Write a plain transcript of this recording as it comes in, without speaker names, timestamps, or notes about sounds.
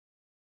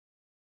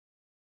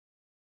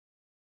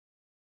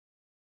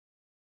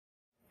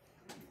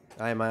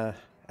I'm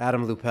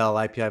Adam Lupel,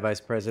 IPI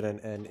Vice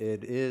President, and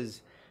it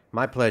is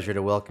my pleasure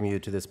to welcome you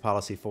to this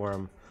policy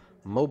forum,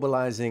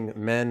 Mobilizing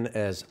Men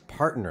as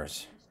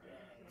Partners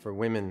for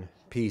Women,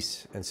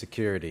 Peace, and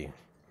Security.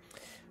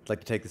 I'd like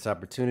to take this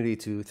opportunity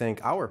to thank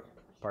our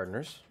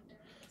partners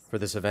for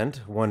this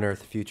event, One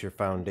Earth Future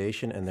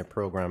Foundation and their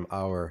program,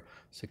 Our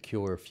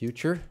Secure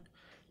Future.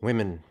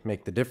 Women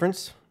Make the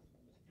Difference.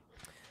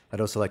 I'd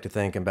also like to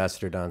thank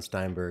Ambassador Don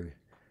Steinberg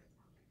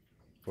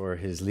for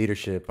his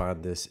leadership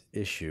on this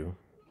issue.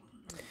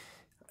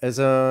 As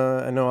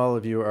I know all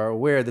of you are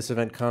aware, this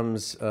event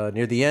comes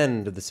near the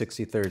end of the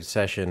 63rd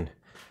session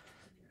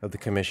of the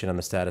Commission on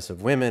the Status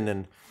of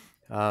Women,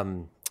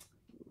 and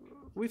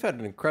we've had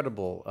an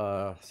incredible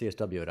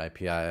CSW at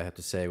IPI, I have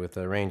to say, with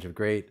a range of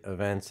great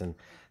events and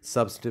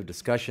substantive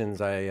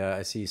discussions.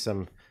 I see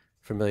some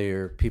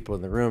familiar people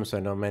in the room, so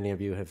I know many of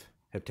you have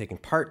taken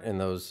part in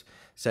those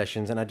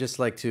sessions, and I'd just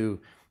like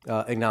to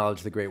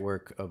acknowledge the great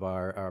work of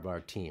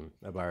our team,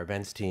 of our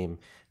events team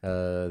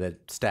that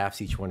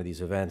staffs each one of these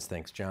events.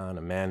 Thanks, John,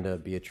 Amanda,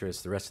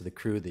 Beatrice, the rest of the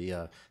crew,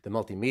 the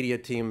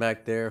multimedia team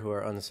back there who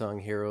are unsung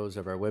heroes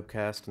of our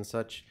webcast and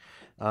such.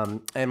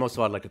 And most of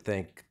all, I'd like to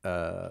thank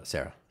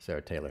Sarah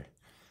Taylor,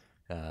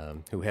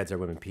 who heads our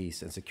Women,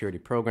 Peace, and Security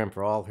program,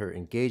 for all her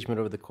engagement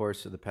over the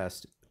course of the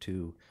past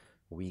 2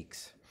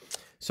 weeks.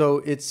 So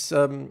it's,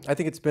 I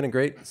think it's been a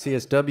great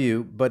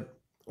CSW, but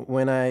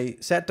when I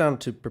sat down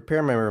to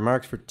prepare my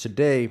remarks for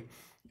today,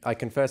 I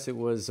confess it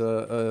was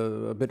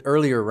a bit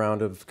earlier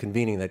round of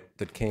convening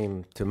that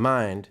came to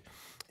mind.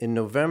 In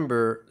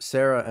November,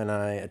 Sarah and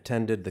I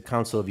attended the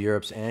Council of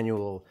Europe's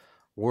annual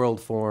World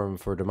Forum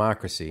for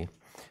Democracy,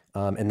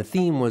 and the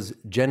theme was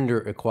gender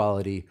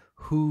equality,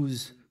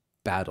 whose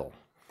battle?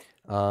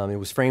 It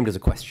was framed as a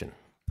question,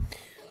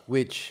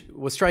 which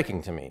was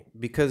striking to me,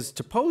 because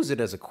to pose it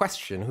as a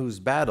question, whose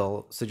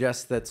battle,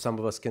 suggests that some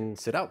of us can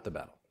sit out the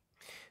battle,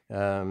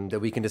 that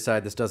we can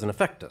decide this doesn't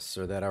affect us,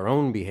 or that our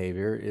own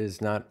behavior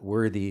is not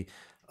worthy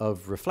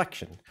of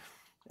reflection.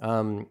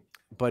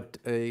 But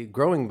a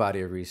growing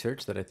body of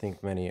research that I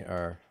think many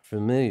are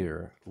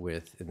familiar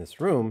with in this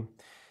room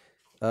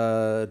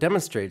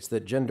demonstrates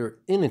that gender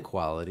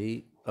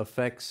inequality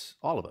affects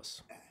all of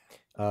us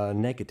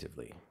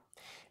negatively.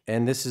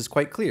 And this is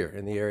quite clear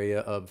in the area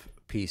of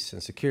peace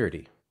and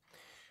security.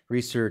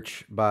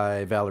 Research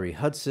by Valerie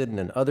Hudson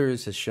and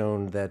others has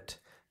shown that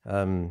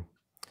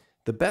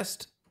the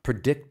best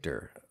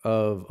predictor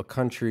of a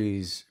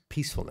country's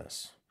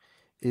peacefulness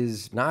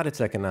is not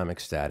its economic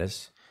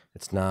status,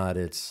 it's not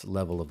its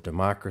level of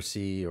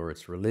democracy or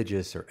its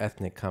religious or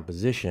ethnic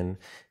composition,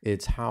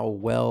 it's how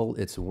well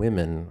its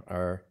women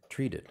are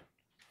treated.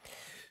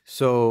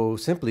 So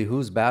simply,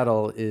 whose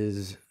battle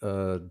is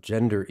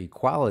gender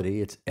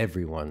equality? It's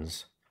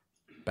everyone's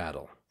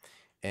battle.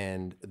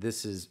 And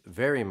this is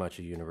very much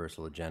a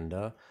universal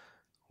agenda.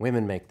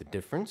 Women make the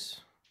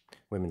difference.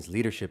 Women's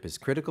leadership is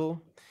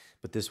critical,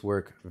 but this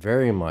work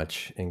very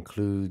much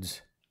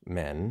includes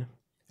men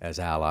as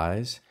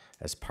allies,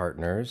 as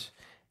partners,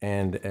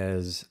 and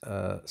as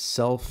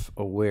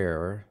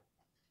self-aware,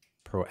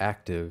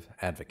 proactive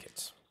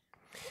advocates.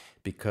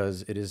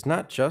 Because it is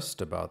not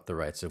just about the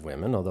rights of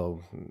women,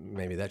 although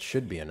maybe that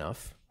should be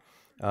enough.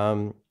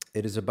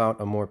 It is about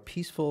a more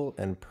peaceful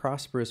and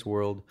prosperous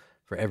world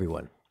for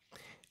everyone.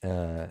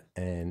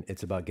 And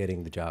it's about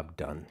getting the job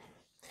done.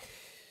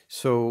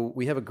 So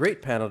we have a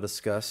great panel to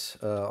discuss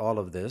all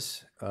of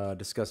this,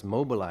 discuss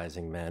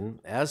mobilizing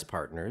men as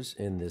partners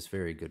in this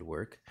very good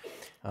work.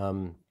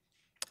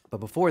 But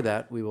before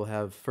that, we will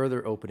have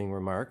further opening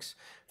remarks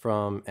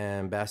from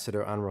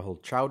Ambassador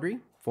Anurul Chowdhury,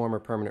 former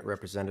permanent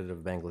representative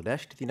of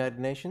Bangladesh to the United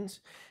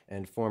Nations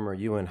and former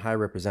UN High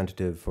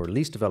Representative for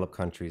Least Developed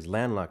Countries,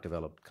 Landlocked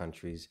Developed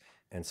Countries,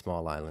 and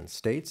Small Island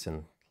States,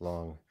 and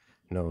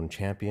long-known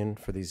champion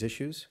for these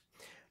issues.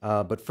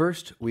 But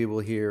first, we will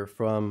hear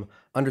from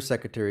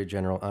Undersecretary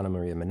General Ana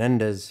Maria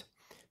Menendez,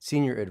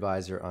 Senior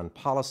Advisor on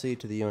Policy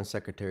to the UN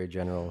Secretary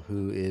General,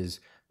 who is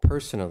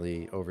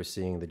personally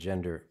overseeing the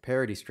gender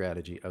parity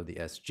strategy of the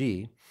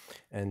SG.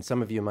 And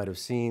some of you might have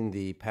seen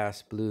the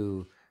Pass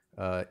Blue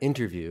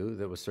interview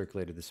that was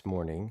circulated this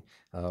morning,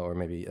 or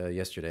maybe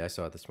yesterday. I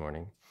saw it this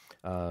morning.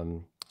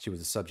 She was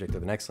the subject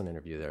of an excellent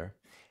interview there,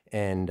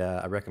 and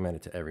I recommend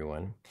it to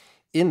everyone.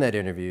 In that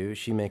interview,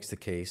 she makes the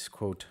case,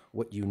 quote,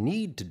 "What you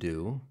need to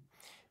do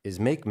is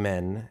make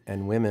men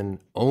and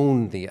women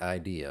own the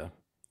idea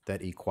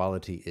that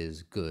equality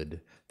is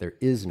good. There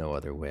is no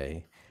other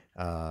way."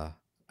 I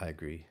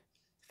agree.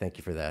 Thank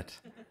you for that.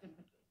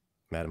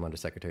 Madam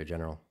Undersecretary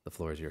General, the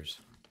floor is yours.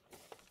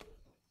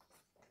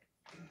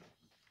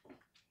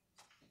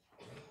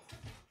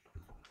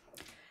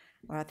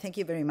 Well, thank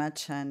you very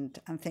much, and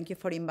thank you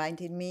for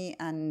inviting me.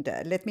 And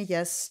let me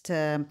just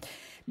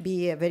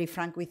be very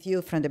frank with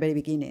you from the very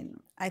beginning.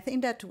 I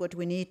think that what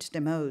we need the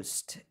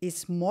most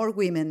is more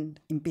women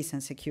in peace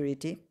and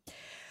security,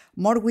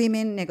 more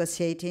women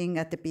negotiating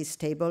at the peace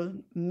table,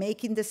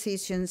 making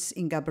decisions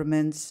in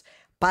governments,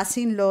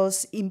 passing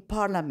laws in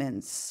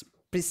parliaments,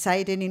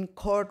 presiding in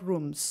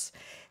courtrooms,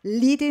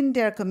 leading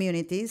their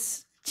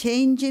communities,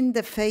 changing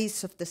the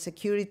face of the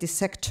security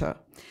sector,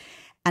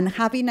 and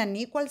having an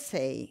equal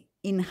say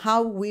in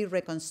how we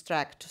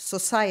reconstruct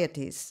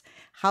societies,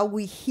 how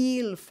we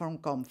heal from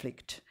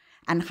conflict,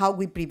 and how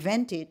we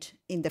prevent it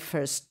in the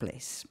first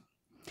place.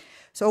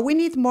 So we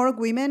need more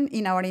women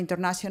in our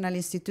international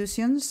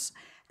institutions,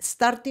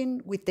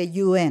 starting with the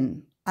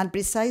UN. And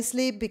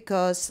precisely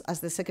because, as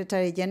the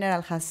Secretary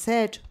General has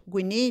said,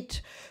 we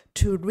need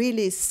to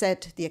really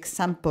set the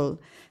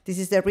example. This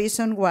is the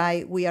reason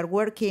why we are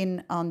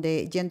working on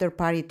the gender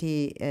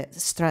parity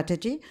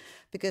strategy,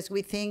 because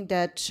we think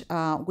that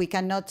we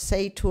cannot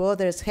say to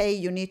others, hey,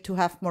 you need to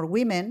have more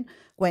women,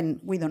 when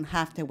we don't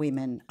have the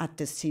women at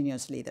the senior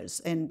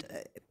leaders. And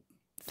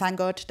thank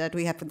God that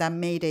we have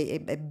made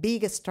a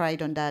big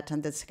stride on that,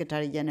 and the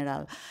Secretary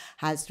General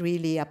has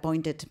really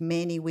appointed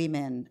many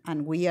women,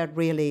 and we are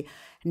really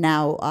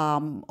now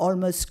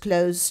almost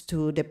close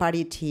to the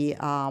parity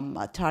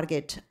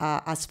target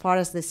as far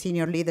as the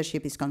senior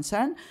leadership is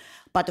concerned.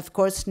 But of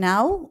course,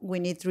 now we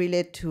need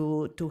really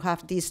to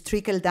have this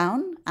trickle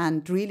down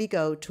and really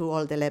go to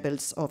all the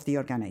levels of the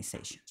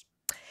organizations.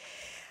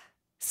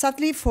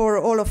 Sadly, for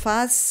all of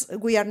us,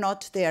 we are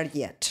not there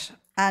yet.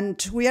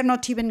 And we are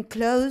not even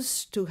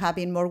close to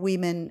having more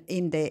women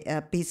in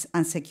the peace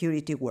and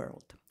security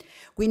world.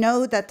 We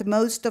know that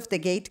most of the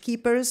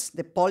gatekeepers,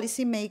 the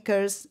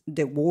policymakers,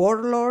 the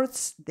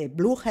warlords, the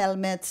blue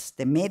helmets,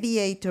 the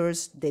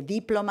mediators, the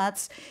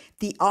diplomats,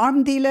 the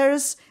arm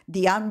dealers,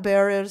 the arm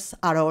bearers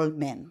are all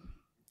men.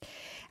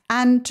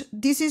 And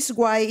this is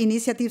why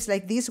initiatives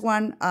like this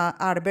one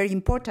are very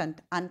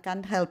important and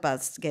can help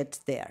us get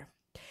there.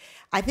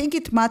 I think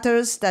it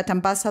matters that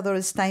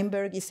Ambassador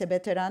Steinberg is a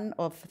veteran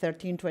of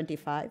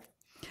 1325,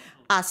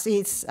 as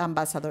is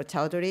Ambassador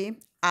Chowdhury,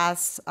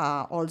 as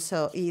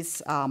also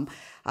is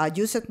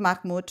Yusuf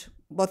Mahmoud,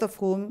 both of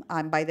whom,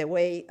 by the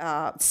way,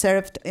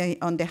 served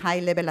on the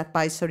high-level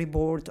advisory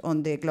board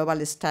on the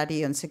Global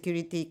Study on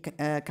Security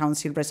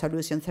Council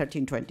Resolution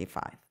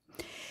 1325.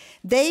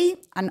 They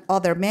and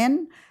other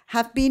men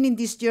have been in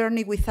this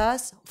journey with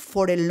us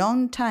for a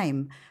long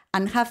time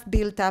and have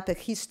built up a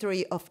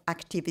history of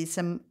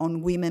activism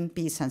on women,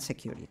 peace, and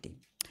security.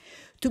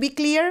 To be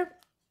clear,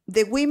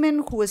 the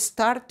women who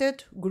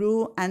started,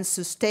 grew, and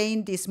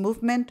sustained this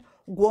movement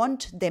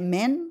want the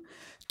men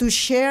to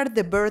share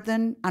the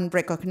burden and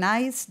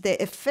recognize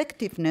the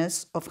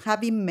effectiveness of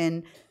having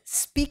men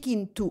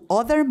speaking to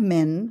other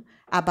men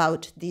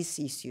about these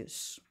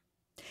issues.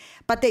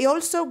 But they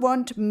also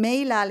want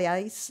male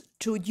allies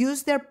to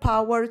use their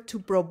power to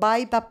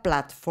provide a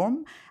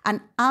platform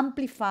and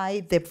amplify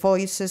the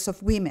voices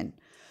of women,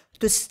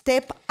 to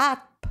step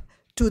up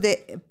to the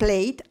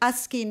plate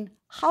asking,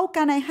 how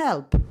can I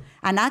help?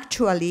 And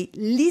actually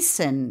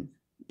listen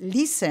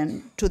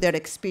to their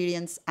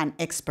experience and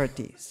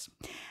expertise,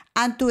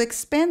 and to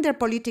expend their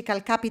political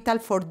capital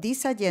for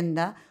this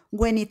agenda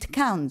when it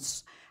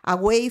counts,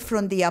 away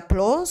from the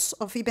applause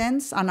of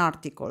events and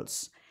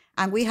articles.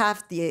 And we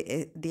have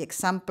the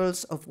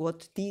examples of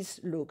what this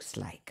looks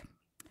like.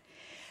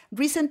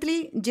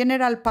 Recently,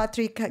 General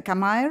Patrick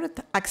Cammaert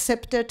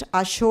accepted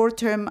a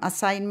short-term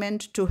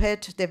assignment to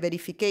head the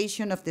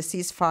verification of the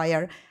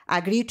ceasefire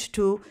agreed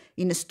to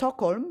in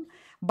Stockholm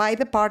by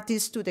the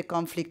parties to the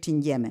conflict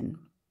in Yemen.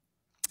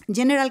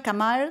 General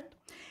Cammaert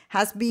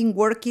has been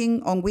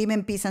working on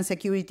women, peace, and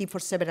security for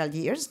several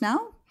years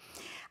now,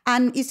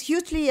 and is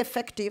hugely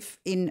effective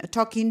in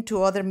talking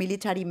to other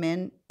military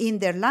men in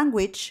their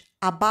language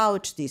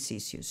about these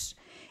issues.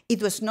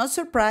 It was no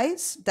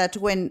surprise that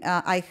when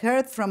I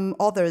heard from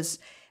others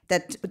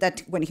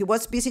that when he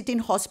was visiting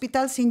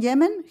hospitals in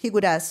Yemen, he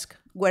would ask,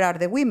 where are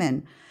the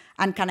women?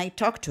 And can I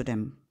talk to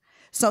them?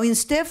 So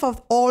instead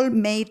of all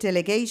male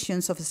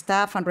delegations of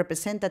staff and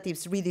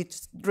representatives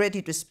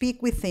ready to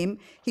speak with him,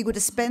 he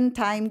would spend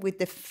time with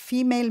the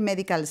female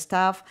medical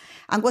staff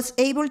and was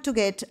able to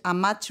get a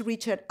much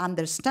richer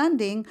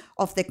understanding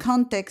of the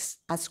context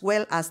as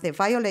well as the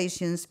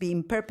violations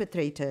being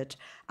perpetrated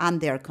and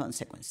their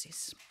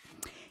consequences.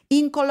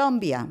 In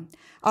Colombia,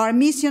 our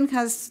mission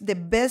has the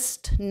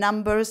best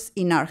numbers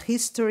in our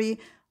history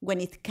when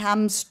it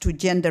comes to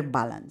gender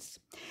balance.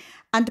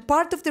 And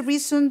part of the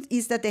reason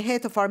is that the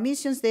head of our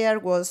missions there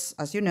was,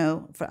 as you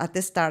know, at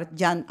the start,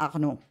 Jean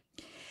Arnaud.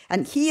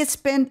 And he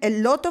spent a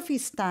lot of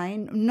his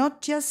time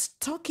not just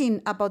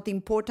talking about the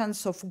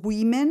importance of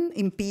women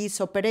in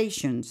peace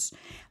operations,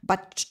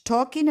 but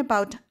talking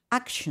about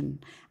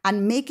action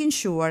and making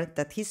sure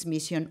that his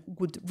mission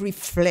would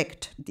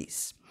reflect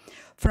this.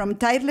 From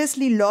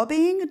tirelessly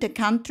lobbying the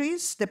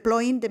countries,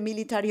 deploying the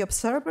military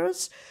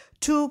observers,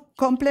 to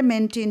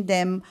complementing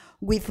them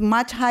with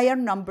much higher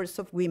numbers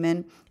of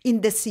women in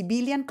the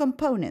civilian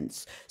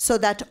components, so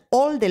that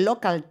all the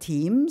local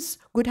teams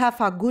would have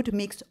a good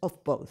mix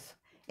of both.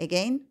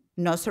 Again,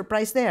 no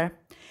surprise there.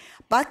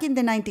 Back in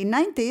the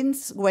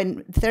 1990s, when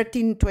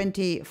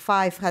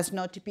 1325 has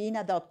not been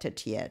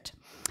adopted yet,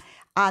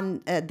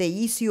 and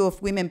the issue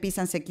of women, peace,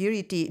 and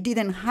security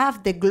didn't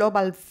have the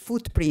global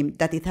footprint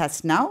that it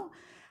has now,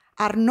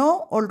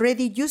 Arnaud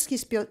already used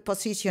his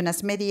position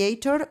as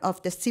mediator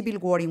of the civil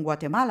war in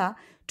Guatemala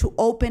to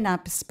open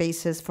up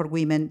spaces for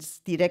women's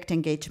direct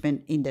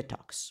engagement in the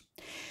talks.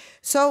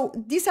 So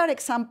these are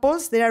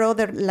examples. There are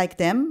other like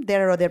them.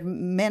 There are other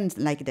men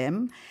like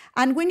them.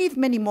 And we need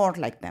many more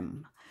like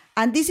them.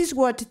 And this is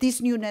what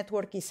this new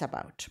network is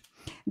about.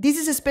 This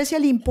is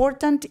especially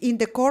important in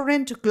the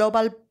current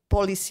global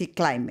policy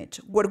climate,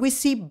 where we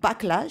see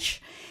backlash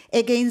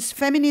against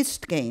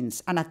feminist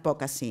gains and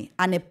advocacy,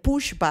 and a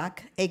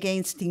pushback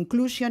against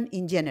inclusion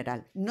in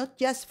general, not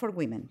just for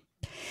women.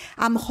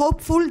 I'm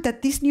hopeful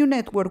that this new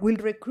network will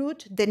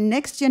recruit the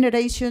next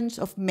generations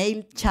of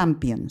male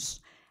champions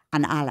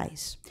and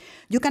allies.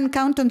 You can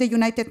count on the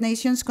United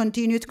Nations'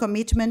 continued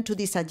commitment to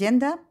this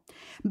agenda,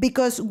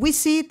 because we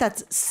see it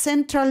as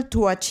central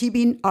to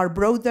achieving our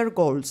broader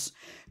goals,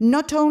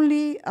 not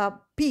only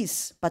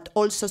peace, but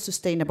also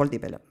sustainable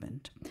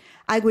development.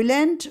 I will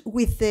end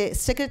with the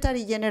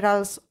Secretary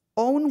General's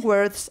own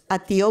words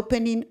at the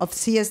opening of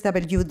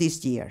CSW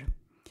this year.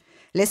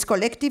 Let's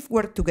collectively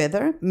work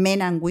together,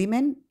 men and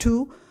women,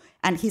 to,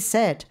 and he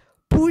said,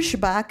 push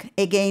back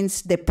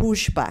against the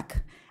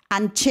pushback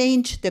and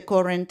change the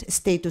current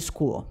status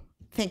quo.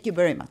 Thank you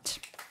very much.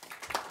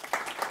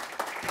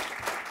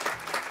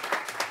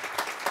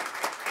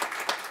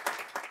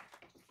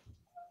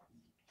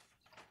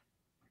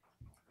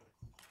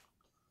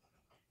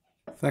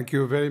 Thank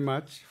you very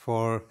much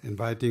for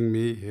inviting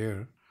me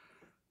here.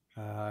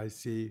 I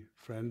see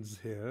friends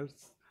here.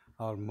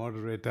 Our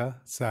moderator,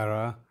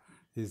 Sarah,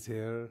 is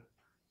here.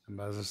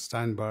 Ambassador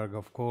Steinberg,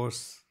 of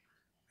course,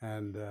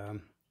 and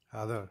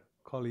other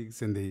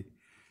colleagues in the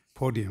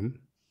podium.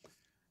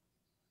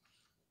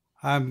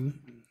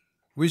 I'm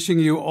wishing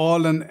you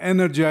all an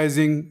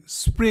energizing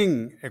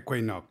spring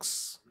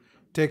equinox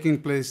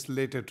taking place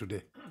later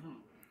today.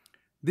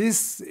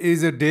 This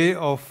is a day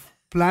of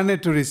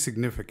planetary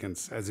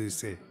significance, as we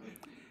say.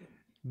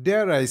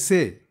 Dare I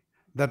say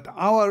that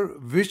our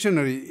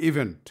visionary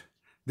event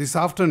this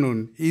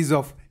afternoon is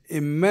of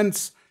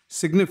immense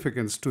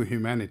significance to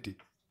humanity.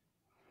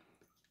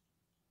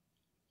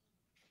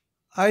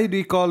 I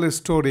recall a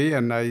story,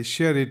 and I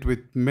share it with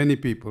many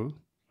people.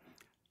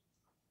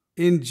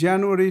 In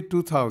January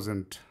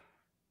 2000,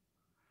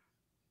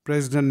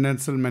 President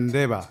Nelson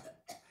Mandela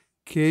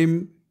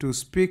came to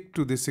speak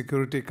to the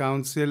Security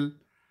Council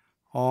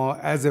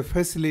as a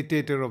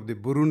facilitator of the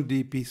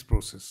Burundi peace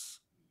process.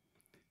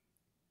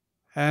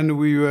 And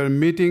we were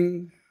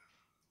meeting,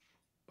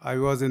 I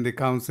was in the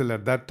council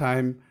at that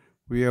time,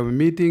 we were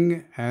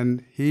meeting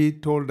and he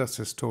told us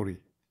a story.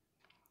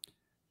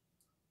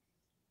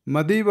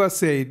 Madiba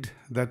said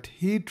that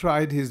he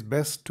tried his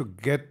best to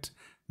get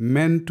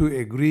men to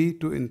agree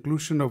to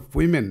inclusion of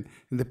women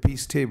in the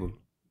peace table.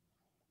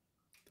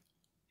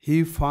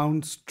 He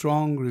found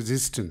strong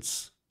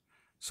resistance.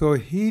 So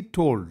he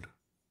told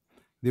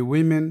the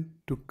women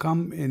to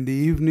come in the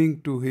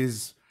evening to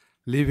his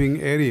living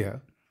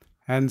area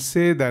and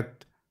say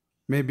that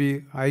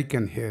maybe I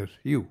can hear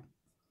you.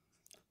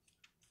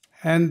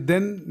 And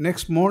then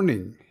next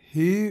morning,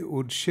 he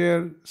would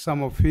share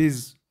some of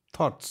his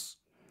thoughts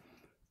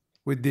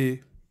with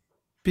the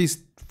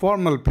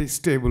formal peace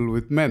table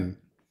with men.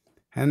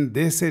 And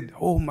they said,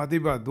 oh,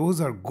 Madiba, those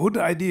are good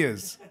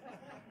ideas.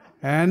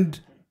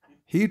 And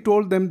he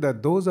told them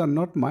that those are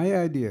not my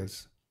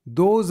ideas.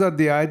 Those are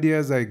the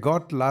ideas I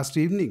got last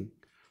evening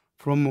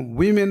from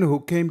women who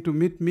came to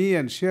meet me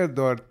and share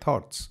their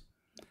thoughts.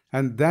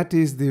 And that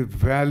is the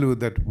value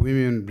that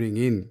women bring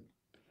in.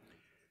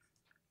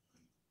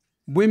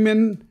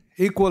 Women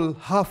equal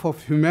half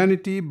of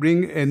humanity,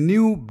 bring a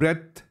new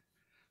breadth,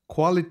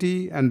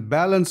 quality, and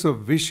balance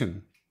of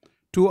vision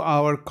to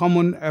our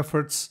common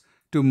efforts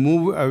to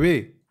move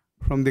away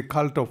from the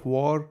cult of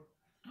war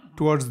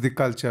towards the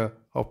culture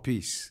of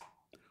peace.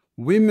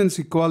 Women's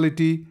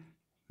equality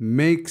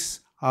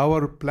makes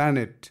our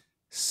planet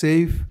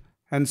safe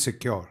and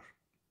secure.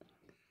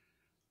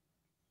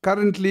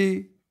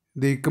 Currently,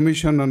 the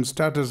Commission on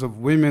Status of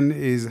Women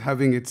is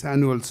having its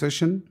annual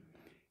session.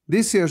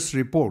 This year's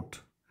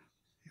report,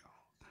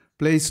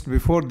 placed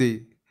before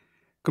the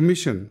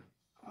Commission,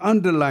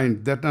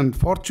 underlined that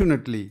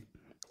unfortunately,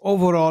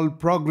 overall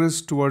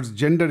progress towards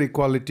gender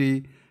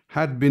equality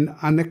had been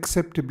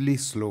unacceptably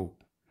slow,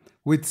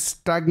 with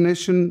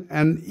stagnation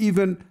and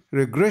even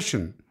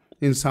regression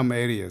in some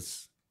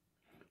areas.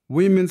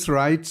 Women's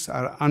rights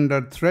are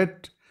under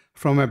threat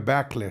from a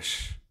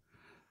backlash.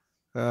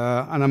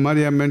 Ana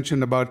Maria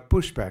mentioned about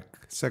pushback.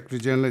 Secretary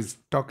General is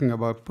talking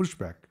about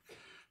pushback.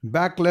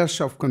 Backlash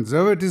of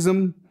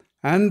conservatism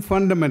and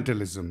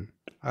fundamentalism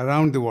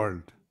around the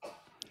world.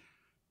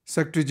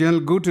 Secretary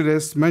General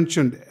Guterres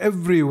mentioned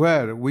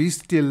everywhere we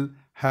still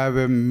have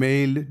a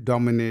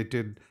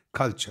male-dominated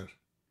culture.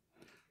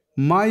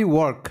 My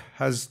work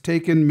has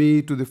taken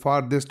me to the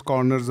farthest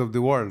corners of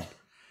the world,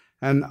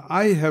 and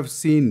I have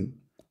seen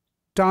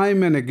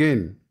time and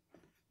again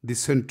the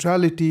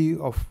centrality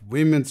of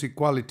women's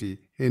equality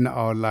in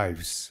our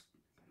lives.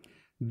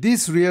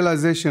 This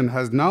realization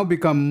has now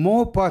become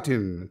more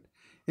pertinent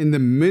in the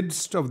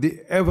midst of the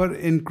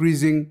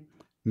ever-increasing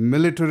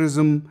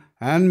militarism,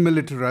 and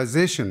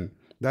militarization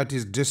that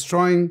is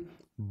destroying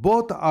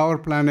both our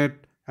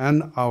planet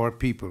and our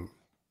people.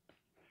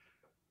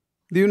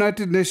 The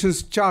United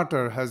Nations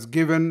Charter has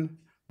given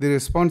the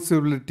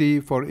responsibility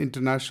for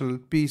international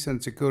peace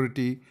and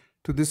security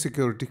to the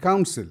Security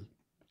Council.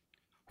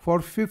 For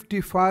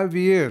 55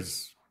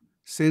 years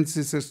since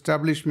its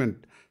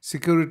establishment,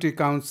 Security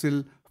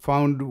Council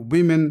found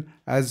women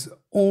as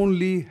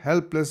only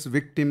helpless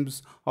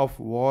victims of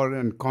war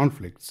and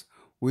conflicts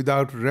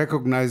without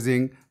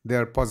recognizing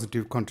their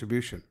positive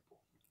contribution.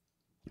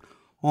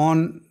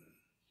 On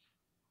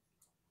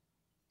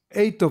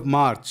 8th of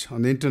March,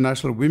 on the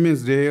International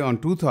Women's Day on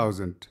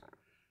 2000,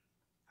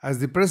 as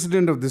the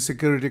President of the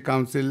Security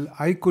Council,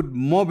 I could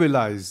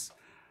mobilize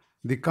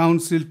the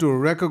Council to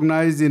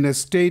recognize in a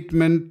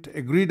statement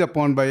agreed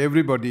upon by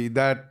everybody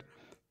that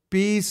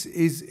peace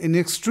is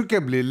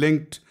inextricably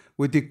linked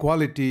with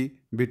equality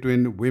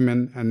between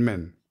women and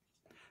men,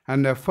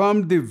 and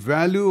affirmed the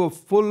value of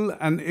full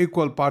and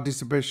equal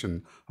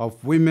participation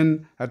of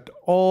women at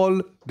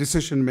all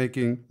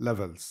decision-making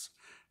levels.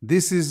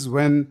 This is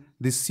when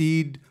the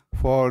seed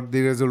for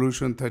the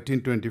Resolution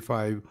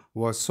 1325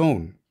 was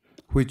sown,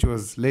 which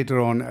was later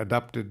on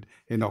adopted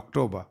in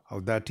October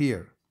of that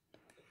year.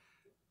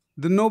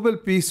 The Nobel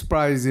Peace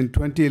Prize in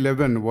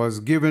 2011 was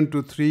given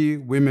to 3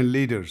 women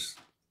leaders.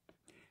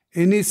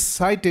 In its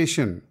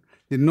citation,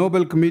 the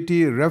Nobel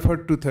Committee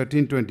referred to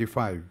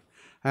 1325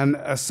 and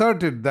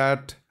asserted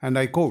that, and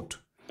I quote,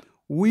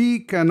 "We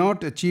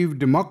cannot achieve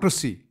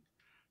democracy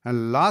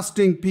and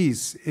lasting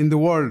peace in the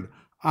world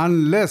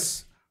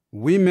unless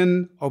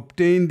women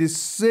obtain the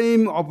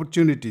same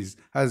opportunities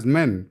as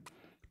men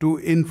to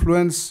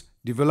influence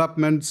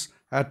developments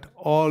at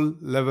all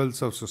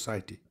levels of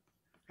society."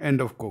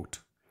 End of quote.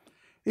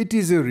 It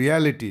is a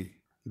reality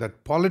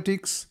that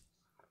politics,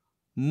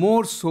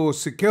 more so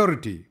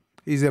security,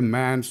 is a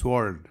man's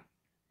world.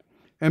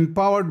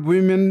 Empowered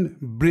women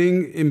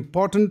bring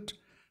important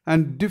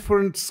and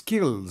different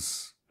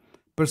skills,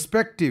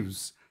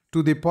 perspectives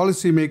to the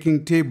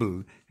policy-making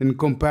table in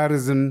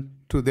comparison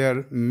to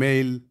their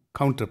male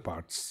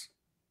counterparts.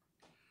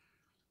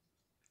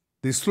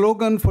 The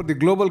slogan for the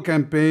global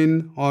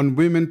campaign on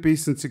women,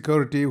 peace and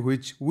security,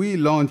 which we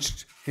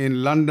launched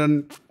in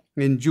London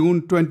in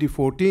June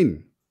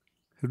 2014,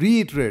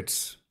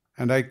 reiterates,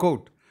 and I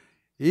quote,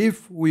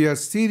 "If we are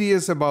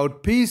serious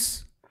about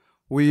peace,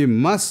 we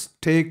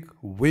must take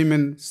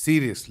women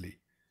seriously."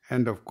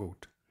 End of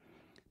quote.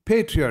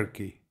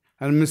 Patriarchy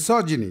and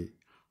misogyny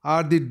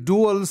are the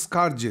dual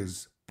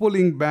scourges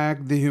pulling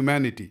back the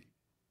humanity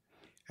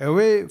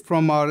away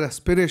from our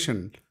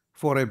aspiration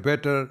for a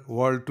better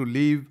world to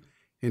live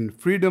in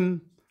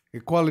freedom,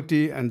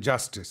 equality, and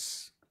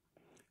justice.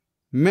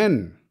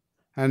 Men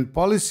and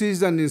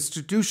policies and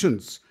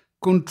institutions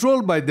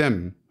controlled by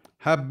them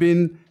have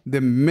been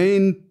the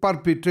main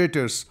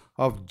perpetrators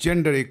of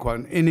gender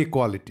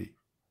inequality,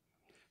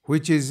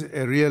 which is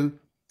a real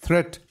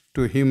threat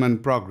to human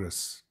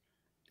progress.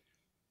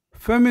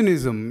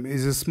 Feminism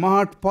is a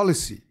smart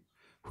policy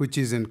which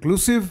is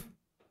inclusive,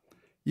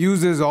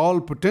 uses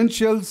all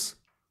potentials,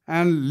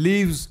 and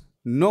leaves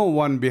no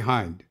one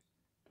behind.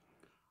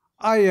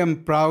 I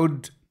am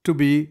proud to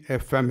be a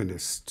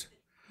feminist.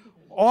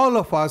 All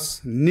of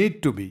us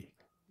need to be.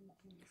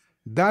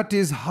 That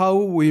is how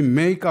we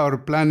make our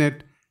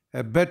planet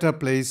a better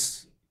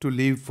place to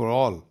live for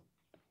all.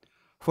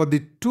 For the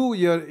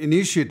 2-year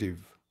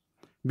initiative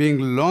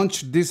being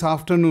launched this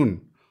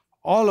afternoon,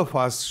 all of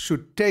us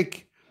should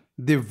take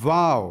the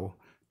vow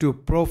to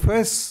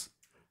profess,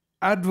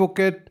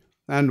 advocate,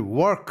 and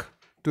work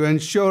to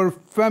ensure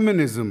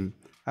feminism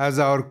as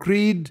our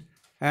creed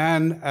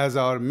and as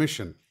our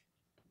mission.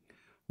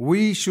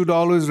 We should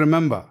always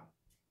remember,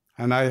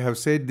 and I have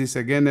said this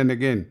again and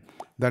again,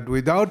 that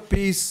without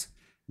peace,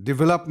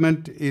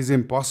 development is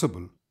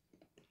impossible.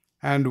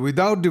 And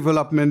without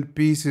development,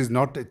 peace is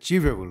not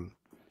achievable.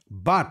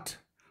 But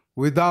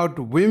without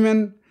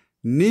women,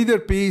 neither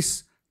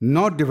peace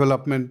nor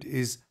development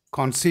is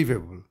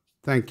conceivable.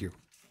 Thank you.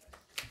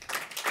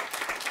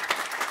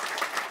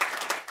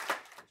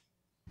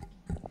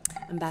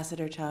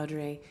 Ambassador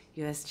Chowdhury,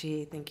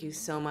 USG, thank you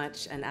so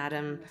much, and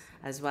Adam,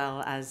 as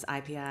well as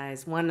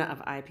IPI's, one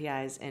of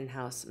IPI's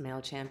in-house male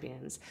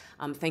champions.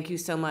 Thank you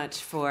so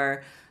much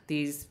for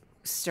these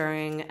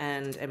stirring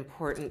and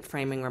important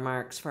framing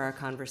remarks for our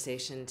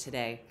conversation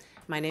today.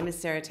 My name is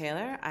Sarah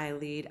Taylor. I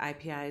lead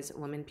IPI's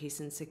Women, Peace,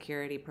 and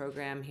Security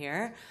program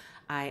here.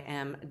 I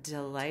am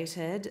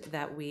delighted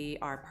that we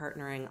are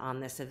partnering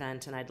on this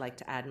event, and I'd like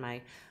to add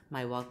my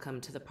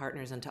welcome to the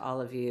partners and to all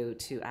of you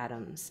to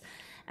Adam's.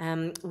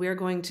 We're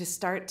going to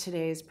start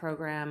today's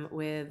program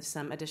with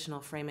some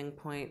additional framing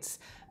points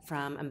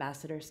from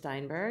Ambassador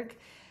Steinberg.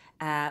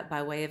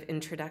 By way of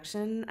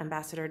introduction,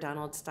 Ambassador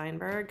Donald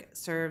Steinberg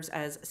serves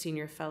as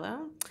Senior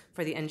Fellow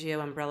for the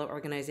NGO umbrella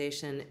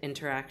organization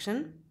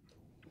Interaction.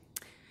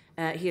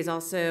 He is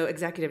also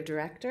Executive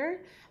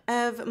Director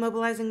of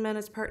Mobilizing Men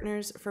as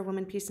Partners for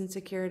Women, Peace, and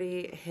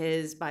Security.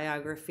 His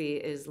biography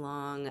is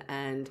long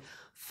and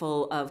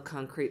full of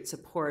concrete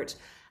support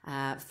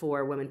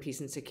for women, peace,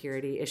 and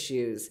security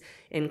issues,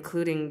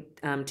 including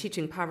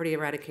teaching poverty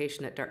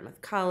eradication at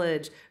Dartmouth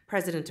College,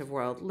 president of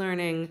World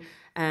Learning.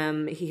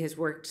 He has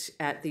worked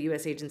at the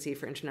U.S. Agency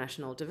for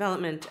International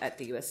Development, at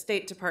the U.S.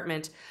 State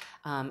Department,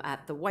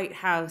 at the White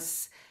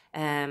House,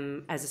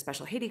 as a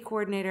special Haiti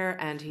coordinator,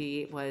 and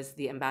he was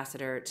the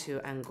ambassador to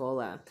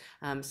Angola.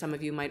 Some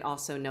of you might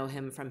also know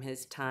him from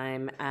his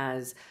time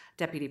as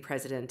deputy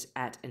president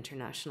at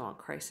International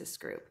Crisis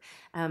Group.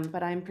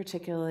 But I'm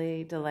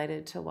particularly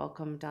delighted to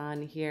welcome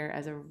Don here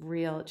as a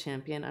real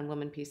champion on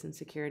women, peace, and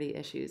security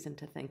issues, and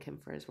to thank him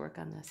for his work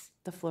on this.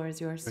 The floor is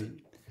yours.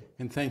 Great.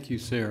 And thank you,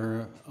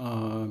 Sarah.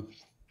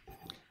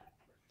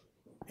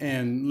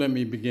 And let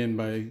me begin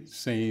by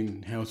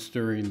saying how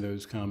stirring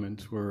those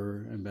comments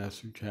were,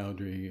 Ambassador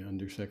Chowdhury,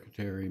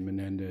 Undersecretary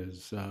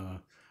Menendez.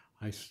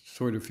 I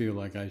sort of feel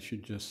like I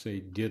should just say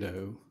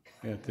ditto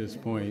at this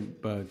point,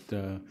 but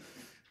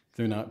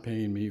they're not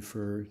paying me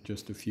for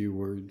just a few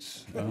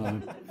words.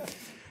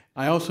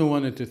 I also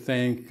wanted to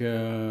thank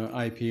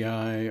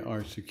IPI,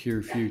 our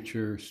Secure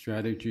Future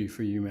Strategy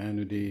for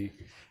Humanity,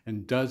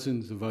 and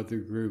dozens of other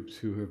groups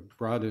who have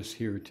brought us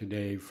here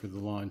today for the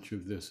launch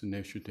of this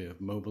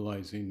initiative,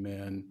 Mobilizing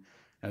Men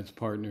as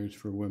Partners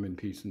for Women,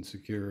 Peace, and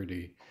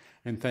Security.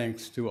 And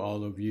thanks to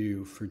all of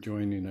you for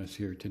joining us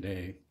here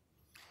today.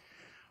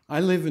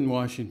 I live in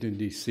Washington,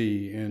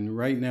 D.C., and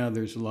right now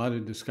there's a lot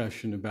of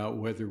discussion about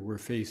whether we're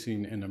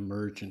facing an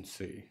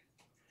emergency.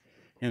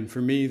 And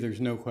for me, there's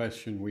no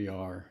question we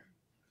are.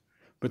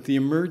 But the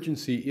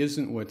emergency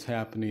isn't what's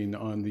happening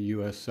on the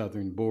U.S.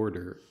 southern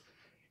border.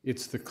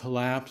 It's the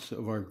collapse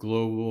of our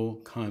global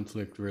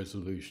conflict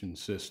resolution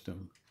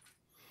system.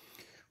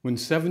 When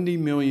 70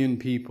 million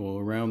people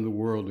around the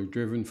world are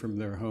driven from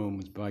their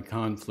homes by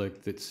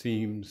conflict that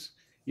seems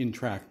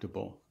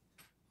intractable,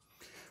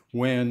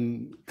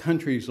 when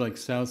countries like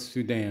South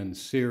Sudan,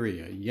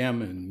 Syria,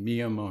 Yemen,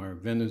 Myanmar,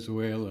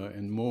 Venezuela,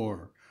 and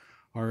more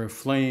are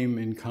aflame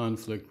in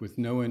conflict with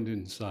no end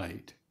in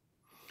sight,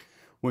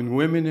 when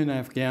women in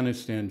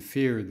Afghanistan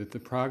fear that the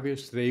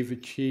progress they've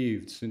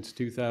achieved since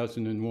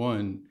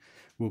 2001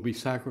 will be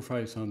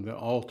sacrificed on the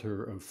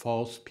altar of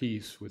false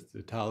peace with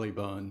the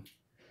Taliban,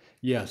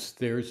 yes,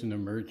 there's an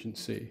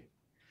emergency.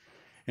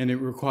 And it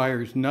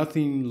requires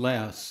nothing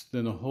less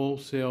than a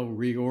wholesale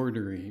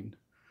reordering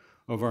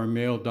of our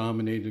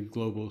male-dominated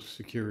global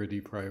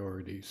security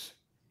priorities.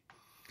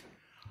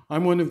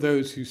 I'm one of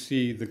those who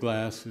see the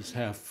glass as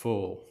half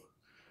full.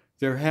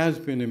 There has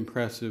been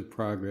impressive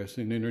progress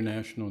in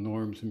international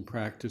norms and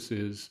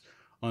practices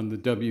on the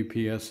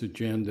WPS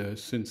agenda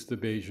since the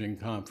Beijing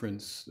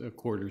conference a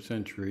quarter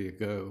century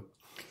ago.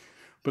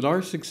 But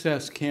our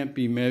success can't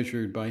be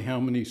measured by how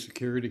many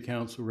Security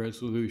Council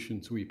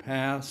resolutions we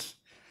pass,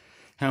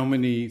 how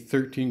many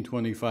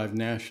 1325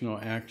 national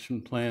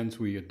action plans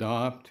we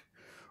adopt,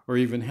 or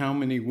even how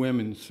many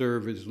women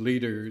serve as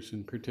leaders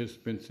and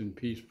participants in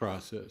peace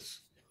process.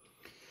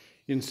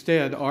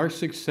 Instead, our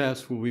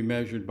success will be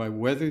measured by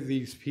whether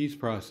these peace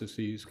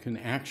processes can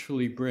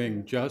actually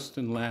bring just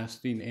and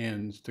lasting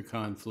ends to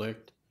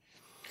conflict,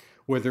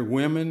 whether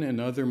women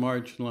and other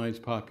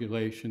marginalized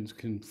populations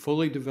can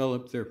fully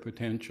develop their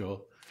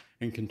potential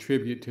and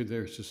contribute to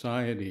their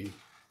society,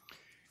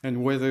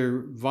 and whether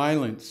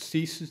violence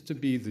ceases to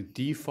be the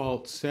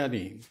default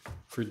setting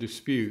for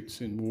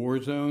disputes in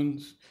war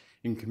zones,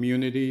 in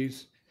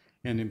communities,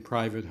 and in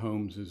private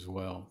homes as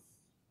well.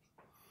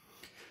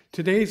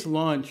 Today's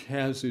launch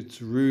has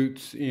its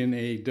roots in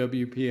a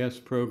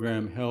WPS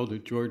program held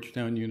at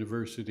Georgetown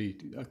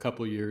University a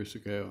couple years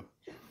ago.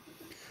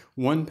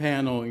 One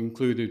panel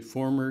included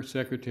former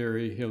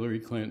Secretary Hillary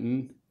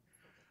Clinton,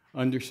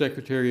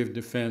 Undersecretary of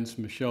Defense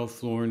Michelle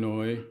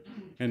Flournoy,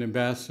 and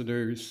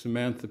Ambassadors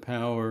Samantha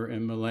Power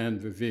and Milan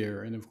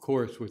Vivir. And of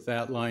course, with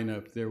that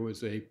lineup, there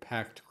was a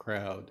packed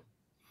crowd.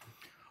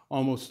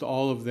 Almost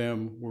all of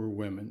them were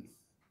women.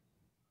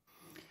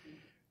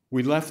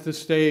 We left the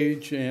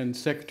stage and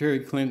Secretary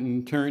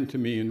Clinton turned to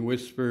me and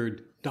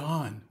whispered,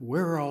 "Don,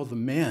 where are all the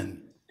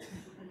men?"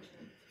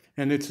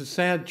 And it's a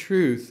sad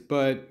truth,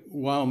 but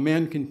while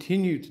men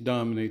continue to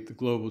dominate the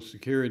global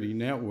security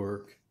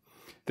network,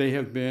 they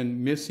have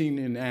been missing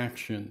in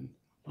action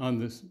on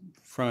this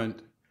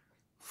front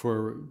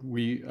for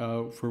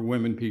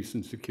women, peace,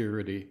 and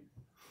security.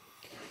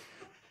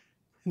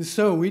 And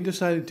so we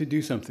decided to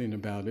do something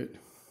about it.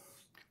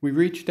 We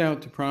reached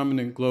out to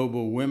prominent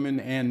global women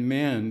and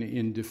men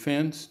in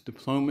defense,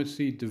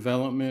 diplomacy,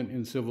 development,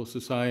 and civil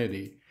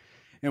society.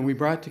 And we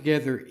brought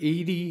together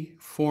 80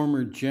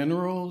 former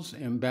generals,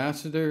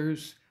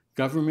 ambassadors,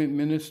 government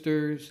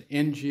ministers,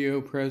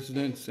 NGO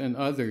presidents, and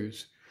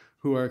others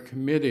who are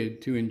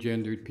committed to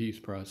engendered peace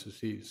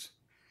processes.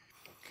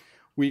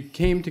 We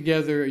came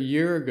together a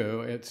year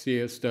ago at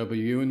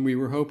CSW, and we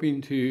were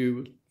hoping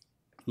to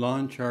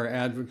launch our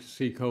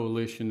advocacy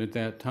coalition at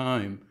that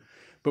time.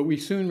 But we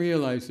soon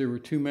realized there were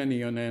too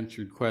many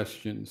unanswered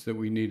questions that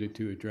we needed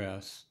to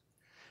address.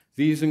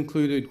 These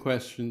included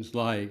questions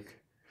like,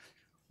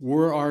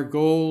 were our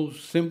goals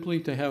simply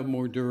to have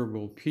more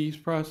durable peace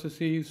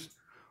processes,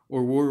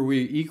 Or were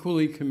we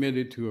equally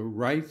committed to a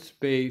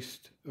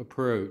rights-based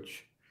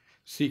approach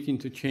seeking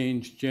to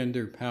change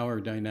gender power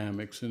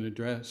dynamics and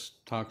address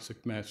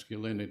toxic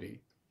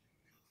masculinity?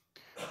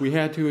 We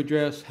had to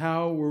address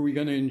how were we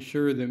going to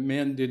ensure that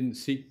men didn't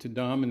seek to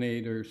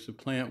dominate or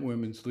supplant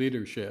women's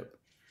leadership,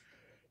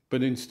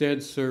 but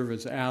instead serve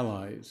as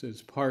allies,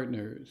 as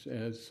partners,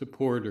 as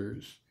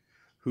supporters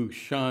who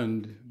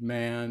shunned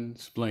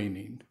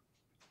mansplaining.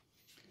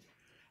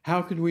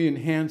 How could we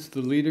enhance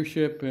the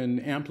leadership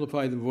and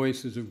amplify the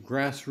voices of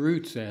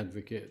grassroots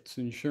advocates,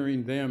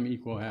 ensuring them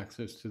equal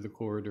access to the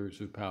corridors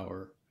of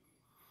power?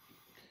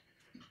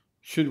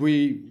 Should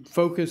we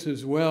focus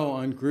as well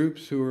on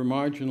groups who are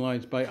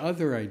marginalized by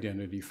other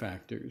identity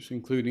factors,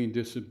 including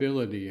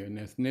disability and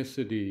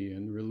ethnicity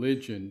and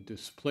religion,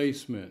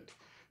 displacement,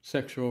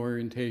 sexual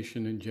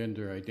orientation, and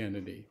gender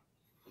identity?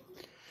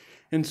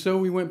 And so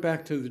we went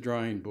back to the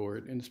drawing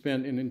board and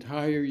spent an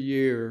entire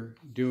year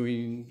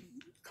doing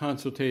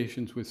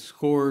consultations with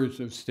scores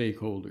of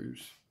stakeholders.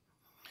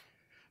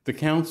 The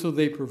counsel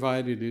they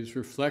provided is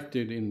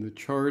reflected in the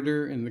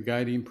charter and the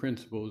guiding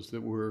principles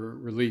that we're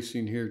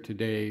releasing here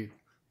today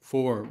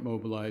for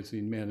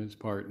Mobilizing Men as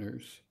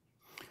partners.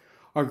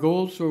 Our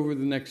goals over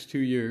the next 2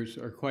 years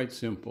are quite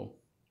simple.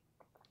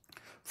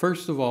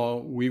 First of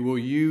all, we will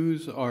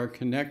use our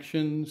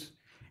connections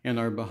and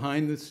our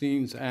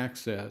behind-the-scenes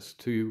access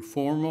to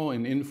formal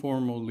and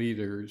informal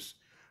leaders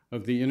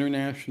of the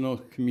international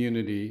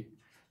community,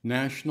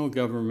 national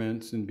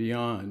governments, and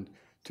beyond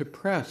to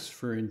press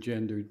for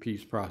engendered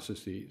peace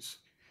processes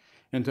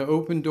and to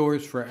open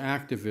doors for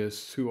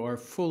activists who are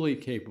fully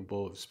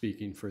capable of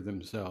speaking for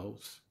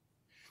themselves.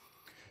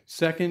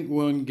 Second,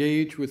 we'll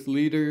engage with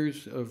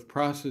leaders of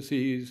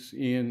processes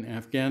in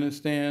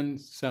Afghanistan,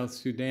 South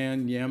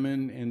Sudan,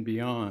 Yemen, and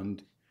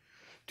beyond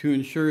to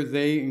ensure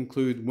they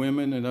include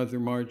women and other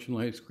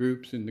marginalized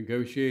groups in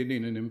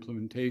negotiating and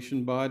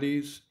implementation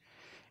bodies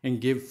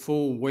and give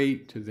full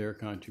weight to their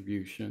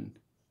contribution.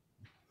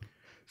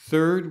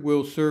 Third,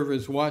 we'll serve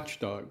as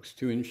watchdogs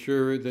to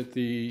ensure that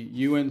the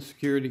UN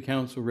Security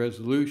Council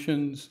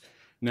resolutions,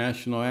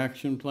 national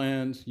action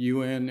plans,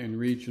 UN and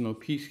regional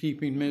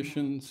peacekeeping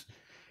missions,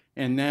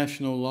 and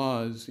national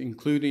laws,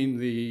 including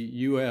the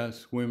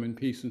U.S. Women,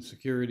 Peace, and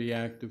Security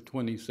Act of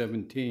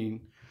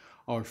 2017,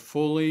 are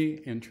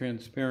fully and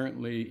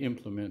transparently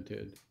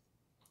implemented.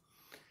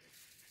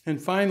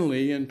 And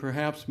finally, and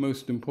perhaps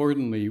most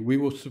importantly, we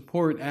will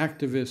support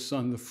activists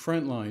on the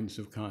front lines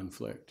of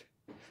conflict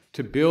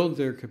to build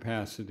their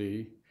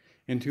capacity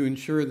and to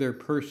ensure their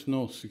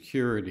personal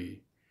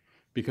security,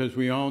 because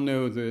we all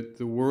know that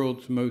the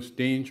world's most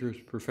dangerous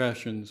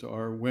professions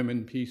are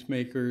women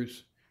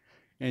peacemakers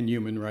and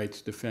human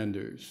rights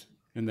defenders.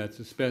 And that's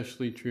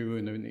especially true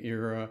in an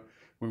era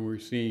when we're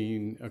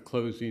seeing a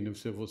closing of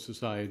civil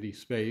society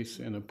space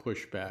and a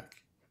pushback.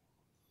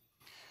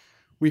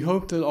 We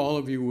hope that all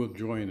of you will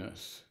join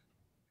us.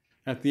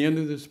 At the end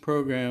of this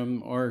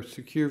program, our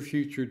Secure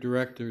Future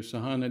Director,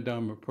 Sahana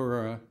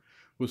Dhamapura,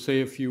 will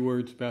say a few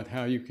words about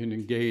how you can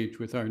engage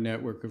with our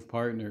network of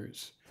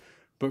partners.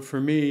 But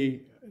for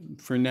me,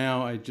 for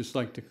now, I'd just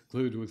like to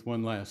conclude with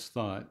one last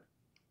thought.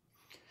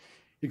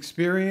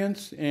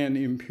 Experience and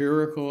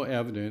empirical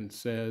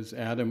evidence, as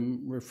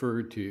Adam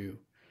referred to,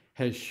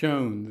 has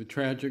shown the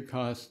tragic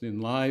cost in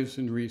lives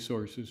and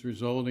resources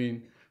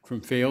resulting from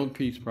failed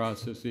peace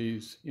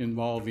processes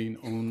involving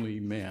only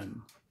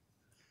men.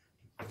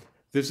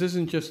 This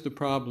isn't just a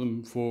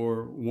problem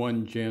for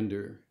one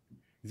gender.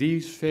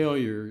 These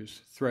failures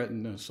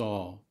threaten us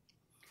all.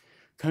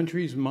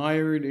 Countries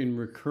mired in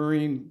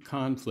recurring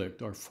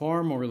conflict are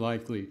far more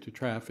likely to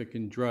traffic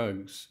in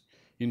drugs,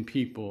 in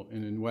people,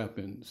 and in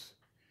weapons,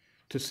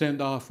 to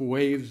send off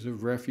waves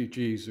of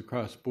refugees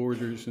across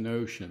borders and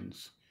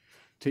oceans,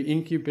 to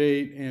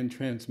incubate and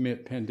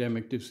transmit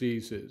pandemic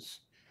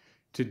diseases,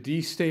 to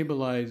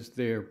destabilize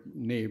their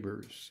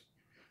neighbors,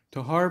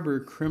 to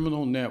harbor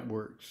criminal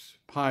networks,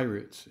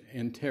 pirates,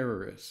 and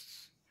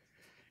terrorists,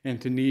 and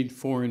to need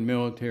foreign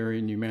military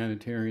and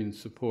humanitarian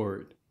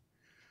support.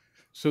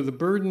 So the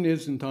burden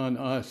isn't on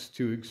us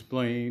to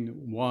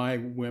explain why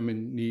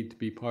women need to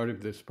be part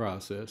of this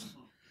process.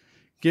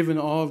 Given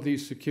all of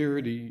these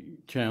security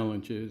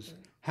challenges,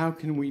 how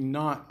can we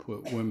not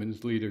put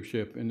women's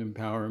leadership and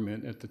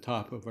empowerment at the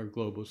top of our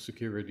global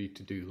security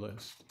to-do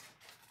list?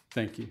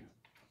 Thank you.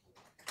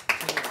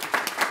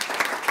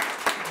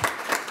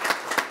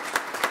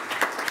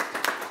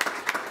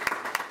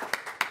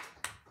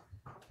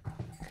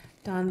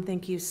 Don,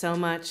 thank you so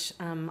much.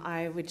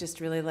 I would just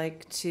really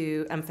like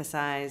to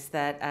emphasize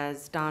that,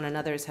 as Don and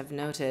others have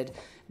noted,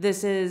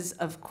 this is,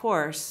 of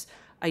course,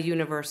 a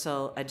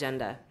universal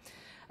agenda.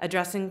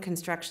 Addressing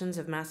constructions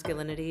of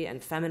masculinity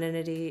and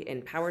femininity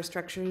in power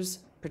structures,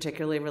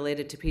 particularly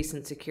related to peace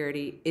and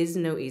security, is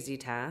no easy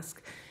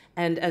task.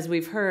 And as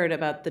we've heard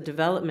about the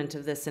development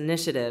of this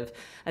initiative,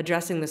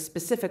 addressing the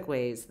specific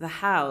ways, the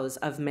hows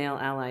of male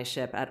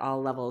allyship at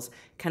all levels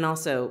can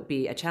also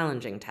be a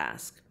challenging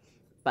task.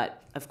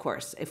 But of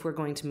course, if we're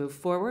going to move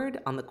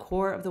forward on the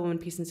core of the Women,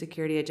 Peace, and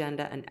Security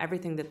agenda and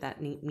everything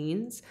that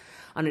means,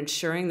 on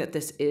ensuring that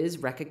this is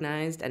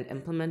recognized and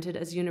implemented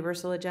as a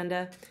universal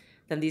agenda,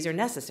 then these are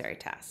necessary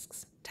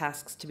tasks.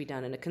 Tasks to be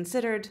done in a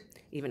considered,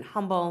 even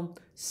humble,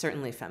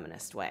 certainly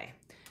feminist way.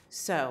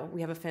 So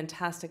we have a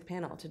fantastic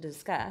panel to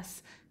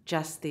discuss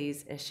just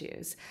these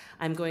issues.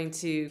 I'm going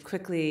to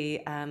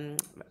quickly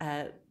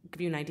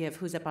give you an idea of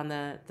who's up on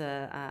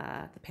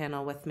the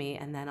panel with me,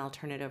 and then I'll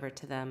turn it over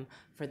to them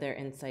for their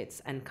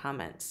insights and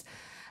comments.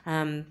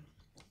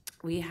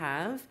 We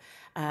have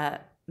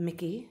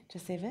Mickey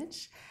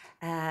Jasevich,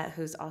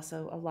 who's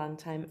also a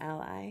longtime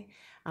ally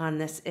on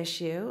this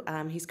issue.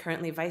 He's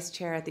currently vice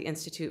chair at the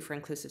Institute for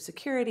Inclusive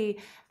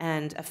Security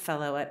and a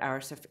fellow at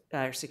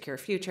Our Secure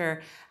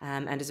Future,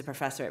 and is a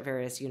professor at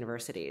various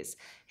universities.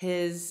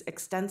 His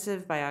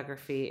extensive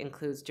biography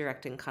includes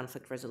directing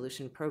conflict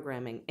resolution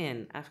programming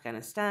in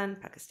Afghanistan,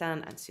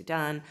 Pakistan, and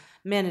Sudan,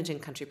 managing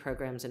country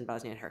programs in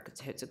Bosnia and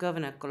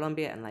Herzegovina,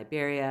 Colombia, and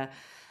Liberia.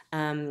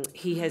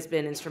 He has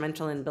been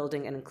instrumental in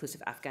building an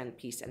inclusive Afghan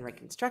peace and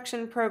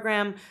reconstruction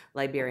program,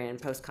 Liberian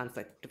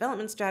post-conflict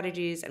development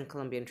strategies, and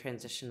Colombian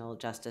transitional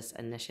justice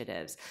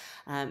initiatives.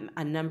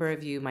 A number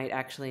of you might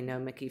actually know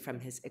Mickey from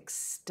his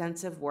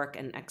extensive work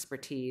and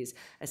expertise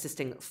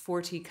assisting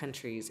 40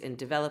 countries in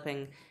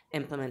developing,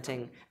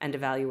 implementing, and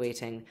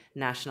evaluating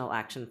national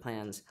action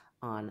plans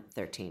on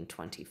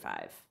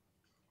 1325.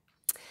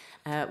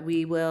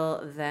 We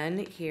will then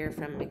hear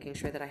from, making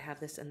sure that I have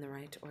this in the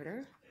right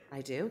order. I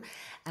do.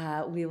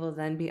 We will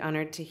then be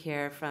honored to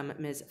hear from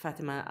Ms.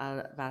 Fatima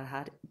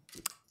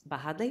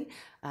Al-Bahadli,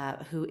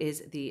 who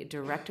is the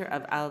director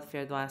of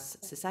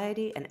Al-Firdaus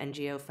Society, an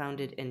NGO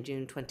founded in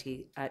June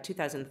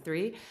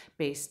 2003,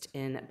 based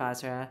in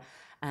Basra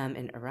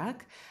in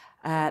Iraq.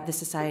 The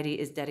society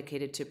is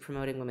dedicated to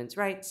promoting women's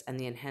rights and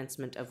the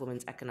enhancement of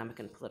women's economic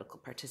and political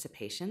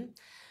participation.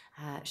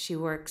 She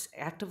works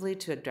actively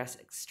to address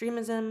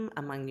extremism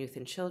among youth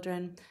and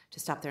children, to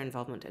stop their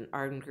involvement in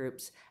armed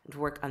groups, and to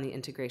work on the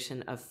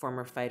integration of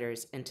former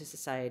fighters into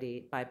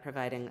society by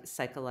providing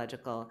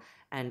psychological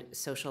and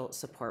social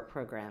support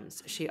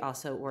programs. She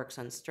also works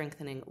on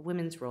strengthening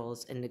women's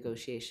roles in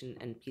negotiation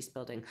and peace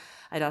building.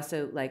 I'd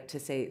also like to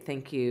say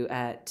thank you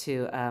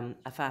to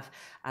Afaf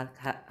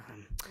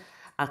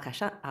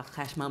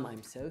Al-Kashmam,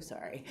 I'm so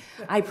sorry.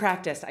 I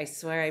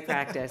swear I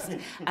practiced,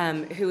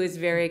 who is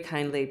very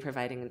kindly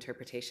providing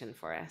interpretation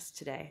for us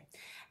today.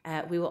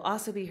 We will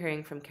also be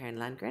hearing from Karen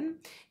Landgren,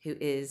 who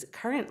is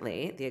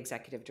currently the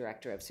Executive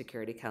Director of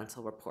Security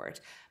Council Report.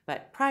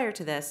 But prior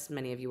to this,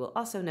 many of you will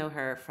also know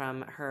her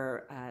from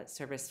her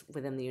service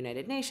within the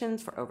United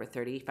Nations for over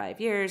 35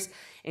 years,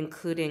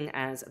 including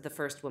as the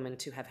first woman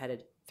to have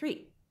headed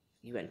 3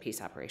 UN peace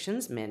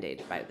operations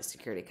mandated by the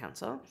Security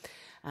Council.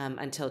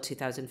 Until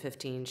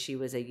 2015, she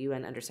was a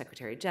UN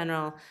Undersecretary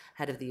General,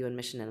 head of the UN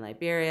mission in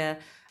Liberia,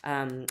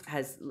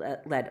 has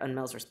led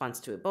UNMIL's response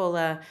to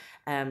Ebola.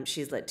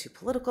 She's led 2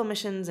 political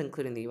missions,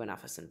 including the UN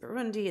office in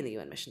Burundi and the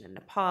UN mission in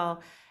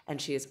Nepal. And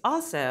she is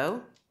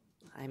also,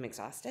 I'm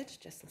exhausted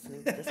just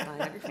listening to this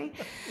biography.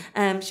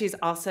 She's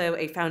also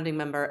a founding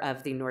member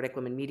of the Nordic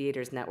Women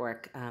Mediators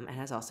Network, and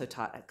has also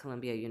taught at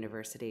Columbia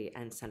University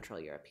and Central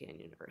European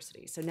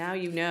University. So now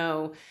you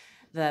know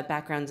the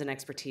backgrounds and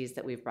expertise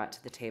that we've brought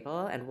to the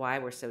table and why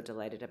we're so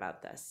delighted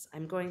about this.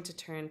 I'm going to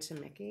turn to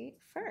Mickey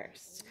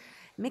first.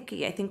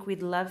 Mickey, I think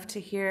we'd love to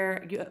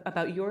hear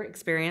about your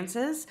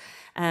experiences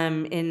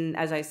in,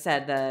 as I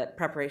said, the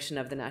preparation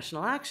of the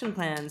national action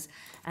plans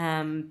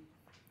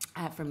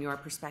from your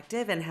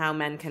perspective, and how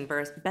men can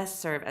best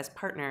serve as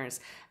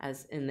partners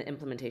as in the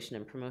implementation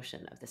and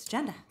promotion of this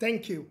agenda.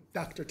 Thank you,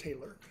 Dr.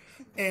 Taylor.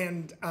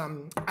 And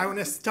I want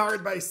to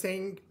start by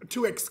saying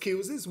 2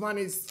 excuses. One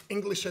is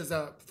English as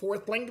a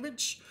 4th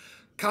language,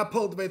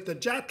 coupled with the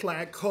jet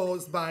lag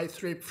caused by a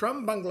trip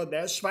from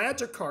Bangladesh via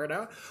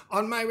Jakarta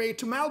on my way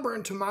to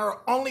Melbourne tomorrow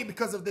only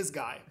because of this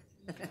guy.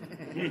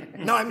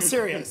 No, I'm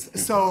serious.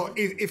 So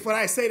if what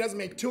I say doesn't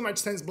make too much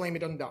sense, blame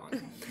it on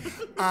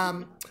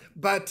Don.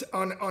 But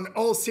on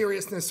all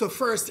seriousness, so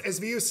first, as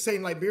we used to say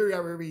in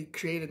Liberia, where we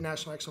created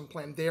National Action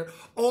Plan there,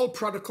 all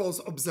protocols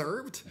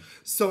observed.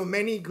 So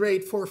many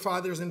great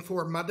forefathers and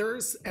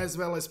foremothers, as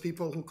well as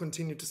people who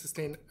continue to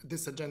sustain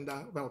this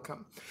agenda,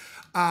 welcome.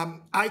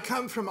 I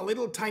come from a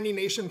little tiny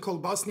nation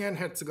called Bosnia and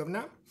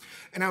Herzegovina.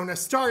 And I want to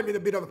start with a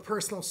bit of a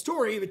personal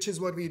story, which is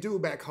what we do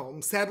back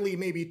home. Sadly,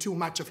 maybe too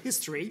much of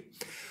history.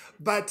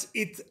 But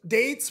it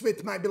dates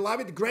with my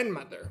beloved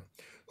grandmother,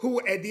 who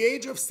at the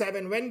age of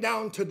 7 went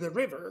down to the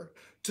river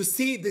to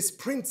see this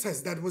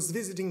princess that was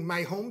visiting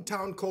my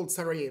hometown called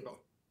Sarajevo.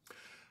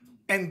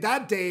 And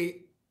that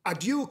day, a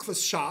duke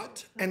was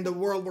shot and the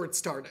World War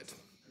started.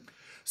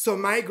 So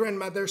my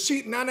grandmother,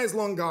 Nana is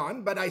long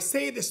gone, but I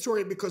say this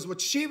story because what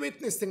she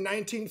witnessed in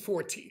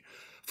 1914,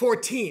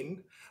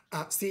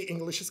 see,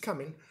 English is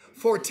coming,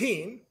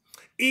 14,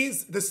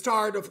 is the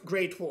start of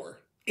Great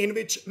War, in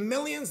which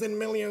millions and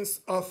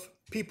millions of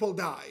people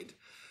died.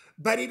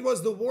 But it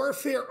was the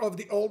warfare of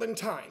the olden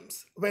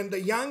times, when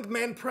the young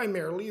men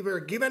primarily were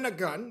given a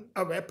gun,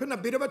 a weapon, a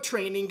bit of a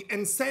training,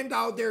 and sent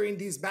out there in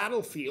these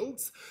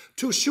battlefields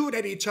to shoot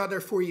at each other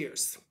for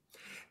years.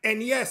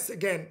 And yes,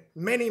 again,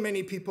 many,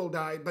 many people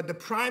died, but the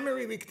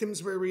primary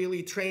victims were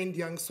really trained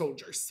young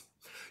soldiers.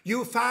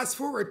 You fast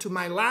forward to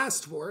my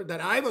last war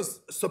that I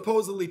was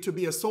supposedly to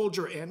be a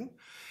soldier in,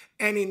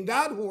 and in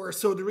that war,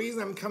 so the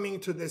reason I'm coming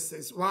to this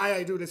is why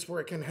I do this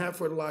work and have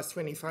for the last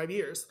 25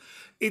 years.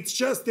 It's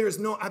just there's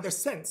no other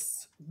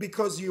sense,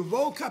 because you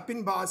woke up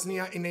in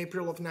Bosnia in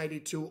April of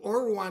 92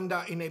 or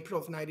Rwanda in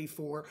April of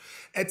 94,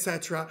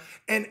 etc.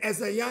 And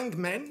as a young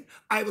man,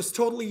 I was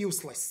totally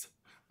useless.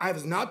 I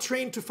was not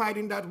trained to fight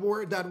in that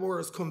war. That war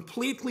was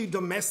completely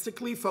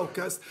domestically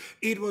focused.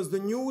 It was the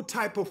new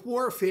type of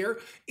warfare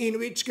in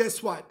which,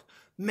 guess what?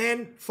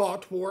 Men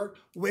fought war,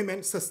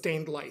 women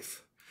sustained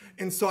life.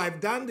 And so I've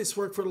done this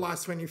work for the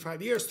last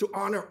 25 years to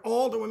honor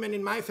all the women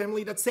in my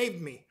family that saved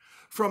me.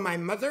 From my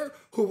mother,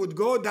 who would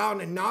go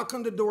down and knock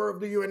on the door of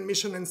the UN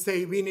mission and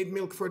say, we need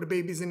milk for the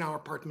babies in our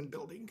apartment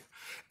building.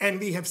 And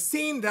we have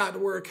seen that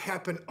work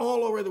happen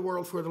all over the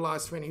world for the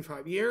last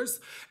 25 years.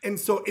 And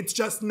so it's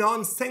just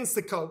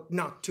nonsensical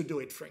not to do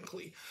it,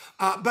 frankly.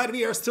 But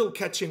we are still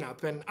catching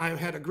up. And I've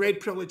had a great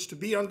privilege to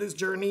be on this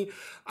journey.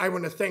 I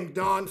want to thank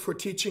Don for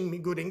teaching me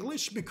good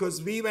English,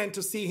 because we went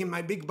to see him.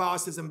 My big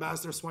boss is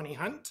Ambassador Swanee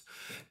Hunt.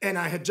 And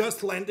I had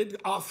just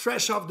landed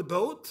fresh off the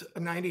boat,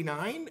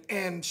 99.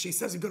 And she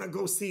says, you're going to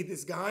go see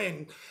this guy.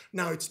 And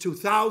now it's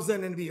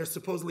 2000, and we are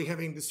supposedly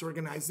having this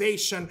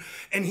organization.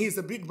 And he's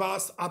a big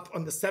boss up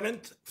on the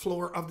 7th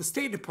floor of the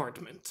State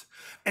Department.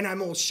 And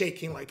I'm all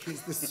shaking like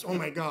this, oh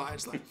my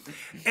gosh.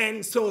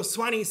 And so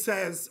Swanee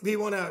says, we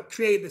want to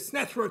create this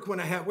network, we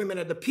want to have women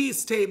at the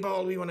peace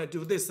table, we want to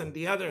do this and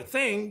the other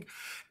thing.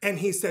 And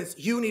he says,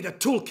 you need a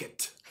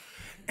toolkit.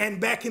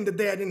 And back in the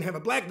day, I didn't have a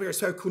BlackBerry,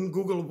 so I couldn't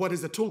Google what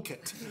is a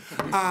toolkit.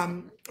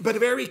 But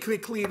very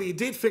quickly, we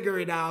did figure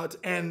it out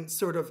and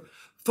sort of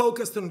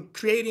focused on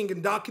creating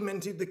and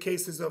documenting the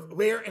cases of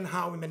where and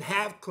how women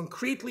have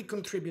concretely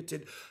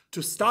contributed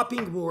to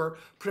stopping war,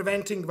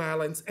 preventing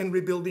violence, and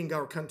rebuilding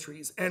our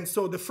countries. And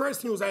so the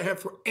first news I have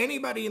for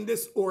anybody in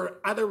this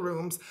or other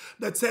rooms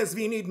that says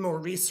we need more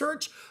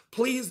research,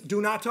 please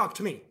do not talk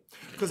to me,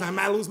 because I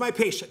might lose my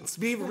patience.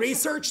 We've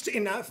researched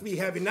enough. We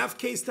have enough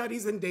case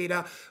studies and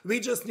data. We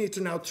just need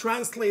to now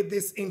translate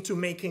this into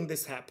making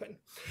this happen.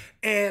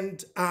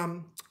 And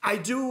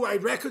I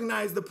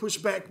recognize the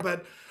pushback,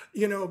 but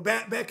you know,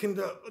 back in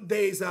the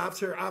days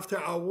after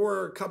our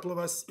war, a couple of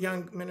us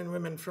young men and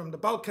women from the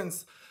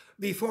Balkans,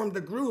 we formed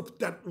a group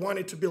that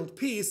wanted to build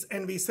peace,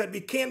 and we said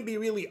we can't be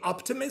really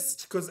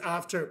optimist, because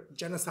after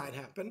genocide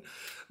happened,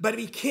 but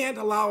we can't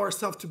allow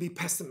ourselves to be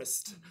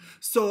pessimist.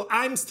 So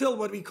I'm still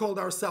what we called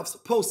ourselves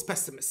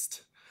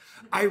post-pessimist.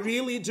 I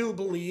really do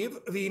believe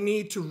we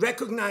need to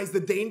recognize the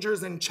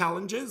dangers and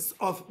challenges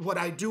of what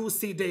I do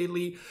see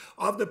daily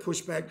of the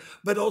pushback,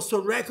 but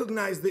also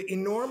recognize the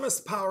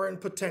enormous power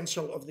and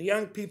potential of the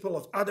young people,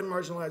 of other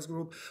marginalized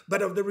groups,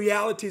 but of the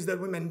realities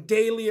that women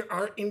daily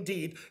are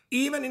indeed,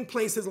 even in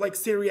places like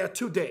Syria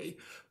today,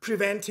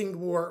 preventing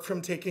war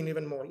from taking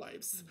even more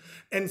lives.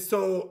 And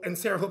so, and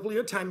Sarah, hopefully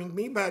you're timing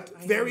me, but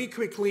very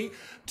quickly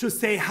to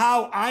say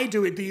how I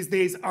do it these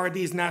days are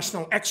these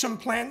national action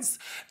plans.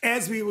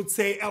 As we would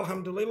say,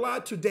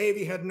 alhamdulillah, today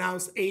we had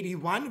announced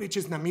 81, which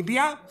is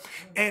Namibia,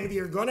 and we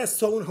are gonna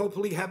soon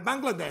hopefully have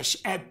Bangladesh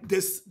at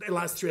this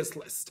illustrious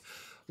list.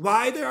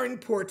 Why they are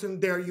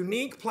important, they're a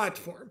unique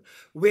platform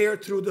where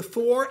through the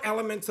 4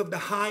 elements of the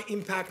high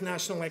impact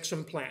national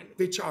action plan,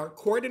 which are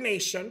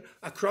coordination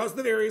across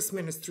the various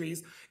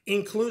ministries,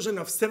 inclusion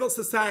of civil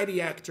society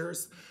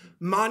actors,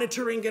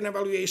 monitoring and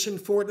evaluation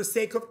for the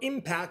sake of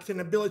impact and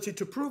ability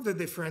to prove the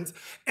difference,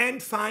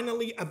 and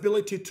finally,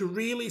 ability to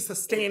really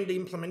sustain the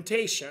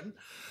implementation,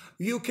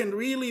 you can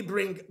really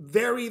bring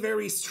very,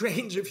 very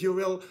strange, if you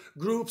will,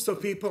 groups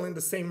of people in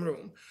the same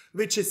room,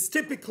 which is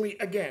typically,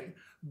 again,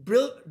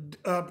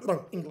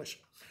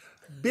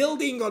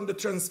 building on the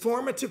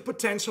transformative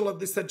potential of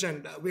this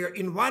agenda, where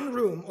in one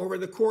room over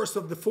the course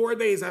of the 4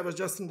 days I was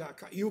just in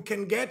Dhaka, you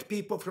can get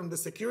people from the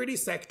security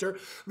sector,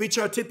 which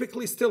are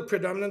typically still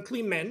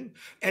predominantly men,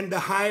 and the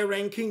higher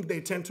ranking, they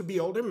tend to be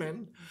older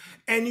men,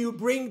 and you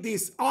bring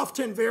these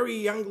often very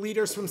young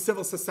leaders from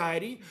civil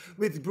society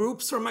with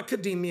groups from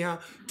academia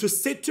to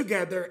sit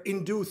together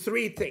and do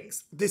 3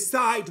 things.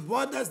 Decide,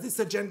 what does this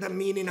agenda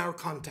mean in our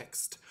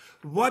context?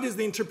 What is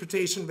the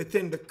interpretation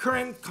within the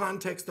current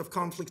context of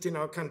conflict in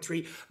our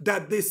country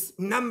that this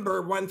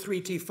number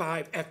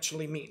 13T5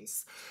 actually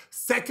means?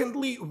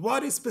 Secondly,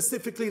 what is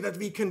specifically that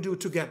we can do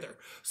together?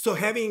 So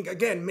having,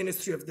 again,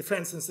 Ministry of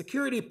Defense and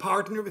Security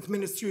partner with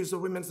Ministries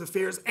of Women's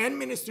Affairs and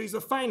Ministries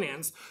of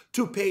Finance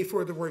to pay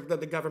for the work that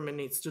the government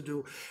needs to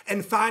do.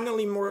 And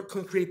finally, more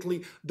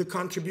concretely, the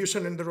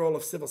contribution and the role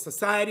of civil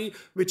society,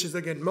 which is,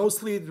 again,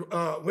 mostly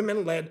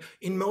women-led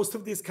in most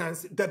of these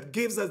kinds, that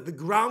gives us the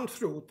ground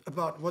truth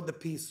about what the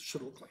peace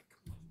should look like.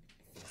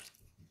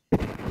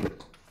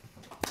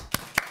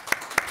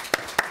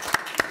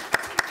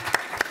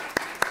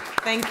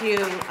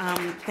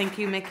 Thank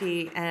you,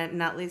 Mickey, and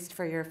not least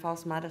for your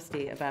false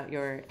modesty about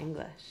your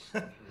English.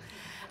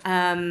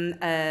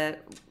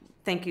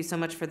 Thank you so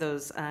much for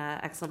those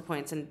excellent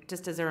points. And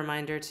just as a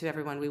reminder to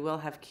everyone, we will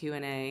have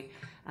Q&A,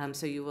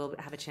 so you will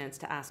have a chance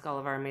to ask all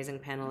of our amazing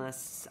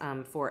panelists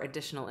for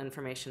additional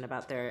information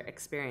about their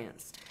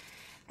experience.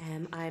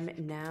 And I'm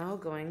now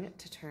going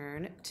to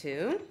turn to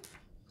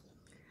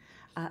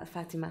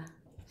Fatima.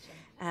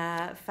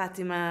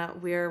 Fatima,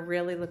 we're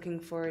really looking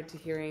forward to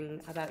hearing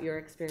about your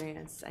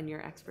experience and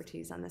your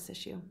expertise on this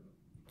issue.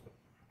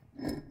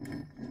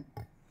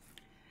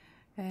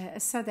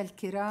 السادة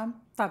الكرام،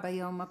 طاب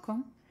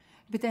يومكم.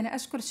 بدنا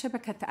أشكر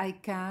شبكة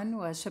آيكان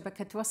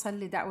وشبكة وصل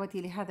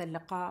لدعوتي لهذا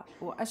اللقاء،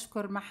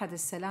 وأشكر معهد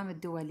السلام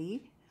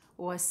الدولي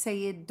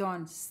والسيد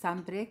دون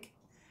ستامبريك.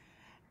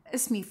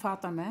 اسمي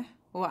فاطمة،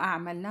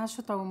 وأعمل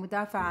ناشطة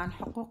ومدافعة عن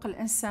حقوق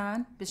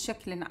الإنسان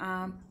بشكل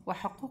عام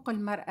وحقوق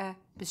المرأة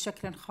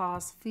بشكل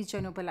خاص في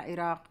جنوب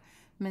العراق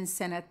من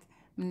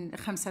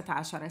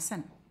 15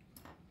 سنة.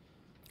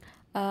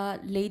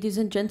 Ladies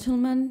and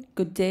gentlemen,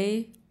 good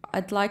day.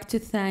 I'd like to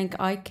thank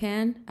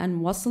ICANN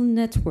and Wasl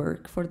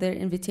Network for their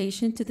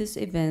invitation to this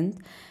event,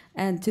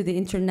 and to the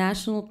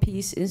International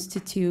Peace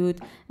Institute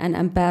and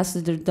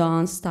Ambassador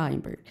Dawn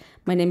Steinberg.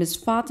 My name is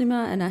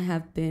Fatima, and I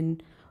have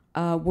been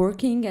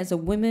working as a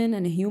women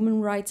and human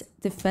rights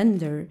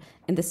defender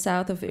in the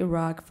south of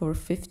Iraq for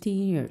 15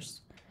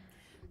 years.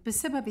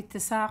 بسبب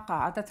اتساع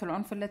قاعدة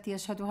العنف التي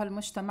يشهدها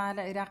المجتمع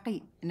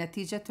العراقي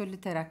نتيجة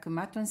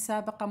لتراكمات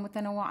سابقة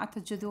متنوعة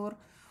الجذور،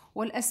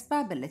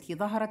 والأسباب التي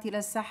ظهرت إلى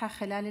الساحة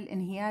خلال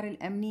الانهيار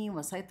الأمني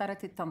وسيطرة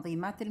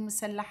التنظيمات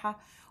المسلحة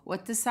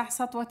واتساع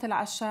سطوة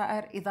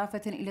العشائر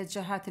إضافة إلى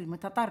الجهات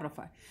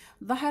المتطرفة،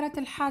 ظهرت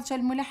الحاجة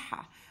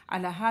الملحة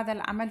على هذا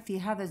العمل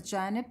في هذا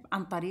الجانب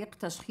عن طريق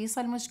تشخيص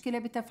المشكلة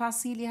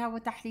بتفاصيلها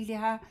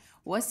وتحليلها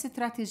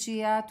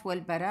والاستراتيجيات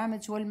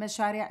والبرامج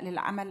والمشاريع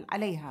للعمل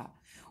عليها،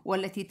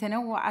 والتي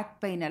تنوعت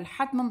بين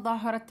الحد من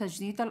ظاهرة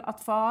تجنيد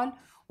الأطفال،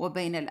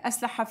 وبين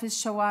الأسلحة في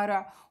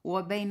الشوارع،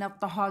 وبين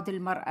اضطهاد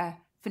المرأة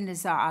في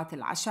النزاعات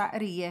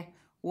العشائرية،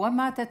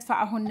 وما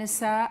تدفعه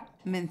النساء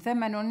من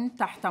ثمن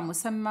تحت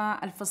مسمى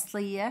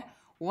الفصلية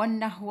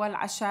والنهوة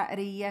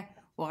العشائرية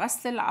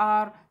وغسل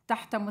العار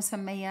تحت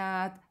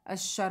مسميات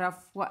الشرف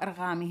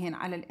وإرغامهن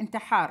على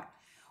الانتحار.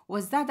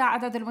 وازداد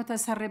عدد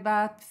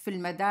المتسربات في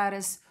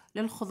المدارس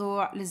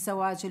للخضوع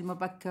للزواج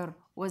المبكر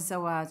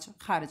والزواج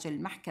خارج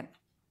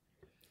المحكمة.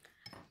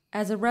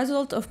 As a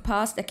result of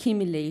past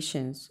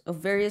accumulations of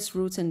various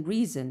roots and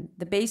reason,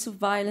 the base of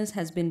violence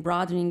has been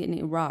broadening in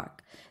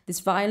Iraq.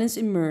 This violence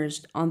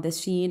emerged on the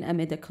scene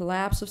amid the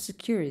collapse of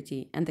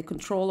security and the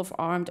control of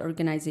armed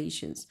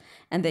organizations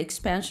and the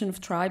expansion of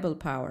tribal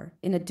power,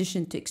 in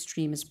addition to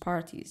extremist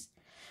parties.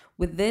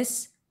 With this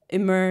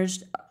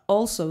emerged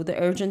also the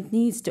urgent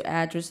needs to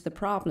address the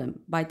problem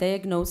by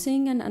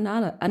diagnosing and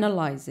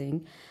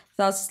analyzing,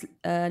 thus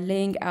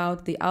laying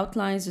out the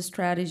outlines,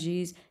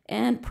 strategies,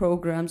 and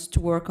programs to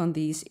work on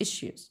these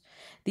issues.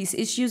 These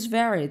issues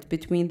varied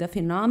between the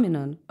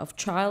phenomenon of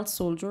child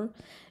soldier,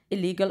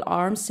 illegal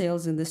arms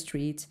sales in the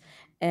streets,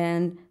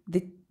 and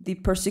the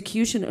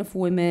persecution of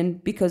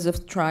women because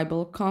of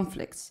tribal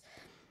conflicts.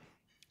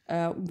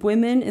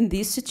 Women in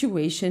this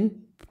situation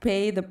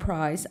pay the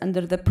price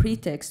under the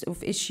pretext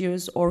of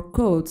issues or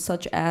codes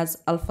such as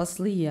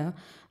al-Fasliya,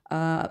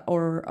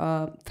 or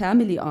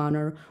family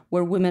honor,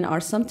 where women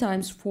are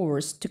sometimes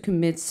forced to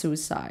commit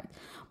suicide.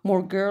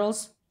 More girls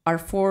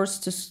are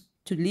forced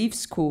to leave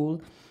school,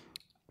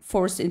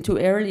 forced into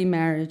early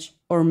marriage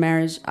or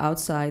marriage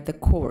outside the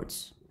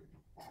courts.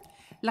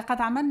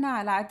 لقد عملنا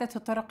على عدة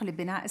طرق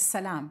لبناء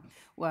السلام،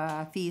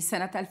 وفي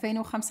سنة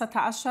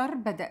 2015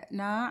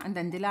 بدأنا عند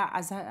اندلاع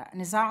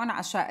نزاع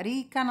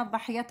عشائري كانت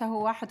ضحيته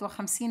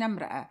 51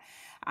 امرأة.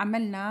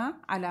 عملنا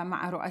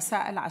مع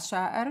رؤساء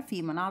العشائر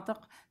في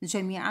مناطق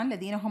جميعا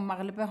الذين هم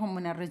أغلبهم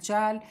من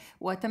الرجال،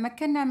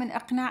 وتمكنا من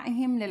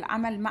إقناعهم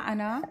للعمل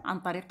معنا عن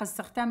طريق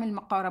استخدام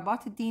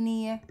المقاربات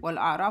الدينية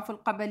والأعراف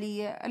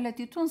القبلية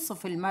التي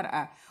تنصف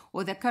المرأة،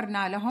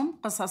 وذكرنا لهم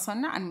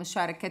قصصا عن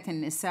مشاركة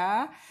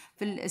النساء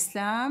في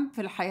الإسلام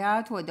في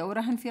الحياة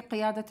ودورهن في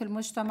قيادة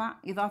المجتمع،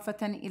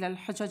 إضافة إلى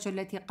الحجج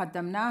التي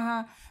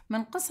قدمناها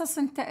من قصص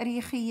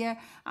تاريخية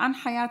عن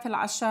حياة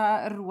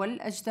العشائر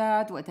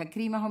والأجداد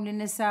وتكريمهم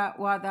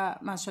للنساء، وهذا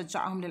ما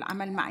شجعهم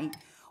للعمل معي.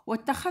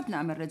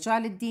 واتخذنا من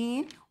رجال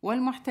الدين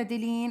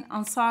والمحتدلين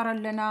أنصارا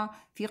لنا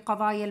في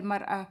قضايا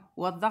المرأة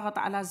والضغط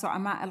على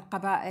زعماء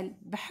القبائل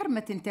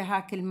بحرمة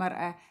انتهاك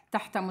المرأة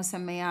تحت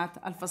مسميات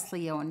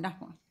الفصلية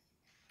والنهوة.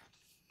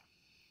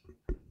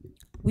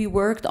 We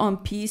worked on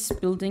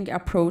peace-building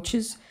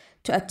approaches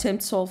to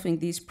attempt solving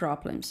these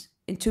problems.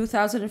 In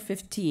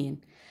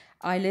 2015,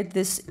 I led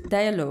this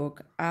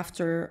dialogue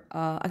after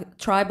a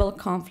tribal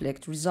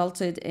conflict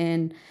resulted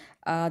in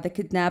the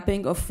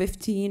kidnapping of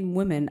 15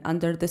 women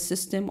under the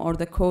system or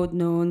the code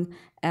known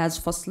as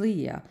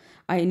Fasliya.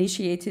 I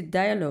initiated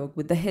dialogue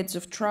with the heads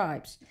of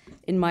tribes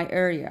in my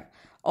area.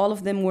 All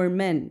of them were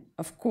men,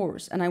 of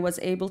course, and I was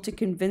able to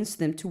convince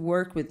them to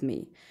work with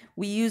me.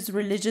 We used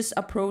religious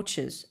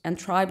approaches and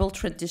tribal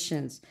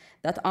traditions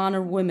that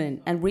honor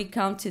women and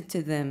recounted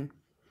to them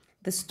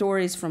the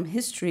stories from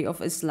history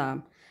of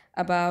Islam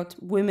about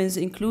women's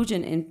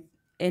inclusion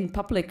in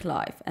public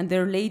life and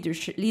their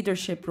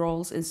leadership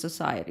roles in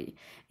society,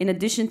 in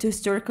addition to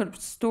historical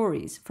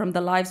stories from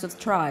the lives of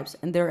tribes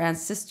and their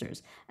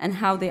ancestors and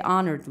how they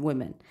honored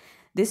women.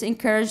 This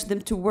encouraged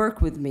them to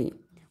work with me.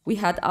 We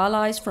had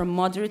allies from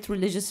moderate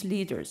religious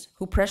leaders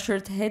who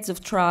pressured heads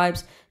of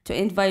tribes to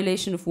end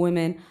violation of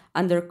women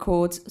under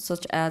codes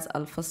such as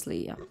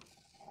al-Fasliya.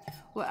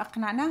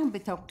 وأقنعناهم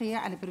بالتوقيع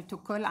على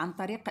البروتوكول عن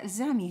طريق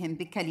إلزامهم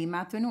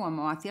بكلمات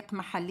ومواثيق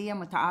محلية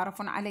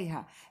متعارف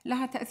عليها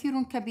لها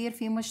تأثير كبير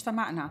في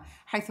مجتمعنا،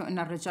 حيث أن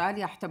الرجال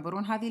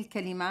يعتبرون هذه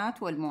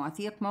الكلمات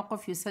والمواثيق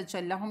موقف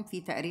يسجل لهم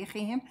في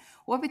تاريخهم،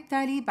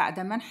 وبالتالي بعد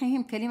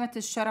منحهم كلمة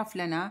الشرف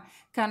لنا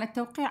كان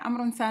التوقيع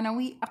أمر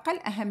ثانوي أقل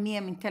أهمية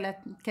من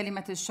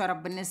كلمة الشرف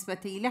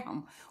بالنسبة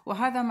لهم،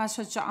 وهذا ما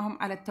شجعهم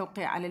على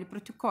التوقيع على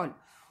البروتوكول.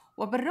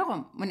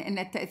 وبالرغم من أن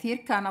التأثير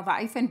كان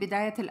ضعيفاً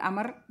بداية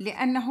الأمر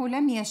لأنه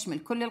لم يشمل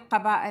كل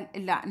القبائل،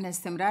 إلا أن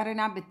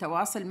استمرارنا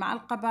بالتواصل مع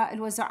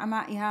القبائل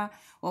وزعمائها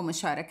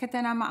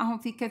ومشاركتنا معهم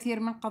في كثير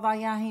من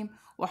قضاياهم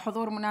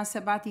وحضور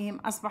مناسباتهم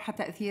أصبح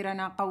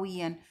تأثيرنا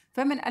قوياً.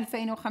 فمن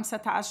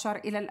 2015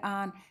 إلى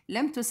الآن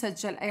لم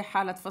تسجل أي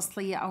حالة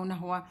فصلية أو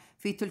نهوة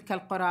في تلك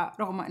القرى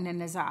رغم أن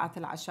النزاعات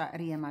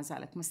العشائرية ما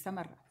زالت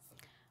مستمرة.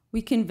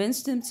 We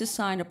convinced them to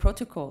sign a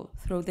protocol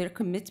through their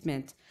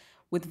commitment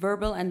with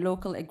verbal and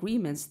local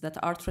agreements that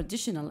are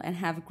traditional and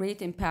have great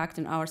impact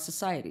in our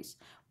societies,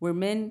 where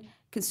men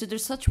consider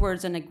such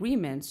words and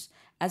agreements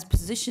as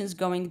positions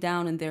going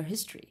down in their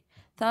history.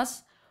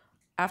 Thus,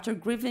 after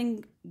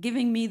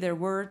giving me their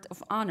word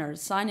of honor,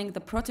 signing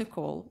the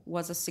protocol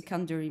was a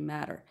secondary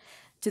matter.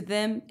 To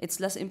them, it's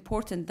less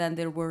important than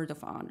their word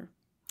of honor.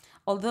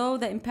 Although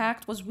the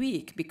impact was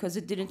weak because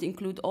it didn't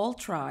include all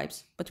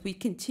tribes, but we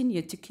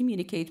continued to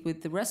communicate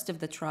with the rest of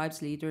the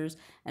tribes' leaders,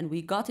 and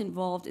we got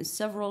involved in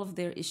several of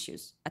their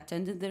issues,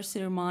 attended their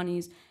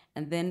ceremonies,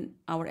 and then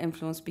our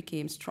influence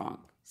became strong.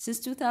 Since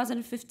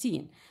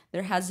 2015,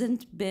 there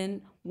hasn't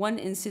been one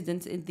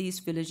incident in these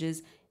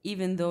villages,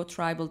 even though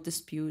tribal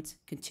disputes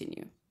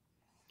continue.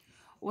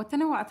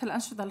 وتنوعت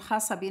الأنشطة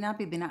الخاصة بنا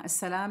ببناء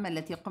السلام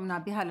التي قمنا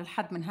بها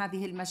للحد من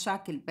هذه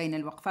المشاكل بين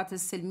الوقفات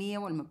السلمية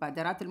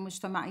والمبادرات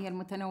المجتمعية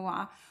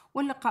المتنوعة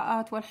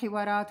واللقاءات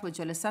والحوارات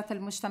والجلسات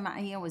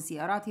المجتمعية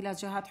والزيارات إلى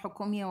جهات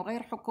حكومية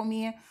وغير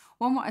حكومية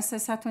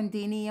ومؤسسات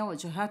دينية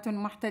وجهات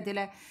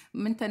محتدلة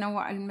من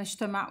تنوع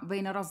المجتمع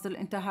بين رصد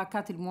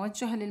الانتهاكات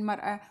الموجهة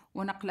للمرأة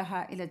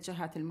ونقلها إلى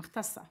الجهات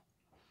المختصة.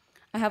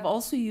 I have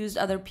also used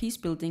other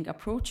peace-building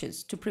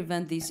approaches to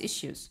prevent these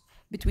issues.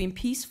 Between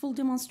peaceful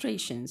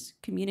demonstrations,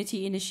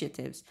 community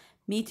initiatives,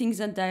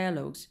 meetings and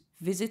dialogues,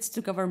 visits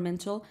to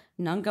governmental,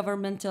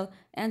 non-governmental,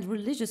 and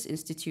religious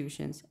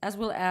institutions, as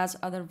well as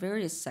other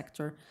various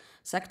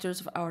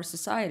sectors of our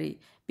society,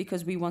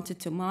 because we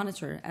wanted to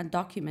monitor and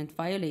document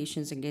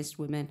violations against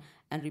women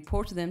and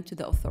report them to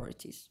the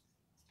authorities.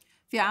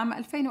 في عام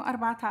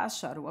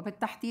 2014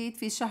 وبالتحديد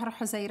في شهر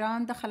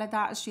حزيران دخل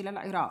داعش إلى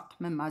العراق،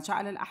 مما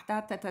جعل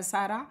الأحداث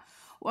تتسارع،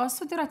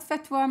 وصدرت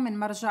فتوى من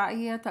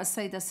مرجعية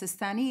السيد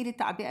السيستاني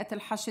لتعبئة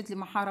الحشد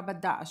لمحاربة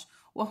داعش،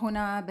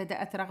 وهنا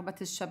بدأت رغبة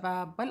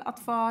الشباب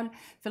والأطفال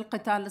في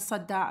القتال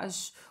ضد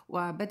داعش،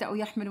 وبدأوا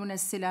يحملون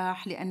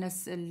السلاح لأن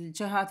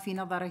الجهاد في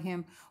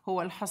نظرهم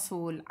هو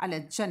الحصول على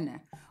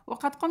الجنة.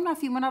 وقد قمنا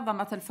في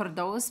منظمة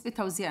الفردوس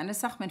بتوزيع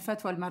نسخ من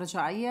فتوى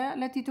المرجعية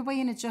التي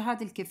تبين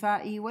الجهاد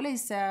الكفائي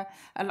وليس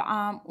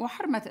العام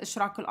وحرمة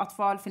إشراك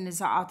الأطفال في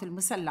النزاعات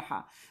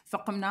المسلحة،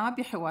 فقمنا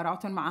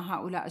بحوارات مع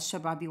هؤلاء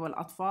الشباب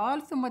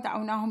والأطفال، ثم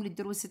دعوناهم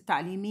للدروس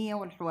التعليمية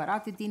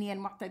والحوارات الدينية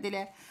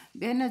المعتدلة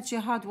بأن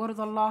الجهاد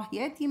ورضا الله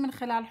يأتي من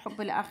خلال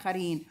حب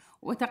الآخرين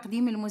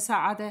وتقديم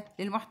المساعدة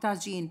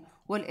للمحتاجين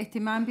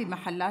والاهتمام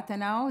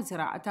بمحلاتنا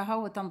وزراعتها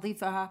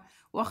وتنظيفها.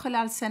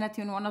 وخلال سنة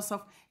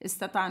ونصف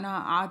استطعنا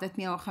إعادة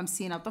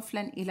 150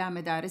 طفلا إلى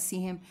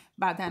مدارسهم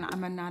بعد أن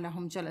عملنا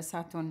لهم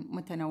جلسات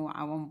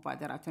متنوعة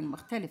ومبادرات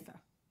مختلفة.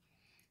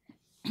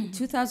 In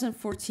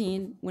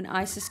 2014, when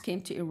ISIS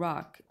came to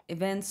Iraq,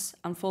 events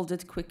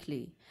unfolded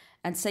quickly,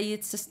 and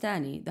Sayyid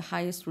Sistani, the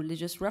highest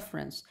religious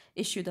reference,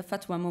 issued a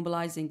fatwa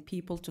mobilizing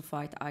people to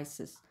fight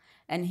ISIS.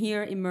 And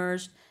here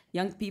emerged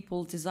young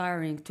people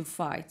desiring to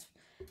fight.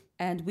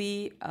 And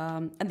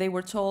they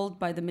were told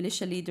by the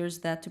militia leaders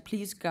that to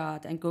please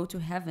God and go to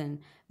heaven,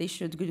 they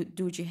should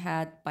do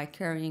jihad by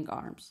carrying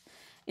arms.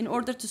 In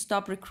order to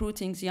stop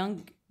recruiting young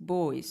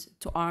boys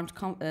to armed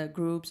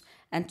groups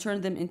and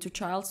turn them into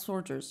child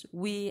soldiers,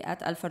 we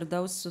at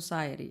Al-Fardaus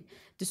Society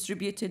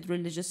distributed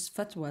religious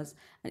fatwas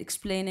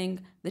explaining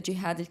the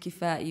jihad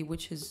al-kifai,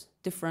 which is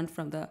different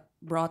from the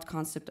broad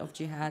concept of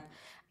jihad,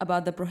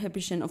 about the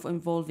prohibition of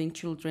involving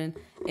children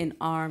in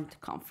armed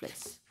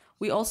conflicts.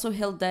 We also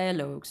held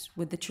dialogues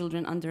with the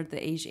children under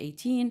the age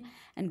 18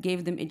 and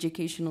gave them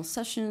educational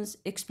sessions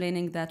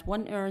explaining that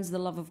one earns the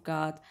love of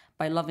God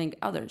by loving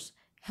others,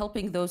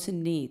 helping those in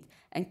need,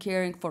 and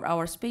caring for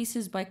our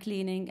spaces by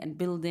cleaning and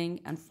building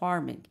and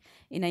farming.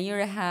 In a year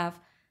and a half,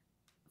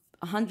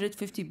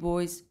 150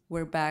 boys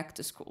were back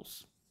to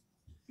schools.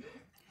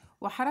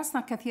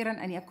 وحرصنا كثيراً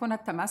أن يكون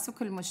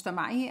التماسك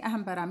المجتمعي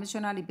أهم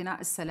برامجنا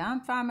لبناء السلام،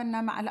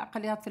 فعملنا مع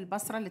الأقليات في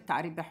البصرة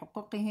للتعريف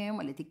بحقوقهم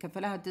والتي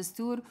كفلها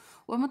الدستور،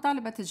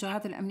 ومطالبة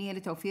الجهات الأمنية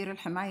لتوفير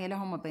الحماية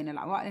لهم، وبين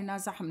العوائل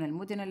النازحة من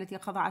المدن التي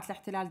خضعت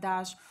لاحتلال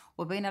داعش،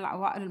 وبين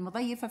العوائل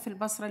المضيفة في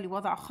البصرة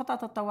لوضع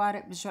خطط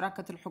الطوارئ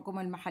بشراكة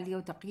الحكومة المحلية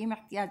وتقييم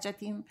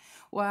احتياجاتهم،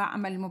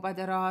 وعمل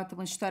مبادرات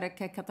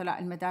مشتركة كطلاء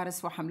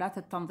المدارس وحملات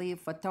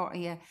التنظيف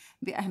والتوعية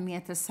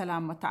بأهمية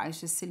السلام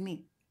والتعايش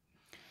السلمي.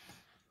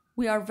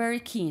 We are very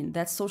keen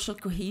that social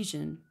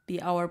cohesion be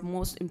our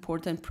most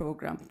important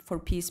program for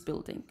peace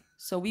building.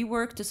 So we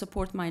work to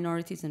support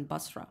minorities in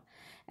Basra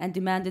and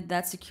demanded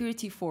that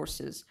security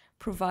forces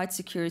provide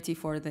security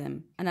for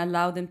them and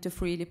allow them to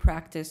freely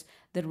practice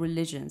their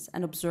religions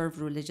and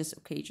observe religious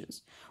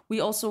occasions.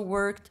 We also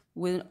worked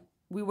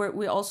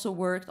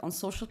on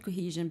social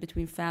cohesion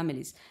between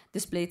families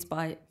displaced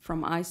from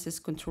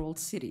ISIS-controlled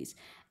cities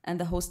and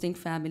the hosting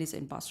families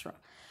in Basra.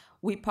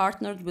 We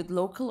partnered with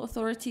local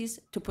authorities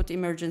to put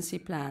emergency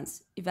plans,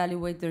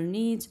 evaluate their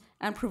needs,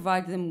 and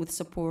provide them with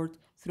support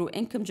through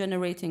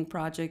income-generating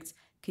projects,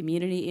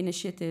 community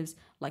initiatives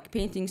like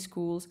painting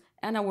schools,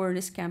 and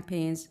awareness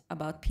campaigns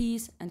about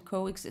peace and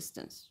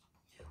coexistence.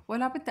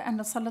 ولا بد أن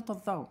نسلط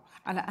الضوء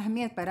على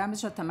أهمية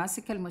برامج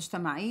التماسك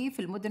المجتمعي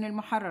في المدن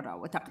المحررة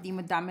وتقديم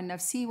الدعم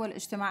النفسي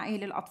والاجتماعي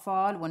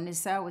للأطفال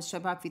والنساء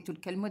والشباب في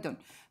تلك المدن.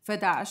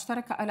 فداعش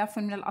ترك آلاف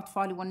من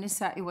الأطفال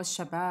والنساء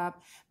والشباب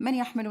من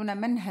يحملون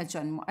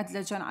منهجاً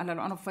مؤدلجاً على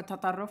العنف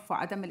والتطرف،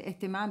 وعدم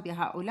الاهتمام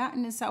بهؤلاء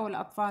النساء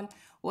والأطفال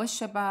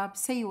والشباب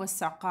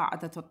سيوسع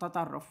قاعدة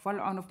التطرف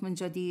والعنف من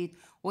جديد،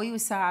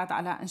 ويساعد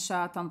على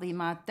إنشاء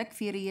تنظيمات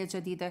تكفيرية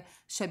جديدة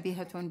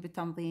شبيهة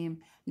بتنظيم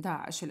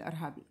داعش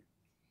الإرهابي.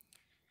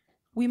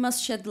 We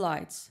must shed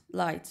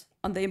light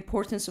on the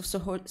importance of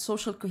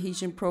social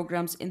cohesion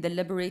programs in the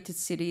liberated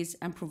cities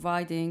and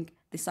providing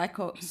the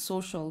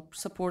psychosocial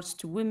supports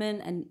to women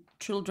and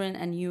children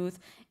and youth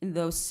in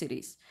those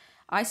cities.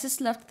 ISIS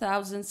left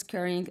thousands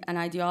carrying an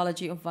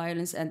ideology of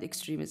violence and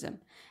extremism,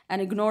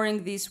 and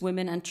ignoring these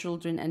women and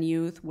children and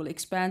youth will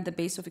expand the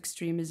base of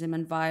extremism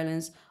and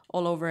violence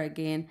all over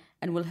again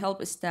and will help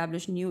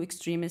establish new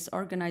extremist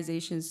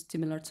organizations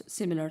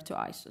similar to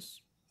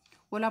ISIS.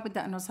 ولا بد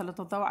أن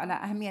نسلط الضوء على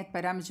أهمية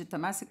برامج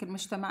التماسك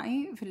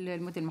المجتمعي في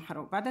المدن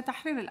المحررة. بعد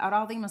تحرير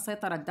الأراضي من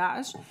سيطرة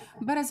داعش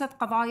برزت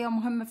قضايا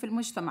مهمة في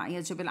المجتمع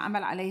يجب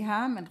العمل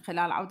عليها من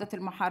خلال عودة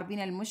المحاربين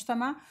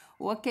للمجتمع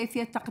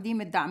وكيفية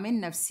تقديم الدعم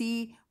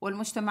النفسي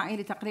والمجتمعي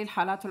لتقليل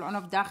حالات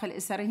العنف داخل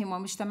أسرهم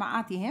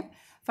ومجتمعاتهم.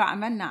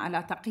 فعملنا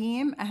على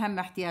تقييم أهم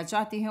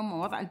احتياجاتهم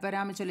ووضع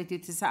البرامج التي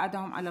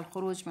تساعدهم على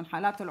الخروج من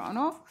حالات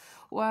العنف،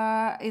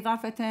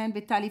 وإضافة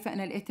بالتالي فإن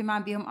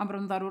الاهتمام بهم أمر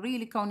ضروري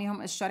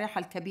لكونهم الشريحة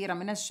الكبيرة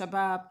من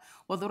الشباب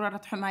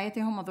وضرورة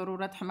حمايتهم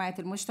وضرورة حماية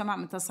المجتمع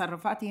من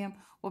تصرفاتهم،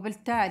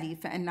 وبالتالي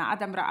فإن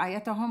عدم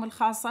رعايتهم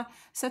الخاصة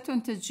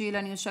ستنتج جيلا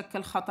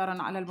يشكل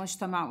خطرا على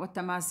المجتمع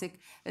والتماسك،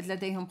 إذ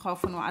لديهم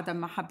خوف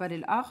وعدم محبة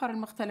للآخر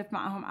المختلف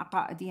معهم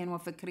عقائديا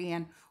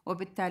وفكريا،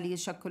 وبالتالي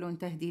يشكلون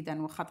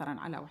تهديدا وخطرا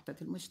على وحدة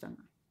المجتمع.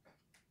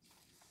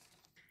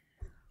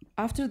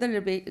 After the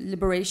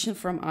liberation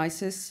from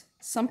ISIS,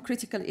 some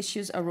critical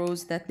issues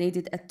arose that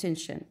needed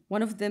attention.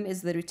 One of them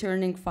is the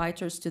returning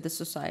fighters to the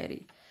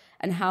society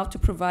and how to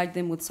provide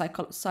them with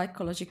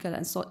psychological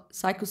and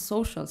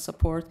psychosocial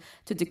support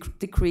to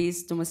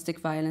decrease domestic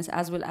violence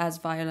as well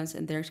as violence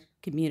in their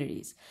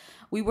communities.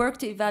 We work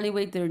to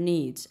evaluate their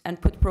needs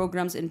and put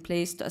programs in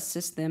place to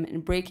assist them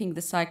in breaking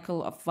the cycle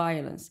of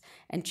violence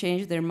and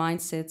change their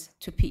mindsets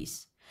to peace.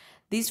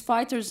 These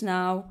fighters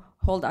now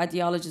hold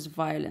ideologies of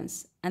violence,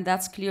 and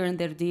that's clear in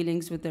their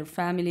dealings with their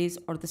families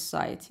or the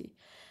society,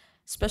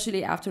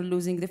 especially after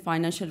losing the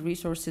financial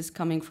resources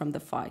coming from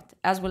the fight,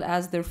 as well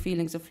as their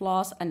feelings of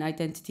loss and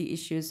identity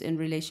issues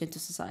in relation to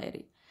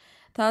society.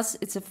 Thus,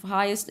 it's of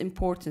highest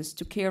importance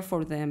to care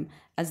for them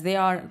as they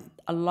are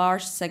a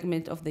large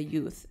segment of the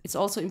youth. It's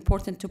also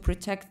important to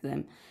protect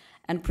them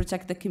and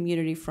protect the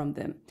community from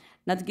them.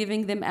 Not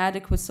giving them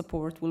adequate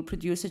support will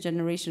produce a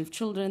generation of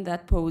children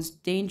that pose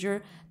danger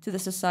to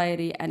the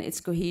society and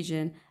its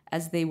cohesion,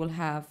 as they will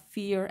have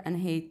fear and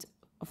hate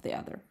of the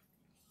other.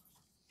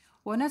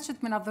 ونجد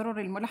من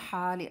الضروري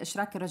الملحة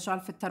لإشراك الرجال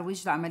في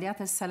الترويج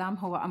لعمليات السلام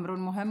هو أمر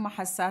مهم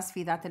وحساس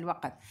في ذات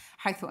الوقت،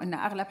 حيث أن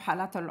أغلب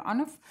حالات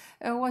العنف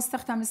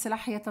واستخدام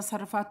السلاح هي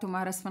تصرفات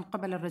تمارس من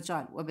قبل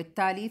الرجال،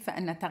 وبالتالي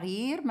فإن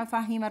تغيير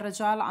مفاهيم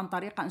الرجال عن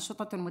طريق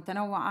أنشطة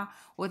متنوعة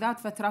وذات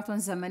فترات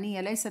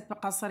زمنية ليست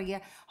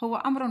بقصرية هو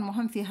أمر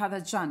مهم في هذا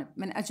الجانب،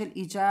 من أجل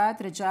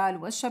إيجاد رجال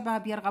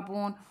والشباب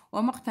يرغبون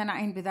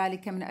ومقتنعين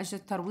بذلك من أجل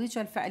الترويج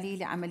الفعلي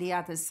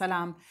لعمليات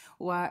السلام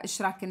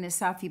وإشراك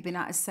النساء في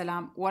بناء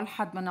السلام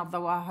والحد من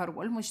الظواهر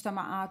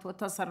والمجتمعات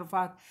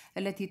والتصرفات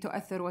التي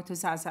تؤثر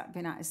وتزعزع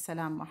بناء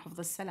السلام وحفظ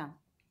السلام.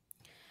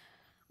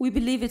 We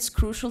believe it's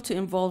crucial to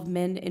involve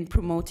men in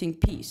promoting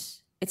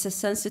peace. It's a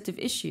sensitive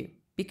issue,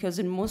 because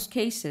in most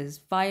cases,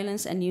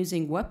 violence and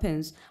using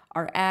weapons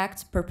are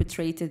acts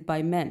perpetrated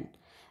by men.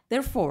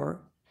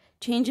 Therefore,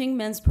 changing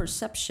men's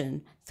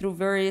perception through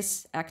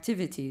various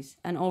activities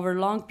and over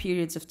long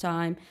periods of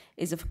time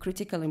is of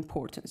critical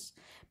importance,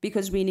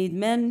 because we need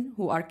men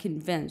who are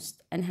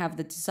convinced and have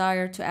the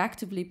desire to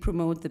actively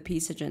promote the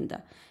peace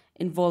agenda,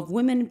 involve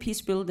women in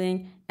peace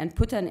building, and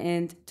put an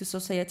end to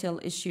societal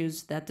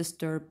issues that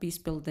disturb peace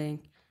building.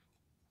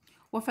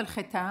 وفي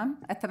الختام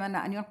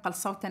أتمنى أن ينقل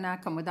صوتنا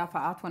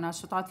كمدافعات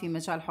وناشطات في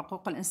مجال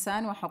حقوق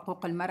الإنسان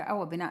وحقوق المرأة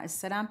وبناء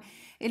السلام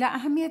إلى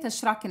أهمية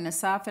إشراك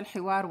النساء في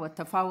الحوار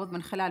والتفاوض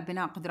من خلال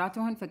بناء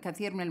قدراتهن في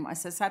كثير من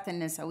المؤسسات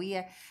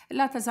النسوية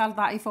لا تزال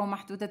ضعيفة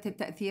ومحدودة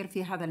التأثير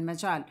في هذا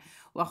المجال،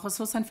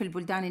 وخصوصا في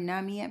البلدان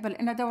النامية، بل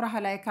إن دورها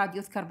لا يكاد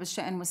يذكر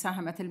بالشأن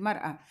مساهمة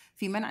المرأة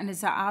في منع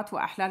النزاعات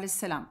وأحلال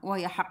السلام،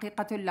 وهي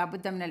حقيقة لا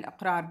بد من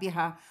الإقرار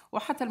بها.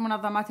 وحتى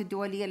المنظمات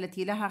الدولية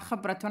التي لها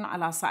خبرة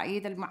على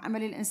صعيد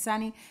العمل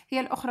الإنساني هي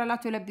الأخرى لا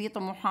تلبي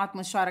طموحات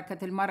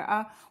مشاركة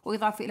المرأة،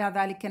 وإضافة إلى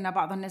ذلك أن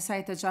بعض النساء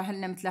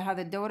يتجاهلن مثل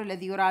هذا الدور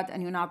الذي يراد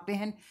أن يناط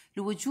بهن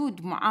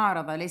لوجود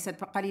معارضة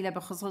ليست بقليلة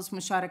بخصوص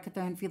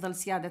مشاركتهن في ظل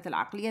سيادة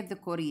العقلية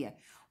الذكورية.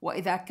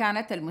 وإذا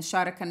كانت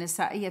المشاركة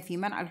النسائية في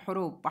منع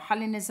الحروب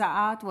وحل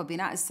النزاعات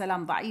وبناء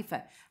السلام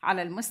ضعيفة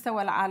على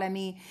المستوى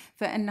العالمي،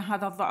 فإن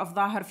هذا الضعف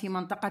ظاهر في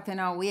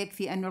منطقتنا،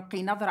 ويكفي أن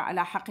نلقي نظرة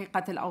على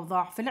حقيقة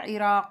الأوضاع في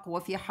العراق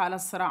وفي حالة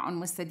صراع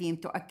مستديم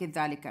تؤكد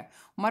ذلك.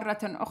 مرة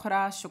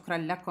أخرى شكرا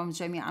لكم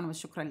جميعا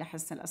وشكرا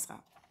لحسن الإصغاء.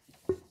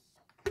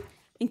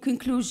 In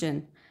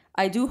conclusion,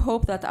 I do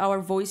hope that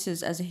our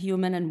voices as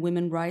human and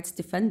women rights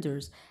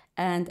defenders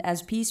and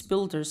as peace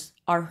builders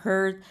are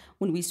heard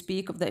when we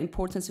speak of the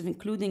importance of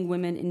including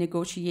women in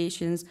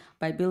negotiations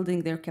by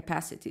building their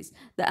capacities.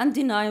 The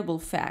undeniable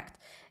fact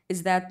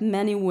is that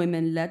many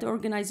women-led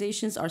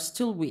organizations are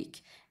still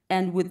weak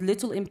and with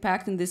little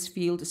impact in this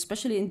field,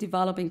 especially in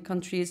developing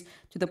countries,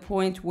 to the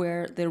point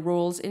where their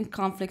roles in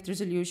conflict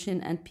resolution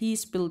and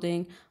peace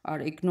building are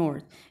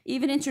ignored.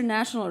 Even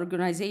international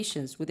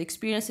organizations with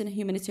experience in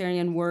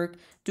humanitarian work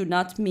do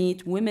not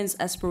meet women's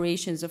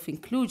aspirations of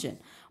inclusion.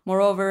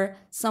 Moreover,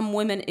 some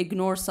women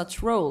ignore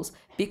such roles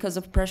because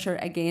of pressure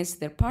against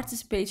their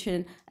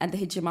participation and the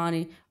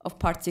hegemony of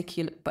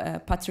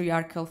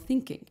patriarchal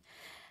thinking.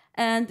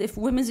 And if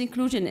women's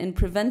inclusion in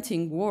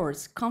preventing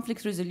wars,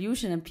 conflict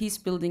resolution, and peace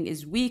building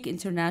is weak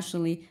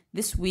internationally,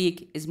 this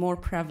weak is more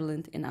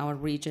prevalent in our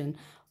region.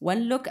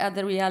 One look at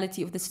the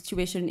reality of the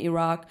situation in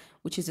Iraq,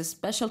 which is a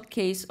special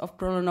case of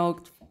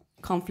prolonged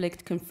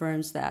conflict,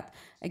 confirms that.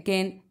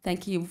 Again,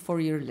 thank you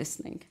for your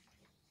listening.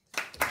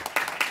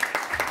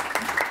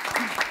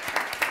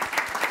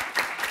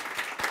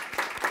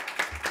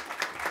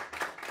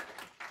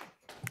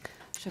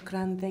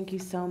 Shukran, thank you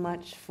so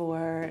much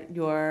for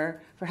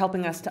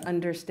helping us to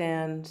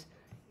understand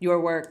your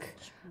work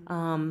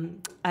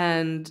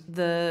and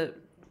the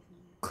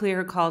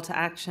clear call to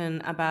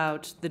action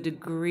about the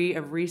degree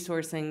of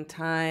resourcing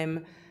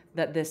time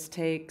that this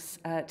takes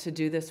to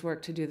do this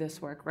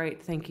work,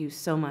 right? Thank you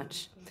so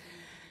much.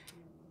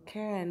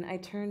 Karen, I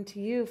turn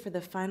to you for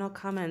the final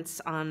comments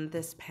on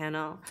this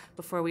panel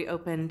before we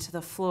open to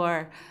the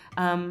floor.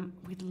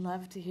 We'd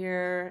love to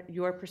hear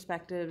your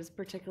perspectives,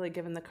 particularly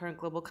given the current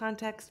global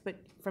context, but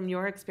from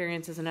your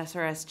experience as an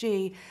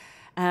SRSG,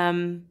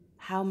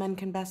 how men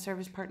can best serve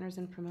as partners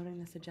in promoting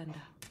this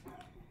agenda.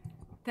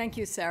 Thank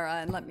you, Sarah,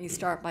 and let me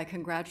start by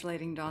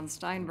congratulating Don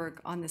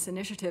Steinberg on this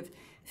initiative.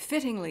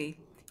 Fittingly,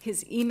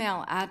 his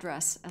email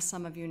address, as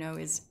some of you know,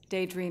 is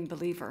Daydream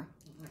Believer.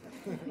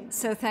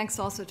 So thanks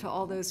also to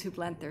all those who've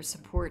lent their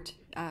support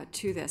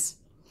to this.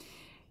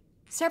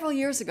 Several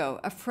years ago,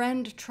 a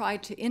friend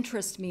tried to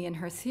interest me in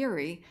her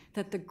theory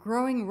that the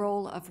growing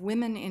role of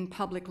women in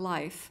public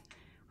life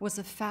was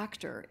a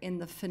factor in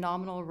the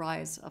phenomenal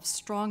rise of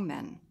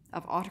strongmen,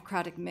 of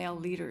autocratic male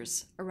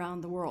leaders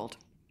around the world.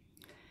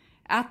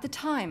 At the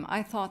time,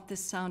 I thought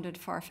this sounded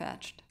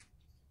far-fetched.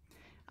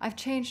 I've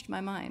changed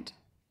my mind.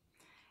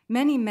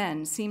 Many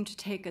men seem to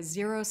take a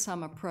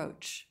zero-sum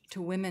approach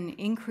to women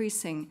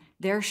increasing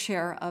their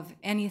share of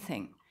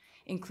anything,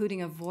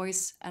 including a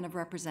voice and of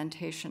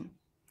representation.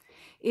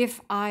 If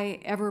I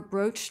ever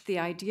broached the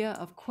idea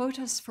of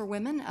quotas for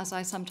women, as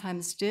I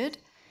sometimes did,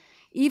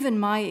 even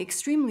my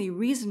extremely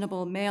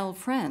reasonable male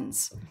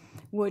friends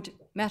would,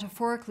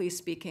 metaphorically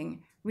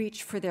speaking,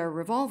 reach for their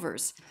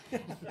revolvers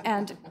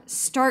and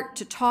start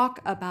to talk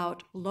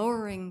about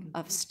lowering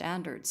of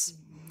standards,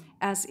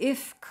 as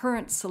if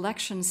current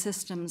selection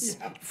systems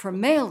for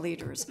male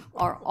leaders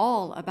are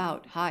all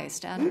about high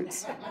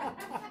standards.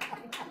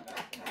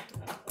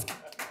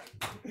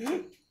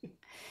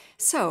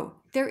 So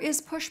there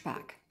is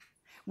pushback,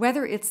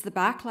 whether it's the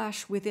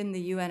backlash within the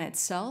UN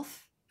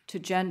itself to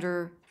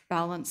gender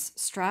balance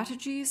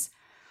strategies,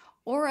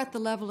 or at the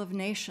level of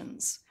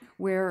nations,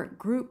 where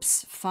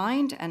groups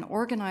find and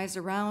organize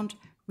around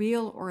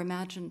real or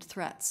imagined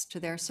threats to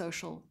their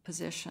social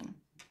position.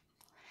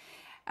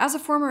 As a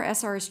former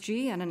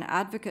SRSG and an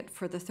advocate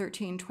for the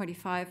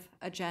 1325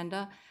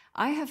 agenda,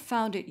 I have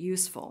found it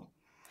useful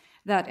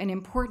that an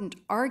important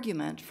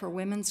argument for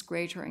women's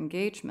greater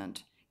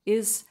engagement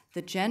is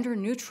the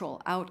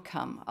gender-neutral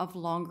outcome of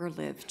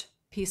longer-lived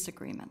peace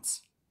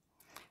agreements.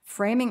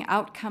 Framing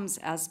outcomes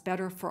as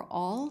better for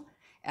all,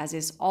 as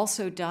is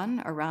also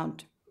done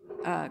around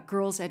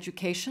girls'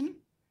 education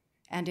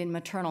and in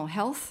maternal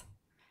health,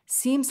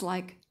 seems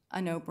like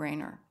a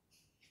no-brainer.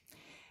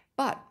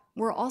 But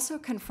we're also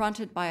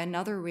confronted by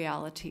another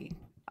reality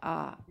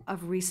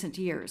of recent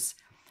years,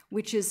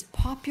 which is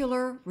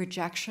popular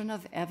rejection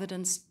of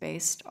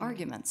evidence-based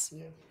arguments.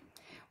 Yeah.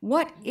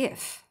 What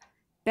if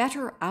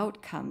better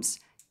outcomes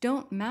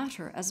don't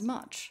matter as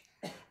much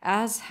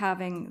as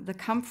having the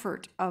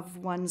comfort of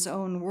one's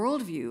own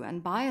worldview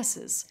and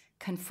biases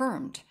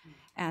confirmed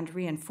and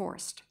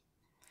reinforced?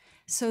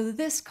 So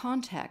this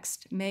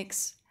context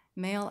makes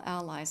male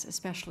allies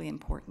especially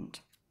important.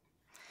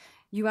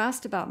 You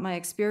asked about my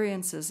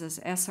experiences as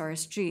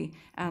SRSG,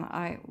 and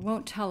I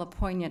won't tell a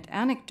poignant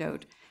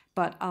anecdote,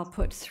 but I'll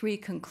put 3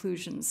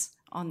 conclusions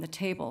on the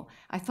table.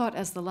 I thought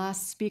as the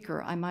last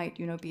speaker, I might,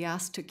 be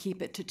asked to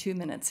keep it to 2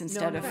 minutes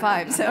instead of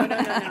 5. So no.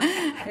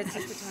 It's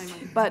just the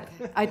time. But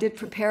I did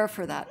prepare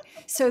for that.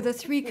 So the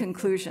 3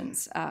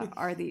 conclusions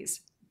are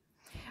these.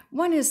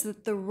 One is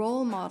that the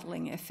role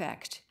modeling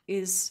effect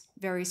is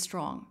very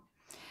strong.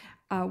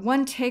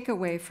 One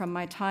takeaway from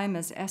my time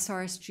as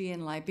SRSG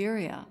in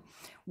Liberia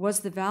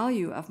was the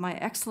value of my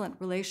excellent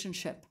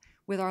relationship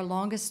with our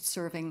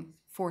longest-serving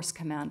force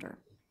commander.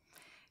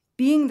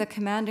 Being the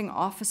commanding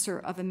officer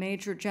of a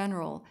major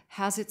general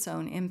has its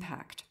own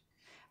impact.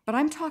 But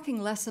I'm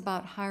talking less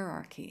about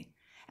hierarchy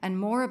and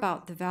more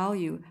about the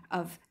value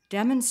of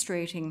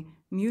demonstrating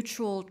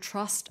mutual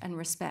trust and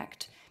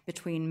respect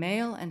between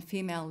male and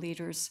female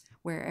leaders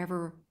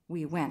wherever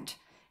we went,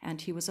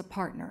 and he was a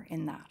partner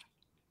in that.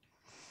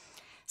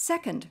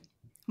 Second,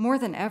 more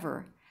than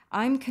ever,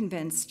 I'm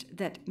convinced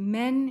that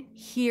men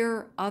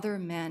hear other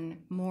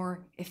men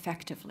more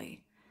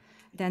effectively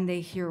than they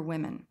hear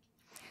women.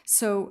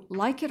 So,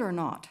 like it or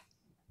not,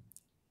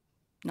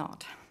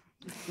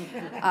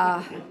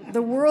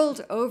 the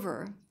world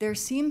over, there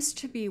seems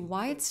to be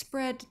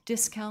widespread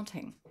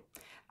discounting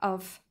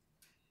of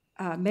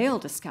male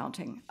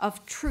discounting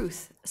of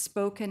truth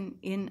spoken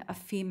in a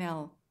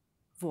female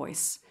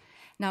voice.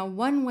 Now,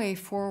 one way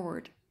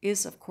forward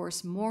is, of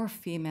course, more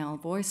female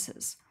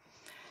voices.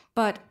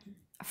 But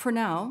for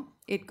now,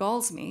 it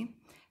galls me,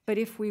 but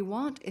if we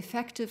want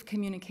effective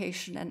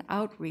communication and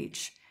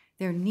outreach,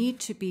 there need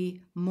to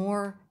be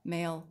more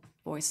male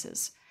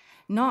voices,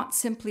 not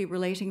simply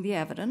relating the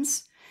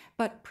evidence,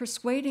 but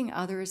persuading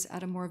others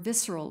at a more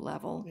visceral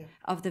level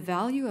of the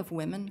value of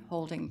women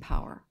holding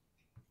power.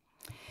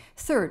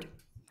 Third,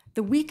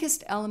 the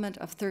weakest element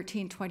of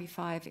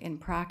 1325 in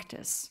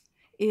practice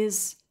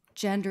is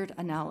gendered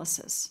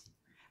analysis,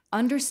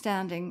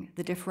 understanding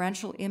the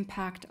differential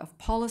impact of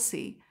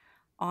policy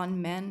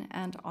on men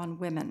and on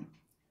women.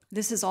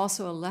 This is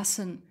also a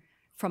lesson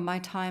from my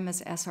time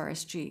as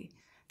SRSG.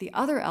 The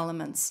other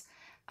elements,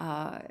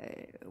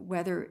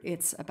 whether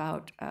it's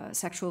about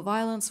sexual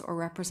violence or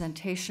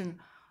representation,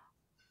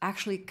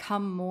 actually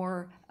come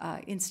more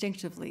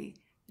instinctively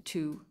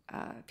to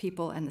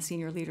people and the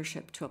senior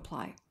leadership to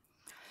apply.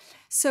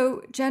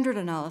 So, gendered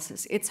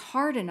analysis, it's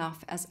hard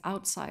enough as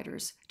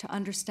outsiders to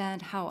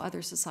understand how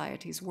other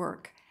societies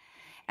work.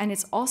 And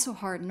it's also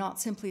hard not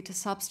simply to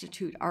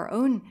substitute our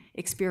own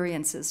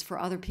experiences for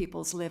other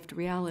people's lived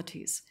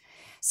realities.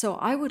 So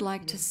I would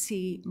like to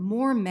see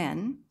more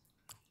men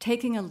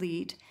taking a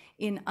lead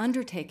in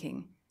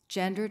undertaking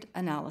gendered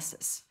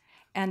analysis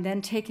and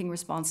then taking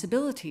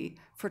responsibility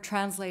for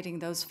translating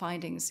those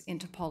findings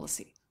into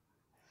policy.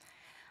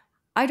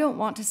 I don't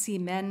want to see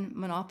men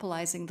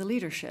monopolizing the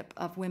leadership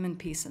of women,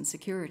 peace, and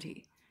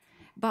security.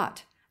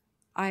 But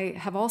I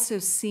have also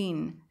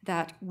seen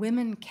that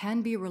women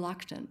can be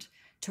reluctant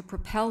to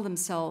propel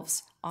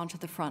themselves onto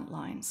the front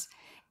lines.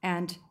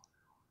 And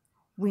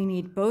we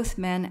need both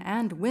men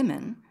and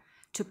women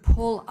to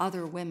pull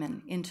other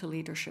women into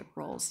leadership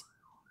roles.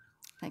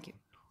 Thank you.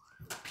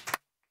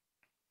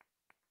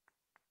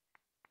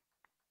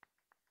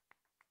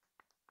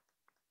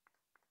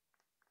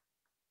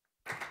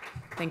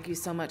 Thank you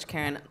so much,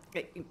 Karen.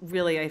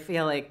 Really, I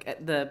feel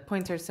like the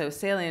points are so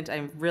salient.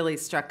 I'm really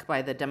struck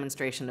by the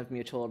demonstration of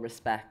mutual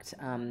respect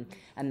and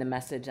the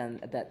message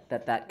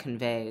that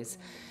conveys.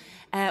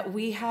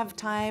 We have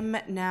time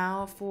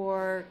now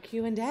for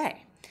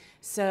Q&A.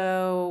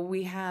 So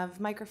we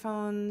have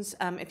microphones.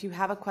 If you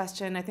have a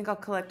question, I think I'll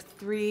collect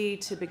 3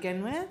 to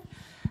begin with.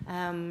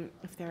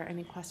 If there are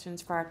any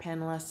questions for our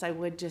panelists, I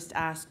would just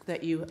ask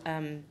that you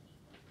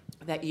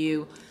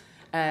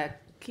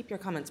keep your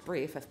comments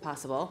brief if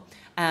possible,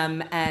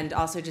 and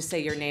also just say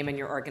your name and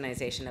your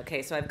organization.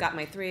 Okay, so I've got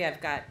my 3. I've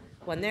got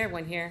one there,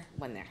 one here,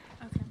 one there.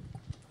 Okay.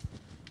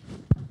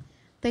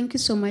 Thank you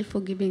so much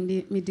for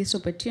giving me this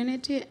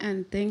opportunity,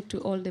 and thank to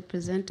all the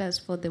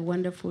presenters for the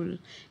wonderful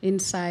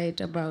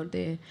insight about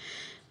the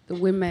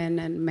women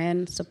and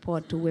men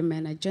support to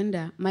women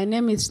agenda. My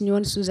name is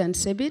Nyon Susan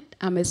Sebit.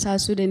 I'm a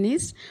South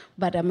Sudanese,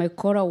 but I'm a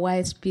Cora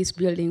Wise Peace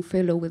Building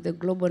Fellow with the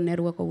Global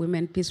Network of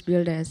Women Peace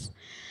Builders.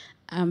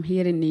 I'm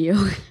here in New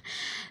York.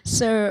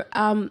 So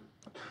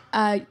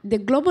The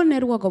Global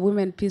Network of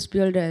Women Peace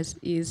Builders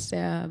is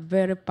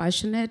very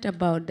passionate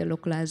about the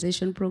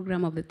localization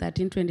program of the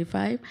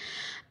 1325.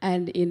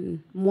 And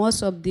in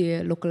most of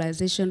the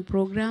localization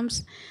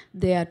programs,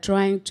 we are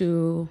trying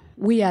to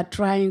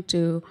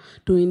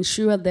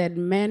ensure that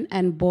men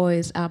and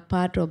boys are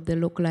part of the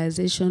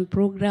localization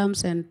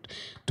programs and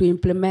to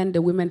implement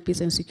the Women,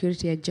 Peace and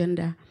Security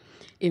agenda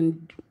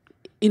in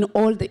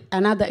all the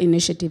other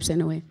initiatives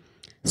anyway.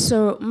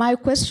 So my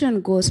question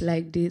goes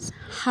like this: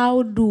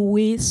 how do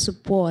we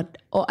support,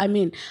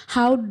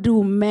 how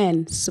do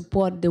men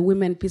support the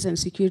Women, Peace and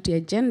Security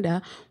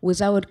agenda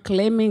without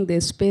claiming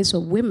the space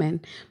of women?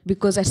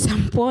 Because at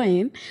some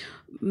point,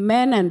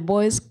 men and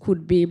boys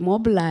could be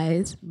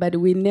mobilized, but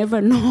we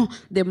never know.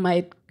 There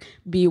might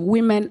be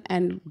women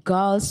and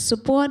girls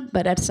support,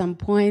 but at some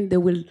point they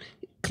will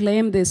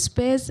claim the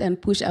space and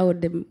push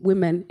out the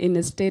women in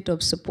a state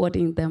of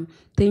supporting them.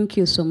 Thank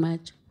you so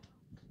much.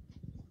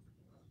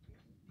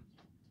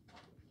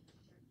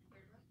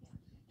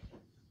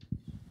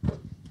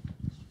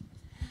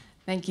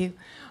 Thank you.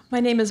 My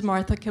name is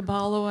Martha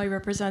Caballo. I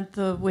represent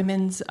the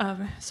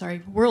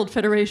World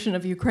Federation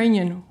of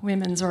Ukrainian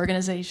Women's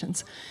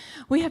Organizations.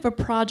 We have a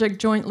project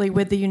jointly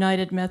with the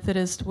United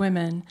Methodist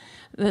Women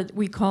that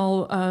we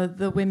call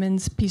the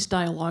Women's Peace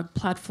Dialogue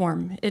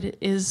Platform. It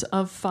is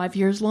of 5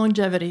 years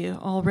longevity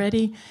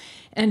already,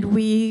 and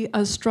we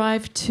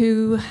strive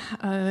to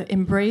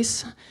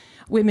embrace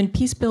women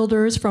peace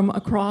builders from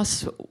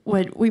across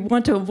what we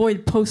want to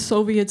avoid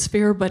post-Soviet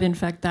sphere, but in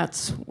fact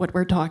that's what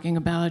we're talking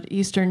about: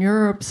 Eastern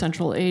Europe,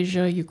 Central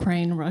Asia,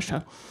 Ukraine,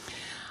 Russia.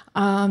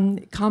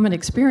 Common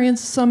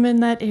experience, some in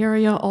that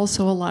area,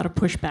 also a lot of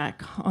pushback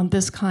on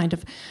this kind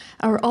of.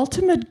 Our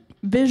ultimate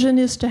vision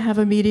is to have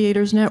a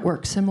mediators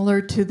network similar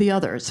to the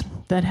others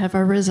that have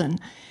arisen.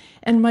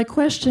 And my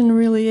question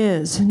really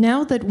is,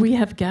 now that we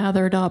have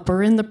gathered up,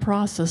 or in the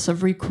process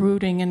of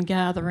recruiting and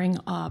gathering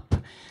up,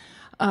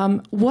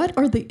 what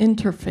are the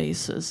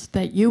interfaces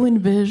that you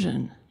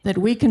envision that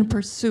we can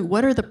pursue?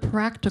 What are the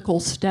practical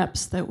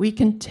steps that we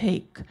can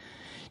take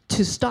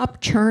to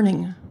stop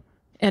churning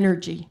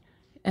energy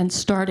and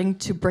starting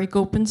to break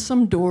open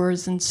some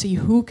doors and see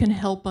who can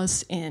help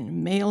us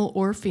in, male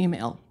or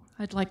female?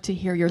 I'd like to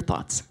hear your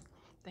thoughts.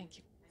 Thank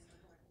you.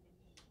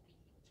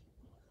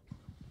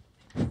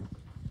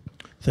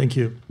 Thank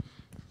you.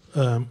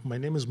 My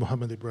name is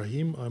Mohammed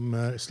Ibrahim. I'm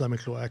an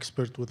Islamic law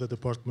expert with the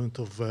Department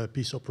of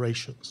Peace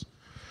Operations.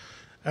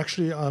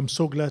 Actually, I'm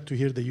so glad to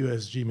hear the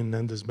USG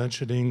Menendez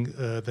mentioning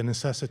the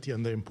necessity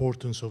and the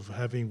importance of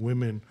having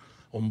women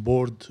on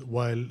board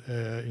while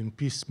in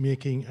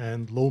peacemaking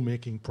and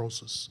lawmaking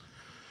process.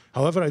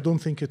 However, I don't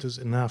think it is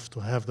enough to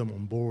have them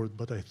on board,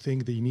 but I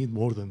think they need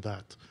more than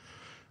that.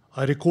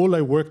 I recall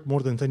I worked more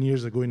than 10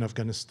 years ago in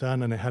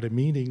Afghanistan, and I had a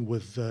meeting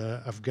with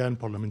Afghan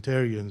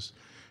parliamentarians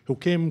who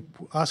came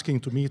asking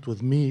to meet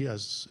with me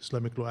as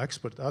Islamic law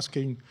expert,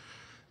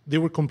 they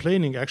were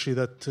complaining actually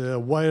that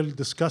while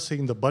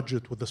discussing the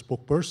budget with the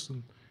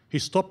spokesperson, he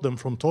stopped them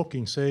from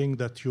talking, saying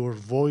that your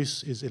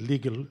voice is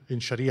illegal in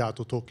Sharia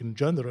to talk in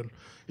general.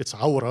 It's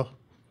awra,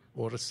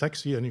 or it's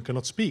sexy, and you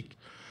cannot speak.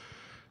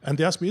 And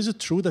they asked me, is it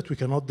true that we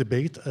cannot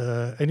debate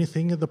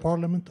anything in the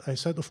parliament? I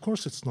said, of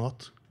course it's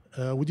not.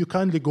 Would you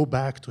kindly go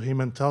back to him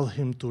and tell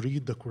him to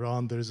read the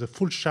Quran? There is a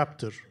full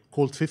chapter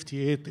called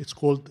 58. It's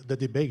called The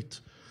Debate,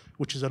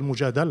 which is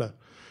al-mujadala.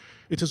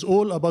 It is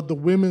all about the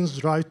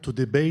women's right to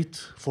debate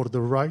for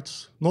their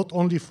rights, not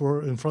only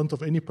in front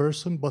of any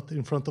person, but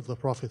in front of the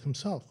Prophet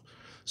himself.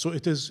 So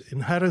it is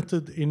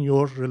inherited in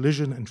your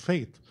religion and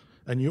faith,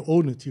 and you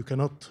own it, you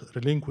cannot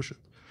relinquish it.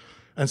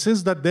 And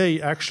since that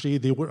day, actually,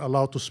 they were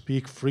allowed to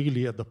speak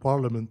freely at the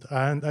parliament.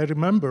 And I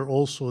remember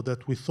also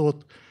that we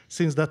thought,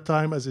 since that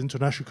time, as an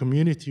international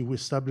community, we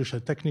established a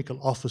technical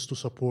office to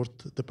support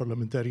the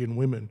parliamentarian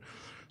women.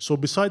 So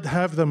besides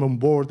have them on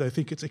board, I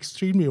think it's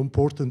extremely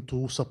important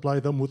to supply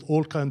them with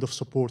all kinds of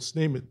supports,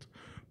 name it,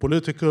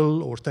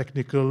 political or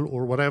technical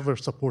or whatever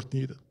support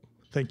needed.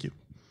 Thank you.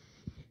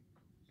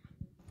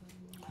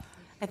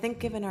 I think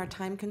given our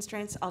time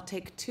constraints, I'll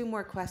take 2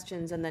 more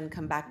questions and then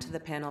come back to the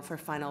panel for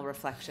final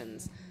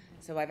reflections.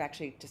 So I've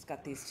actually just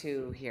got these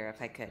 2 here, if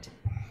I could.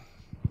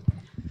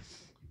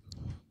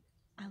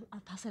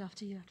 I'll pass it off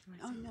to you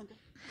afterwards.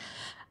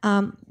 Oh,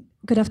 no.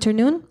 Good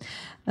afternoon.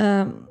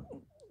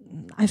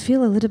 I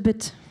feel a little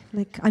bit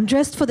like I'm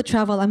dressed for the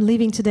travel. I'm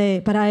leaving today,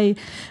 but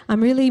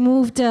I'm really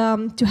moved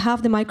to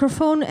have the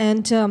microphone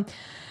and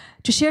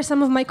to share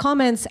some of my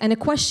comments and a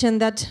question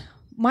that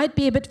might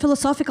be a bit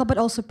philosophical, but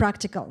also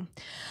practical.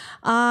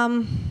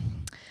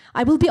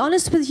 I will be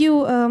honest with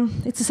you,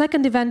 it's the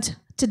second event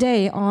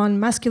today on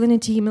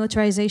masculinity,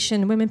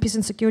 militarization, women, peace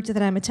and security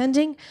that I'm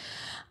attending.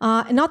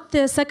 Not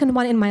the second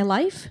one in my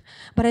life,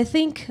 but I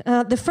think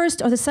the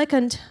first or the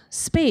second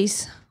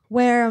space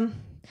where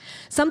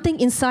something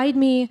inside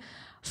me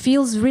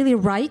feels really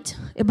right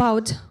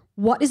about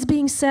what is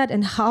being said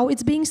and how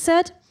it's being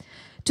said,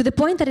 to the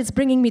point that it's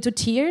bringing me to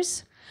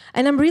tears.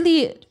 And I'm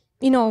really,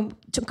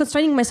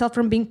 constraining myself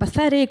from being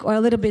pathetic or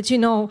a little bit,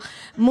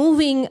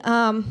 moving.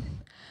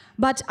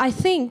 But I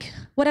think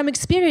what I'm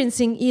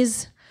experiencing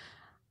is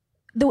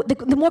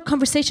the more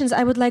conversations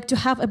I would like to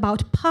have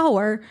about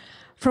power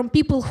from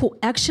people who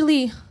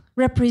actually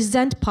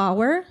represent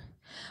power,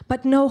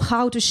 but know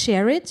how to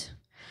share it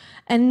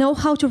and know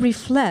how to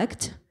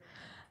reflect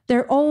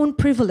their own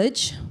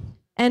privilege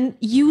and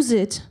use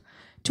it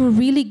to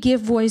really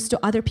give voice to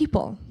other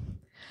people.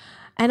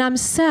 And I'm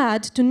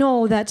sad to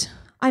know that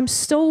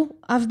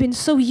I've been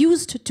so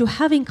used to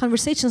having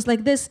conversations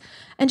like this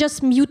and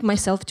just mute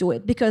myself to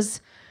it,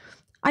 because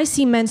I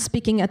see men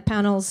speaking at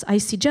panels, I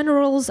see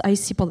generals, I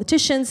see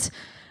politicians,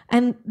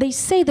 and they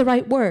say the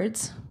right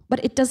words,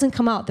 but it doesn't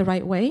come out the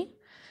right way.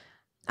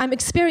 I'm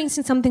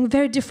experiencing something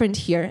very different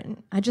here,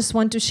 and I just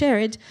want to share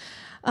it.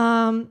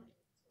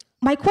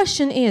 My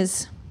question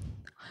is,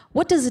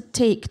 what does it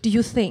take, do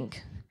you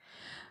think,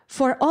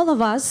 for all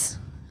of us,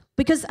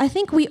 because I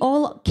think we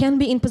all can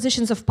be in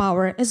positions of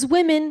power as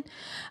women,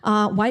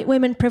 white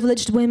women,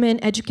 privileged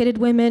women, educated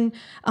women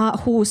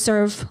who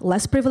serve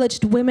less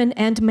privileged women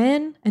and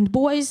men and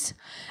boys,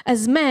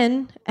 as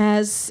men,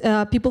 as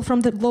people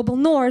from the global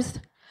north.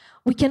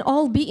 We can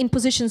all be in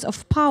positions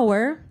of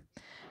power.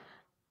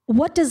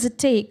 What does it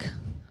take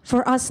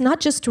for us not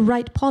just to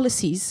write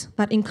policies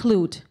that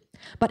include,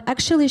 but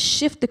actually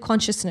shift the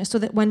consciousness so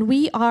that when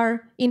we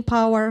are in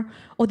power,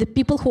 or the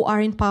people who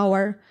are in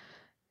power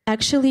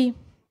actually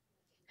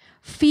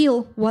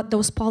feel what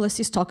those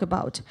policies talk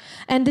about?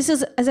 And this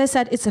is, as I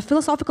said, it's a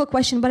philosophical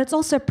question, but it's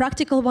also a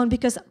practical one,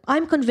 because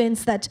I'm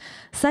convinced that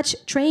such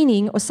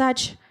training or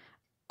such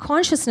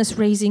consciousness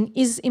raising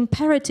is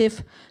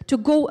imperative to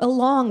go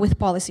along with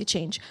policy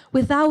change.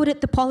 Without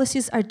it, the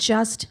policies are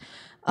just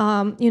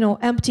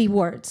empty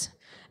words.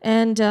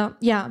 And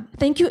yeah,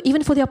 thank you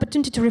even for the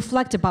opportunity to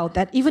reflect about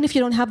that, even if you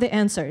don't have the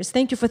answers.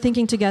 Thank you for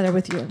thinking together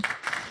with you.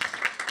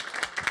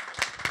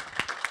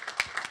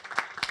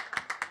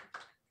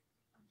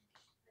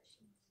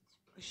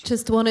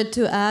 Just wanted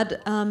to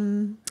add,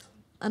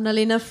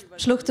 Annalena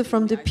Schluchter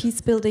from the Peace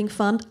Building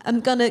Fund. I'm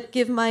going to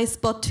give my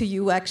spot to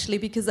you, actually,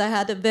 because I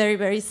had a very,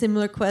 very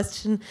similar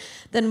question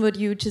than what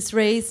you just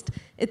raised.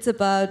 It's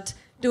about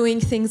doing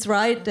things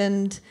right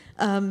and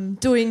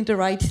doing the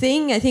right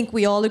thing. I think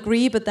we all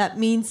agree, but that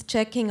means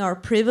checking our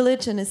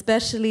privilege, and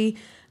especially,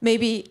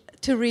 maybe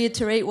to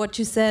reiterate what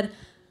you said,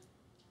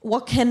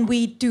 what can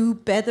we do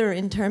better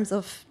in terms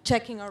of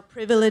checking our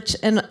privilege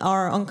and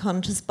our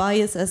unconscious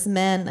bias as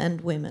men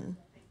and women?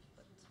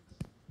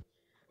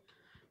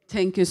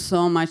 Thank you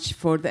so much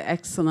for the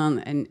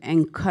excellent and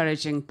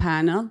encouraging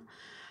panel.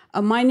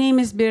 My name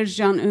is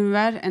Bircan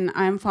Ünver, and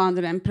I'm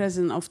founder and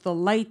president of the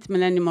Late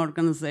Millennium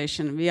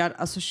Organization. We are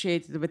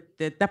associated with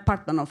the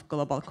Department of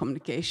Global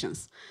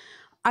Communications.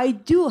 I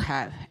do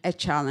have a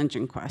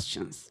challenging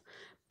questions,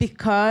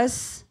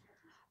 because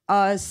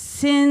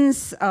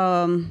since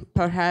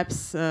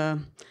perhaps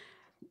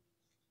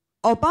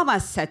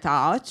Obama set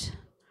out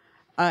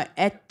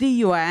at the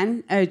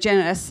UN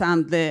General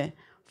Assembly,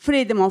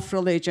 freedom of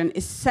religion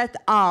is set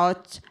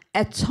out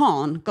a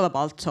tone,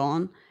 global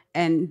tone,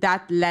 and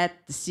that led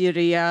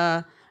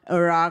Syria,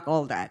 Iraq,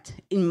 all that,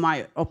 in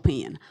my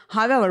opinion.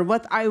 However,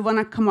 what I want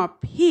to come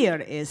up here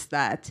is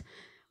that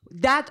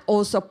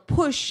also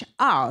push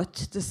out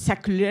the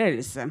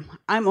secularism.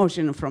 I'm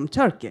originally from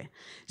Turkey.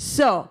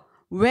 So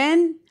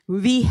when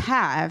the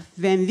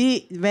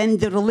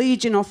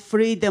religion of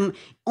freedom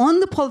on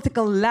the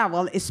political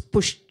level is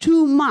pushed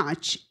too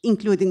much,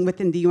 including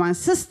within the UN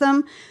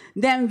system,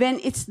 then when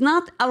it's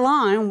not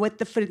aligned with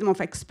the freedom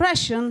of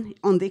expression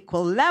on the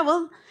equal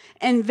level,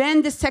 and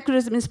when the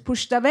secularism is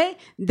pushed away,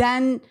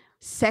 then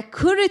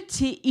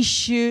security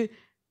issue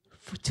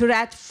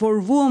threat for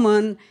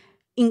women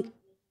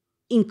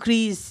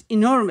increase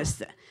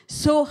enormously.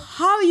 So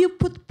how you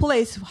put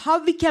place,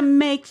 how we can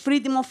make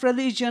freedom of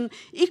religion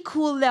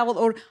equal level,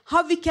 or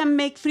how we can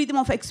make freedom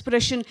of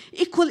expression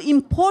equal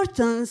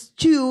importance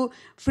to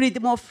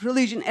freedom of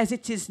religion as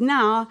it is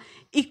now.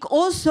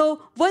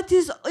 Also, what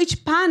is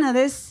each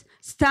panelist's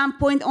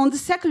standpoint on the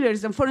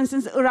secularism? For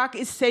instance, Iraq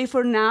is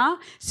safer now,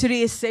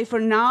 Syria is safer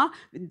now.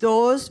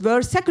 Those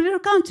were secular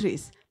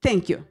countries.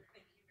 Thank you.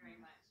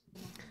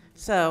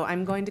 So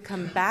I'm going to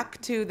come back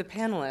to the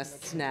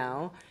panelists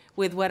now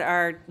with what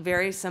are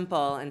very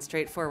simple and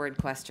straightforward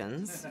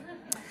questions.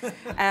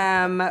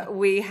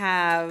 We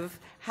have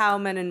how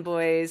men and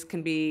boys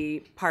can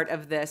be part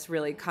of this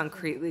really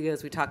concretely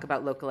as we talk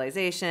about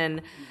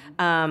localization,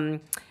 the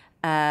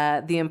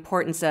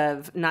importance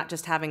of not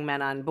just having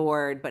men on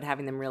board, but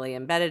having them really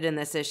embedded in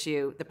this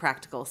issue, the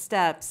practical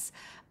steps,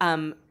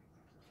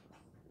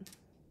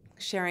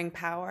 sharing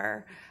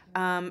power,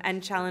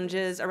 and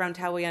challenges around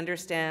how we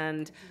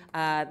understand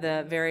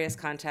the various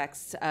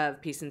contexts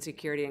of peace and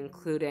security,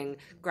 including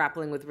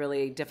grappling with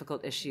really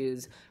difficult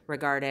issues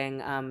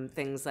regarding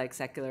things like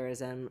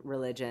secularism,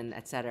 religion,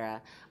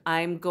 etc.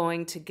 I'm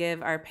going to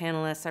give our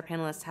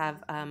panelists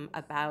have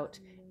about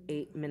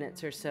 8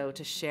 minutes or so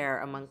to share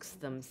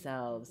amongst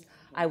themselves.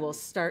 I will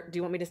start, do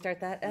you want me to start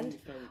that end?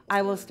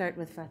 I will start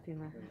with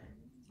Fatima.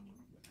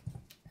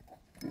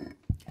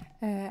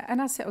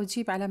 أنا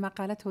سأجيب على ما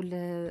قالته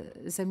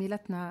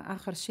زميلتنا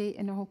آخر شيء،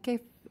 أنه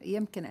كيف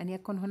يمكن أن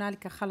يكون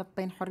هنالك خلط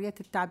بين حرية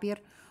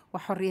التعبير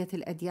وحرية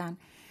الأديان.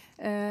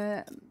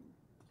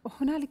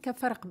 هنالك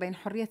فرق بين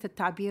حرية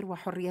التعبير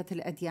وحرية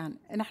الأديان.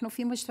 نحن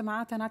في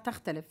مجتمعاتنا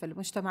تختلف،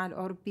 المجتمع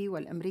الأوروبي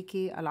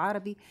والأمريكي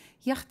العربي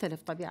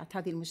يختلف، طبيعة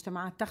هذه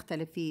المجتمعات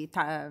تختلف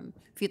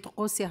في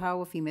طقوسها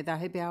وفي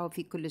مذاهبها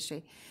وفي كل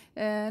شيء.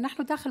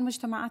 نحن داخل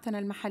مجتمعاتنا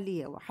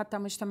المحلية وحتى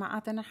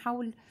مجتمعاتنا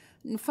نحاول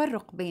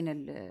نفرق بين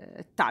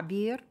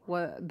التعبير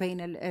وبين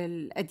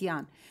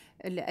الأديان.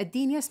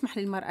 الدين يسمح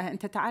للمرأة أن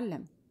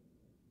تتعلم،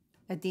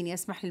 الدين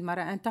يسمح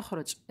للمرأة أن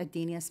تخرج،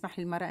 الدين يسمح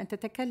للمرأة أن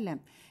تتكلم،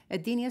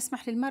 الدين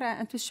يسمح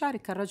للمرأة أن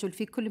تشارك الرجل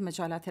في كل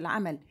مجالات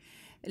العمل.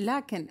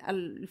 لكن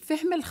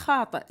الفهم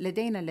الخاطئ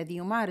لدينا الذي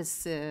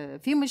يمارس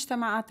في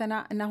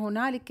مجتمعاتنا أن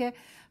هنالك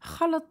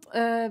خلط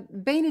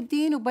بين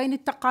الدين وبين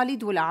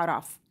التقاليد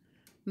والأعراف.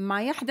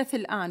 ما يحدث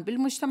الآن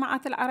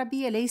بالمجتمعات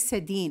العربية ليس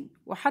دين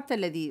وحتى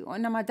الذي،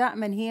 وإنما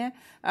دائما هي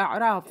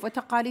أعراف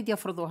وتقاليد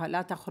يفرضوها.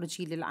 لا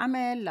تخرجي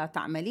للعمل، لا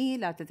تعملي،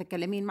 لا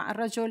تتكلمين مع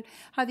الرجل،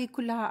 هذه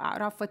كلها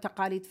أعراف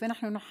وتقاليد.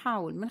 فنحن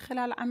نحاول من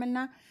خلال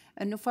عملنا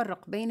أن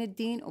نفرق بين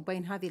الدين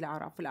وبين هذه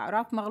الأعراف.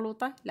 الأعراف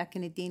مغلوطة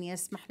لكن الدين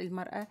يسمح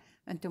للمرأة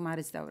أن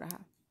تمارس دورها.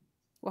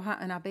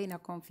 وها أنا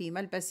بينكم في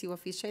ملبسي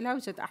وفي شيء، لا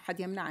يوجد أحد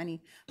يمنعني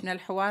من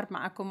الحوار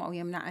معكم أو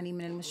يمنعني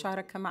من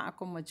المشاركة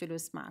معكم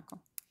والجلوس معكم.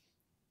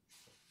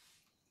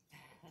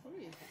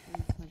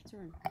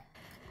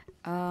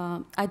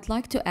 I'd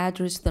like to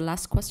address the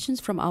last questions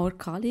from our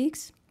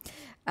colleagues.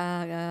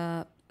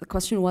 The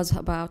question was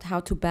about how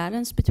to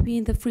balance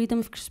between the freedom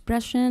of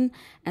expression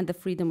and the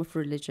freedom of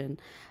religion.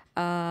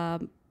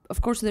 Of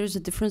course, there is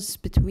a difference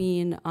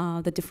between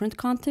the different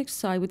contexts.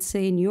 So I would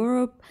say in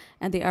Europe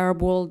and the Arab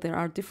world, there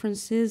are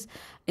differences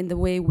in the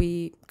way we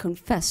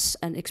confess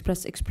and express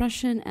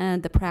expression and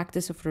the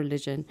practice of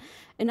religion.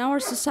 In our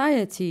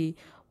society,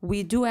 we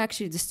do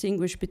actually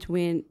distinguish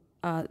between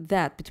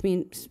between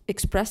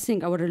expressing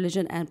our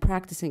religion and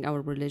practicing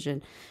our religion.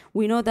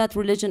 We know that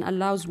religion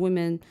allows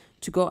women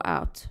to go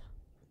out,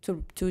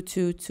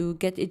 to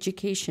get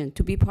education,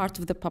 to be part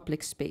of the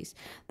public space.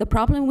 The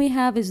problem we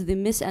have is the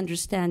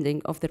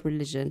misunderstanding of the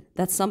religion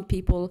that some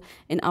people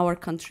in our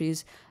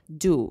countries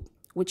do,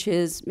 which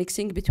is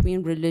mixing between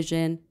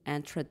religion and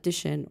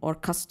tradition or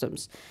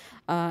customs.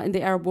 In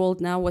the Arab world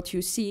now, what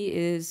you see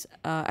is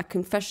a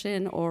confession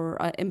or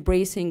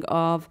embracing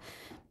of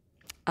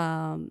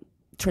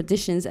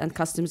traditions and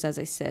customs, as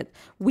I said.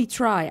 We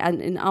try,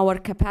 and in our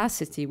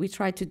capacity, we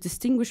try to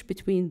distinguish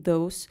between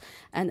those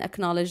and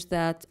acknowledge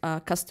that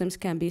customs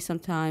can be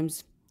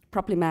sometimes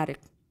problematic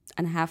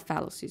and have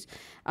fallacies.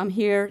 I'm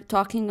here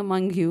talking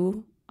among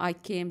you. I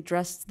came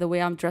dressed the way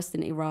I'm dressed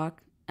in Iraq,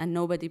 and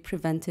nobody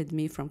prevented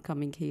me from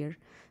coming here.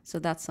 So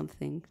that's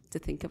something to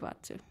think about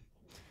too.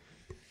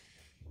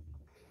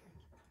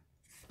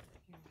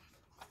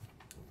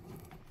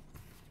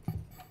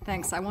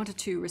 Thanks. I wanted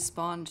to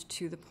respond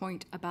to the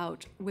point about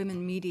women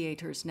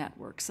mediators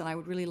networks, and I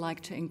would really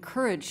like to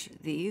encourage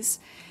these.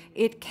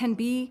 It can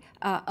be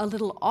a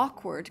little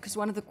awkward because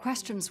one of the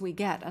questions we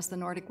get as the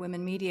Nordic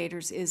women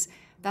mediators is,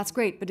 that's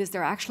great, but is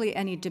there actually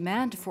any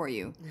demand for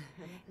you?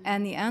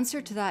 And the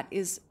answer to that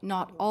is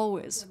not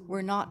always.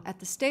 We're not at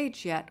the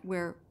stage yet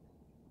where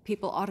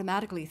people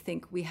automatically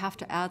think we have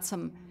to add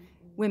some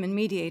women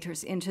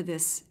mediators into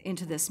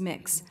this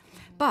mix.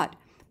 But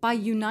by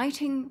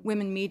uniting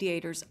women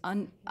mediators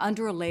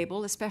under a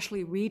label,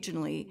 especially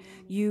regionally,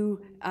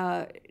 you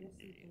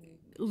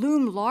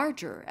loom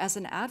larger as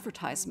an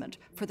advertisement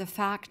for the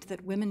fact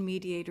that women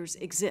mediators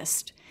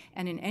exist.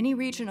 And in any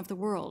region of the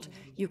world,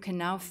 you can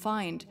now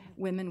find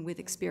women with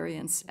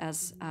experience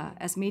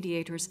as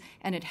mediators,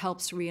 and it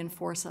helps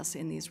reinforce us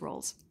in these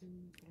roles.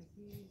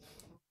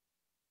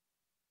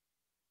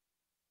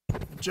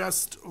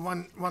 Just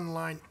one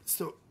line.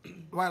 So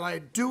while I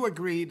do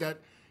agree that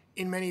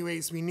in many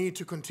ways we need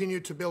to continue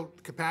to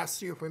build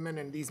capacity of women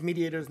and these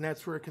mediators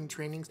network and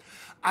trainings,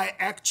 I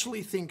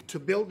actually think to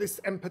build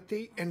this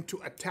empathy and to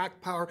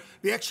attack power,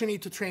 we actually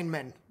need to train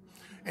men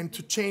and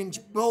to change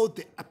both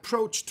the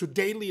approach to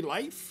daily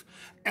life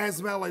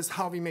as well as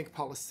how we make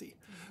policy.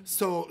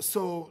 So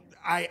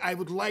I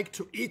would like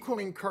to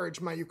equally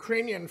encourage my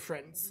Ukrainian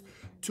friends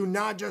to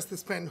not just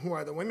spend who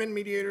are the women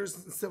mediators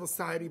in civil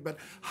society, but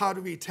how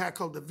do we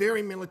tackle the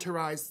very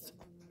militarized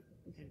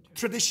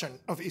tradition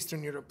of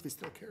Eastern Europe we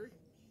still carry.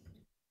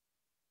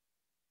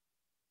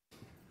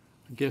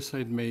 I guess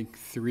I'd make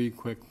 3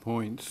 quick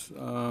points.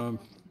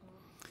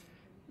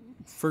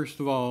 First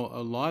of all,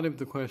 a lot of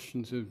the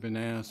questions that have been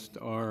asked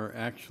are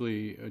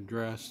actually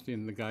addressed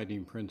in the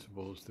guiding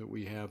principles that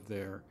we have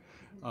there.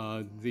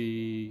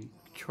 The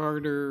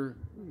charter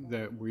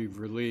that we've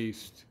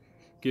released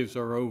gives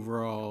our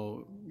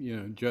overall,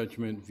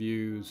 judgment,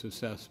 views,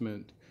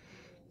 assessment.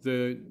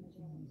 The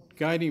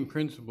guiding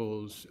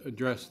principles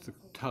address the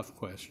tough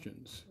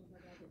questions.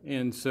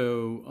 And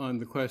so on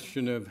the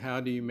question of how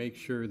do you make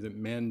sure that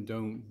men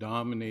don't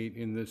dominate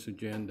in this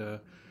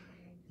agenda,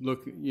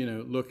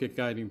 look at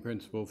guiding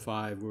principle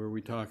 5, where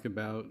we talk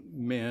about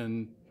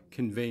men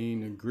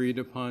conveying agreed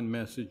upon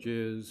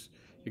messages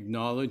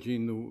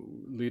acknowledging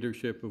the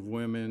leadership of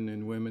women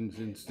in women's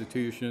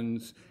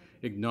institutions,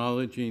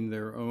 acknowledging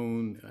their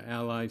own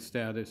ally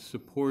status,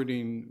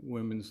 supporting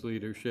women's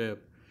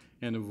leadership,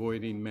 and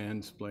avoiding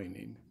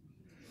mansplaining.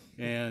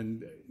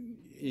 And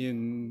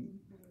in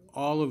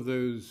all of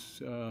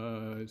those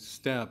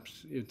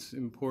steps, it's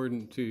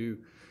important to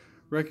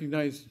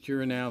recognize that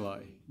you're an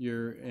ally,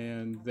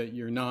 and that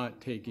you're not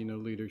taking a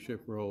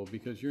leadership role,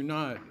 because you're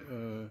not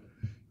a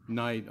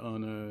knight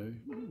on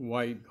a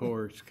white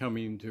horse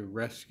coming to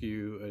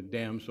rescue a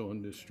damsel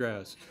in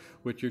distress.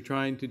 What you're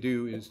trying to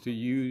do is to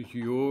use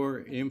your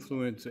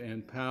influence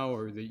and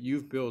power that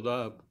you've built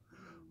up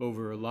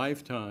over a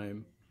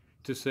lifetime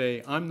to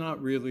say, I'm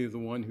not really the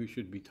one who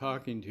should be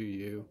talking to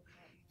you.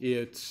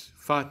 It's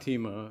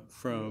Fatima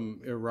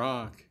from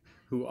Iraq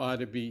who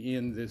ought to be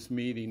in this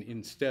meeting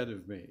instead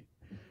of me.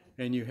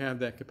 And you have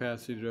that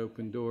capacity to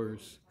open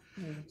doors.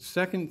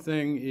 Second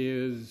thing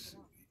is,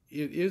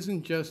 it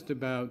isn't just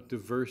about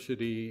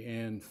diversity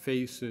and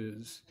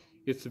faces,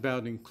 it's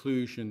about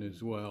inclusion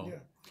as well. Yeah.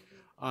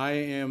 I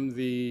am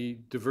the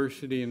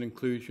diversity and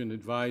inclusion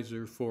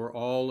advisor for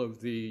all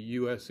of the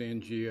US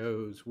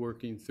NGOs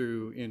working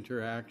through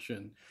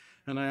interaction.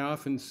 And I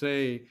often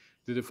say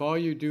that if all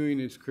you're doing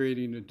is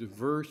creating a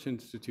diverse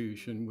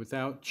institution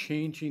without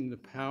changing the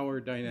power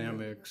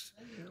dynamics,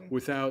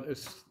 without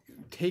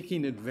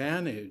taking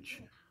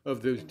advantage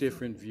of those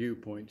different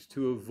viewpoints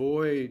to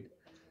avoid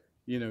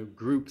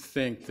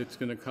groupthink that's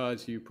going to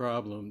cause you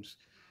problems.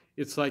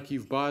 It's like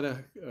you've bought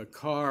a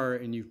car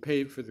and you've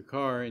paid for the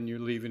car and you're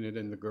leaving it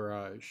in the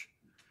garage.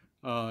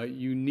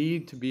 You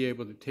need to be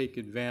able to take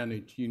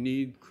advantage. You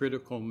need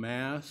critical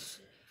mass.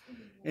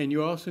 And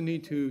you also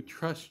need to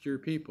trust your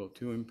people,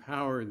 to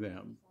empower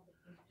them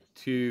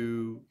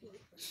to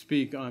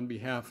speak on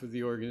behalf of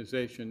the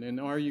organization. And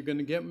are you going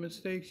to get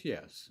mistakes?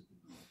 Yes.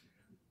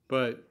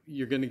 But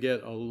you're going to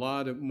get a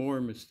lot of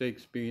more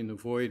mistakes being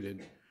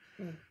avoided.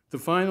 The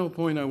final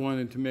point I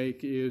wanted to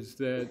make is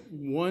that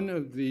one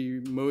of the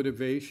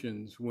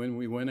motivations when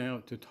we went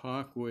out to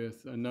talk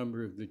with a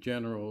number of the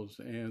generals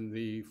and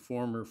the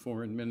former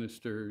foreign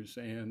ministers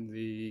and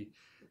the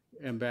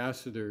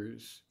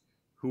ambassadors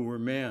who were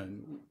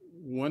men,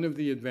 one of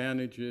the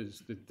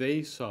advantages that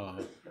they saw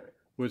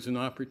was an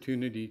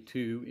opportunity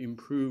to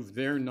improve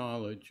their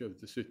knowledge of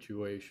the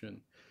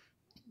situation.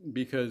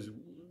 Because,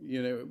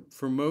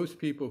 for most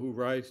people who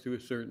rise to a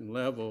certain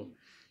level,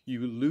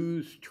 you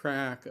lose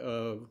track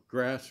of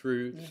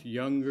grassroots,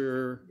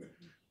 younger,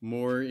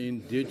 more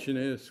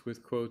indigenous,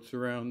 with quotes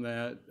around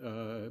that,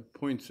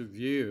 points of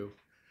view.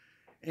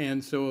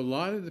 And so a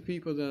lot of the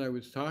people that I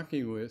was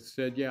talking with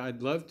said, yeah,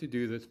 I'd love to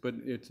do this, but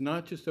it's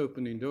not just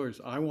opening doors.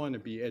 I want to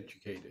be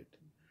educated.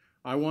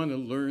 I want to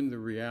learn the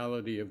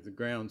reality of the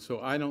ground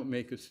so I don't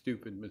make a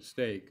stupid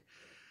mistake.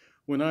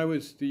 When I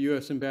was the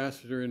U.S.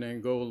 ambassador in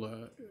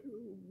Angola,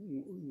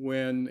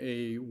 when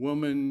a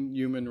woman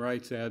human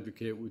rights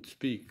advocate would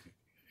speak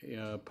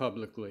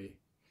publicly,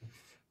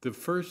 the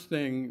first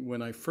thing,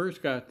 when I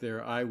first got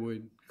there, I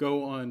would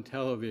go on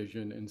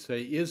television and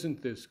say,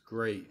 isn't this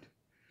great?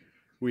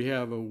 We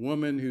have a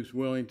woman who's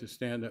willing to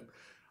stand up.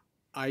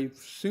 I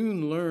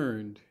soon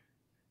learned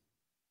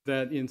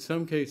that in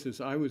some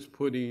cases I was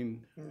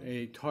putting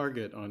a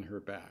target on her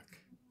back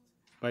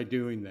by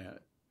doing that.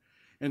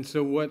 And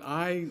so what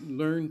I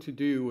learned to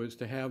do was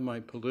to have my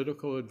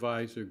political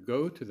advisor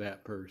go to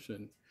that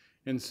person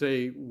and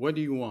say, what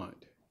do you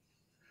want?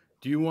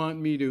 Do you want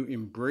me to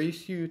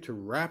embrace you, to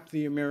wrap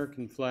the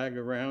American flag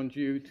around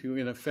you, to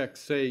in effect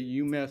say,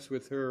 you mess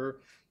with her,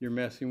 you're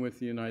messing with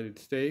the United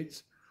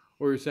States?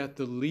 Or is that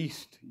the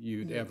least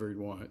you'd ever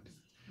want?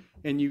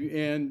 And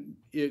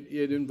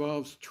it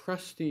involves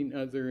trusting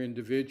other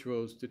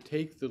individuals to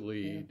take the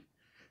lead,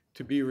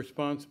 to be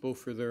responsible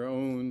for their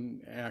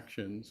own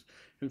actions.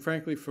 And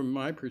frankly, from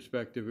my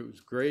perspective, it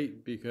was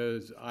great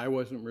because I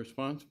wasn't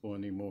responsible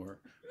anymore.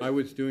 I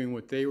was doing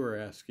what they were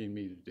asking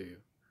me to do.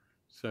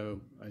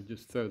 So I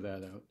just throw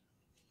that out.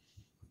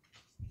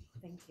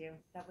 Thank you.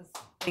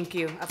 Thank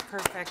you. A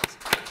perfect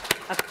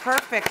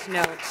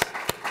note.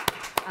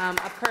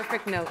 A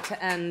perfect note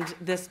to end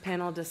this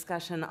panel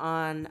discussion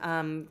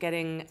on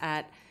getting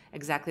at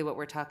exactly what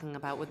we're talking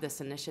about with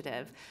this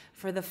initiative.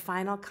 For the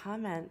final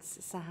comments,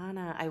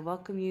 Sahana, I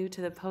welcome you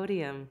to the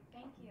podium.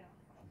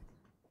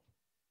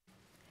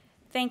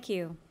 Thank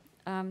you.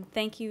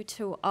 Thank you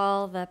to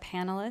all the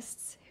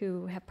panelists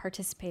who have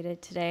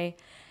participated today.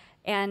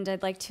 And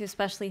I'd like to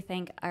especially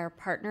thank our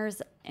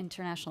partners,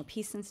 International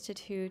Peace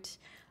Institute,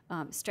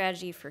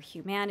 Strategy for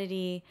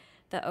Humanity,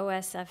 the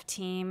OSF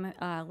team,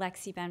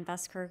 Lexi Van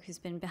Buskirk, who's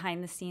been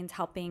behind the scenes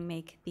helping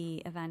make the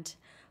event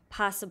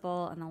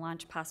possible and the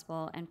launch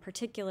possible, and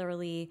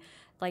particularly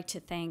like to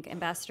thank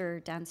Ambassador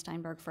Dan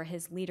Steinberg for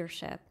his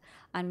leadership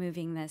on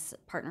moving this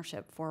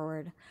partnership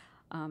forward.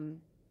 I'm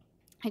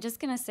just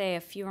going to say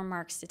a few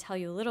remarks to tell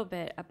you a little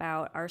bit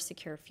about our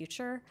secure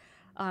future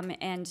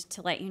and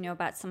to let you know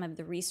about some of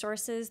the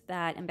resources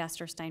that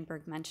Ambassador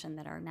Steinberg mentioned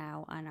that are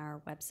now on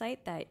our website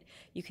that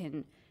you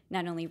can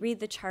not only read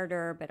the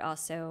charter, but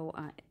also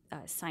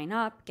sign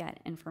up, get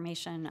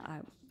information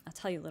I'll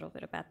tell you a little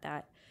bit about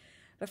that.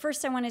 But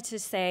first, I wanted to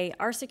say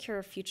our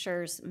Secure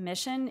Futures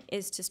mission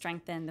is to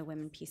strengthen the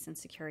women, peace, and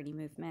security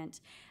movement.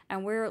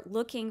 And we're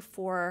looking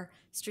for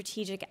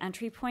strategic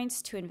entry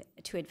points to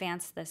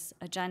advance this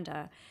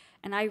agenda.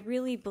 And I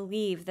really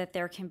believe that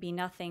there can be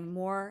nothing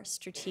more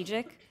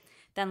strategic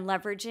than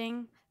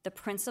leveraging the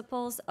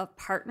principles of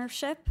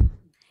partnership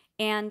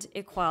and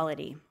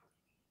equality.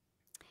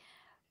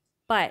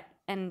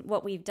 And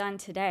what we've done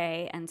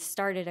today and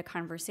started a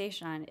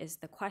conversation on is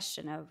the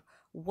question of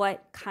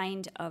what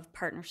kind of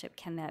partnership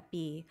can that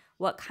be?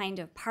 What kind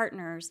of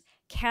partners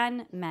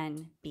can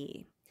men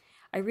be?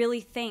 I really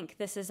think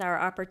this is our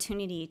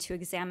opportunity to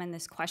examine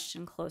this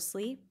question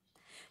closely,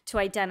 to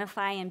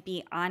identify and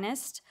be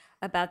honest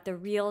about the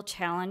real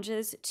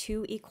challenges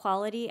to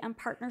equality and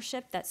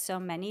partnership that so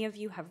many of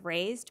you have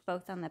raised,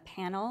 both on the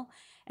panel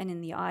and in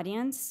the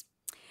audience,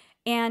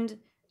 and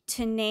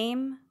to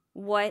name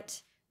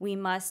what we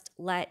must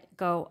let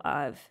go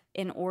of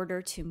in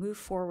order to move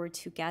forward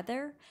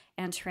together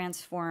and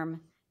transform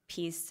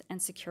peace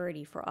and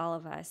security for all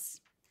of us.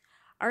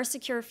 Our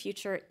Secure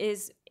Future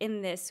is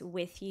in this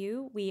with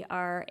you. We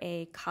are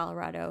a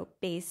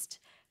Colorado-based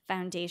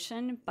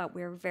foundation, but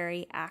we're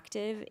very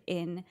active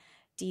in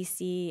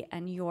DC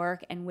and New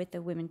York and with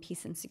the Women,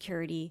 Peace, and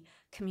Security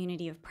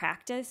community of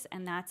practice,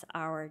 and that's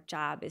our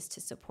job, is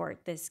to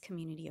support this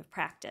community of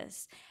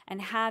practice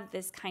and have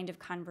this kind of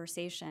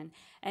conversation.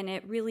 And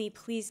it really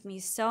pleased me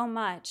so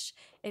much.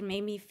 It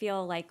made me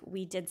feel like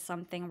we did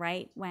something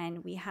right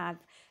when we have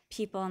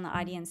people in the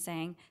audience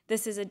saying,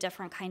 this is a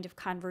different kind of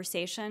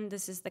conversation.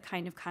 This is the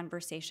kind of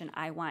conversation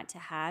I want to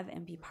have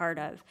and be part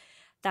of.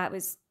 That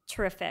was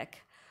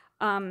terrific.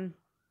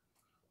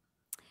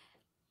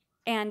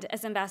 And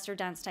as Ambassador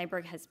Don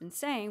Steinberg has been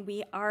saying,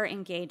 we are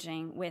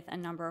engaging with a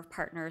number of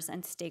partners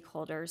and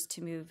stakeholders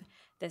to move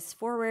this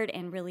forward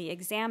and really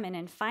examine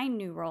and find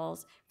new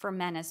roles for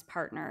men as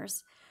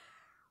partners.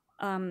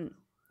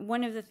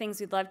 One of the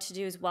things we'd love to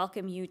do is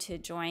welcome you to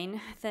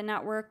join the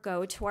network.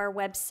 Go to our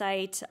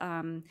website.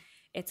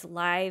 It's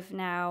live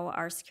now,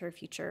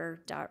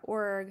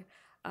 oursecurefuture.org.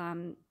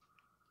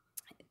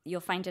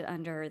 You'll find it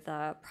under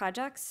the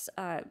projects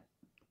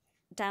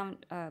down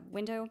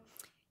window.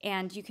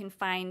 And you can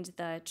find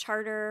the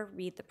charter,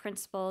 read the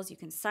principles. You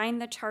can sign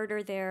the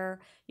charter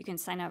there. You can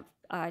sign up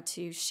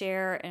to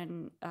share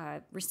and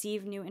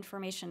receive new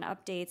information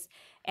updates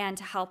and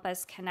to help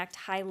us connect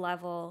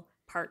high-level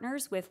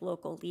partners with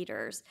local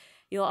leaders.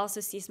 You'll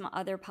also see some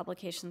other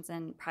publications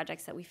and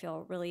projects that we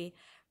feel really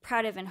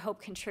proud of and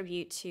hope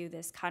contribute to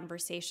this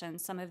conversation.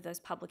 Some of those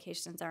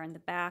publications are in the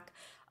back.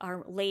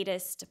 Our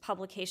latest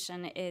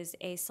publication is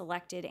a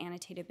selected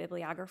annotated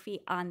bibliography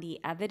on the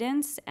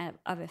evidence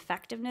of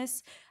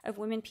effectiveness of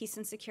women, peace,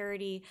 and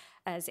security.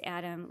 As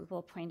Adam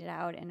Luppel pointed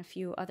out, and a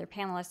few other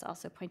panelists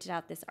also pointed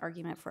out, this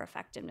argument for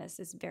effectiveness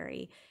is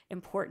very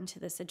important to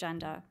this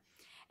agenda.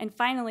 And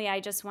finally,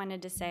 I just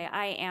wanted to say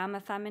I am a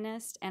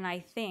feminist, and I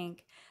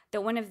think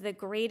that one of the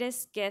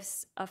greatest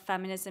gifts of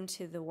feminism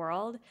to the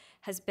world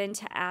has been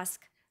to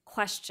ask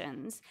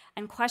questions,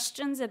 and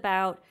questions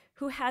about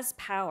who has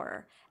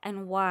power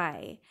and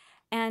why,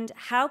 and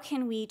how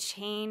can we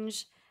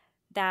change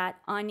that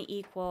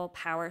unequal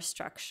power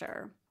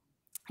structure.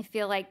 I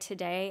feel like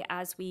today,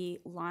 as we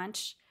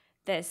launch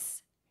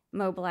this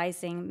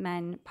Mobilizing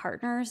Men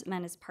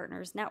as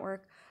Partners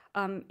network,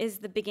 is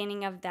the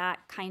beginning of that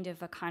kind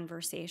of a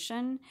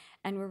conversation,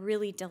 and we're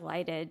really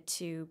delighted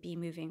to be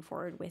moving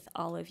forward with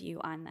all of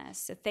you on this.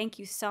 So thank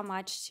you so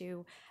much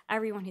to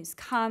everyone who's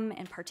come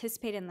and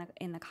participated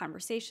in the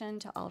conversation,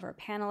 to all of our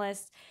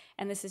panelists,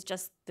 and this is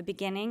just the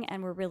beginning,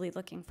 and we're really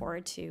looking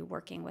forward to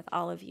working with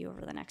all of you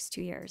over the next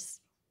 2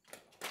 years.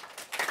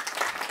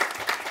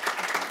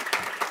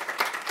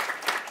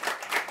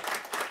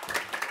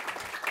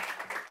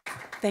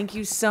 Thank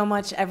you so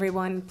much,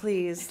 everyone.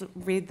 Please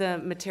read the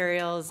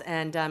materials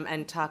and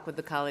talk with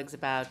the colleagues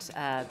about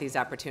these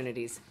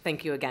opportunities.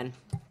 Thank you again.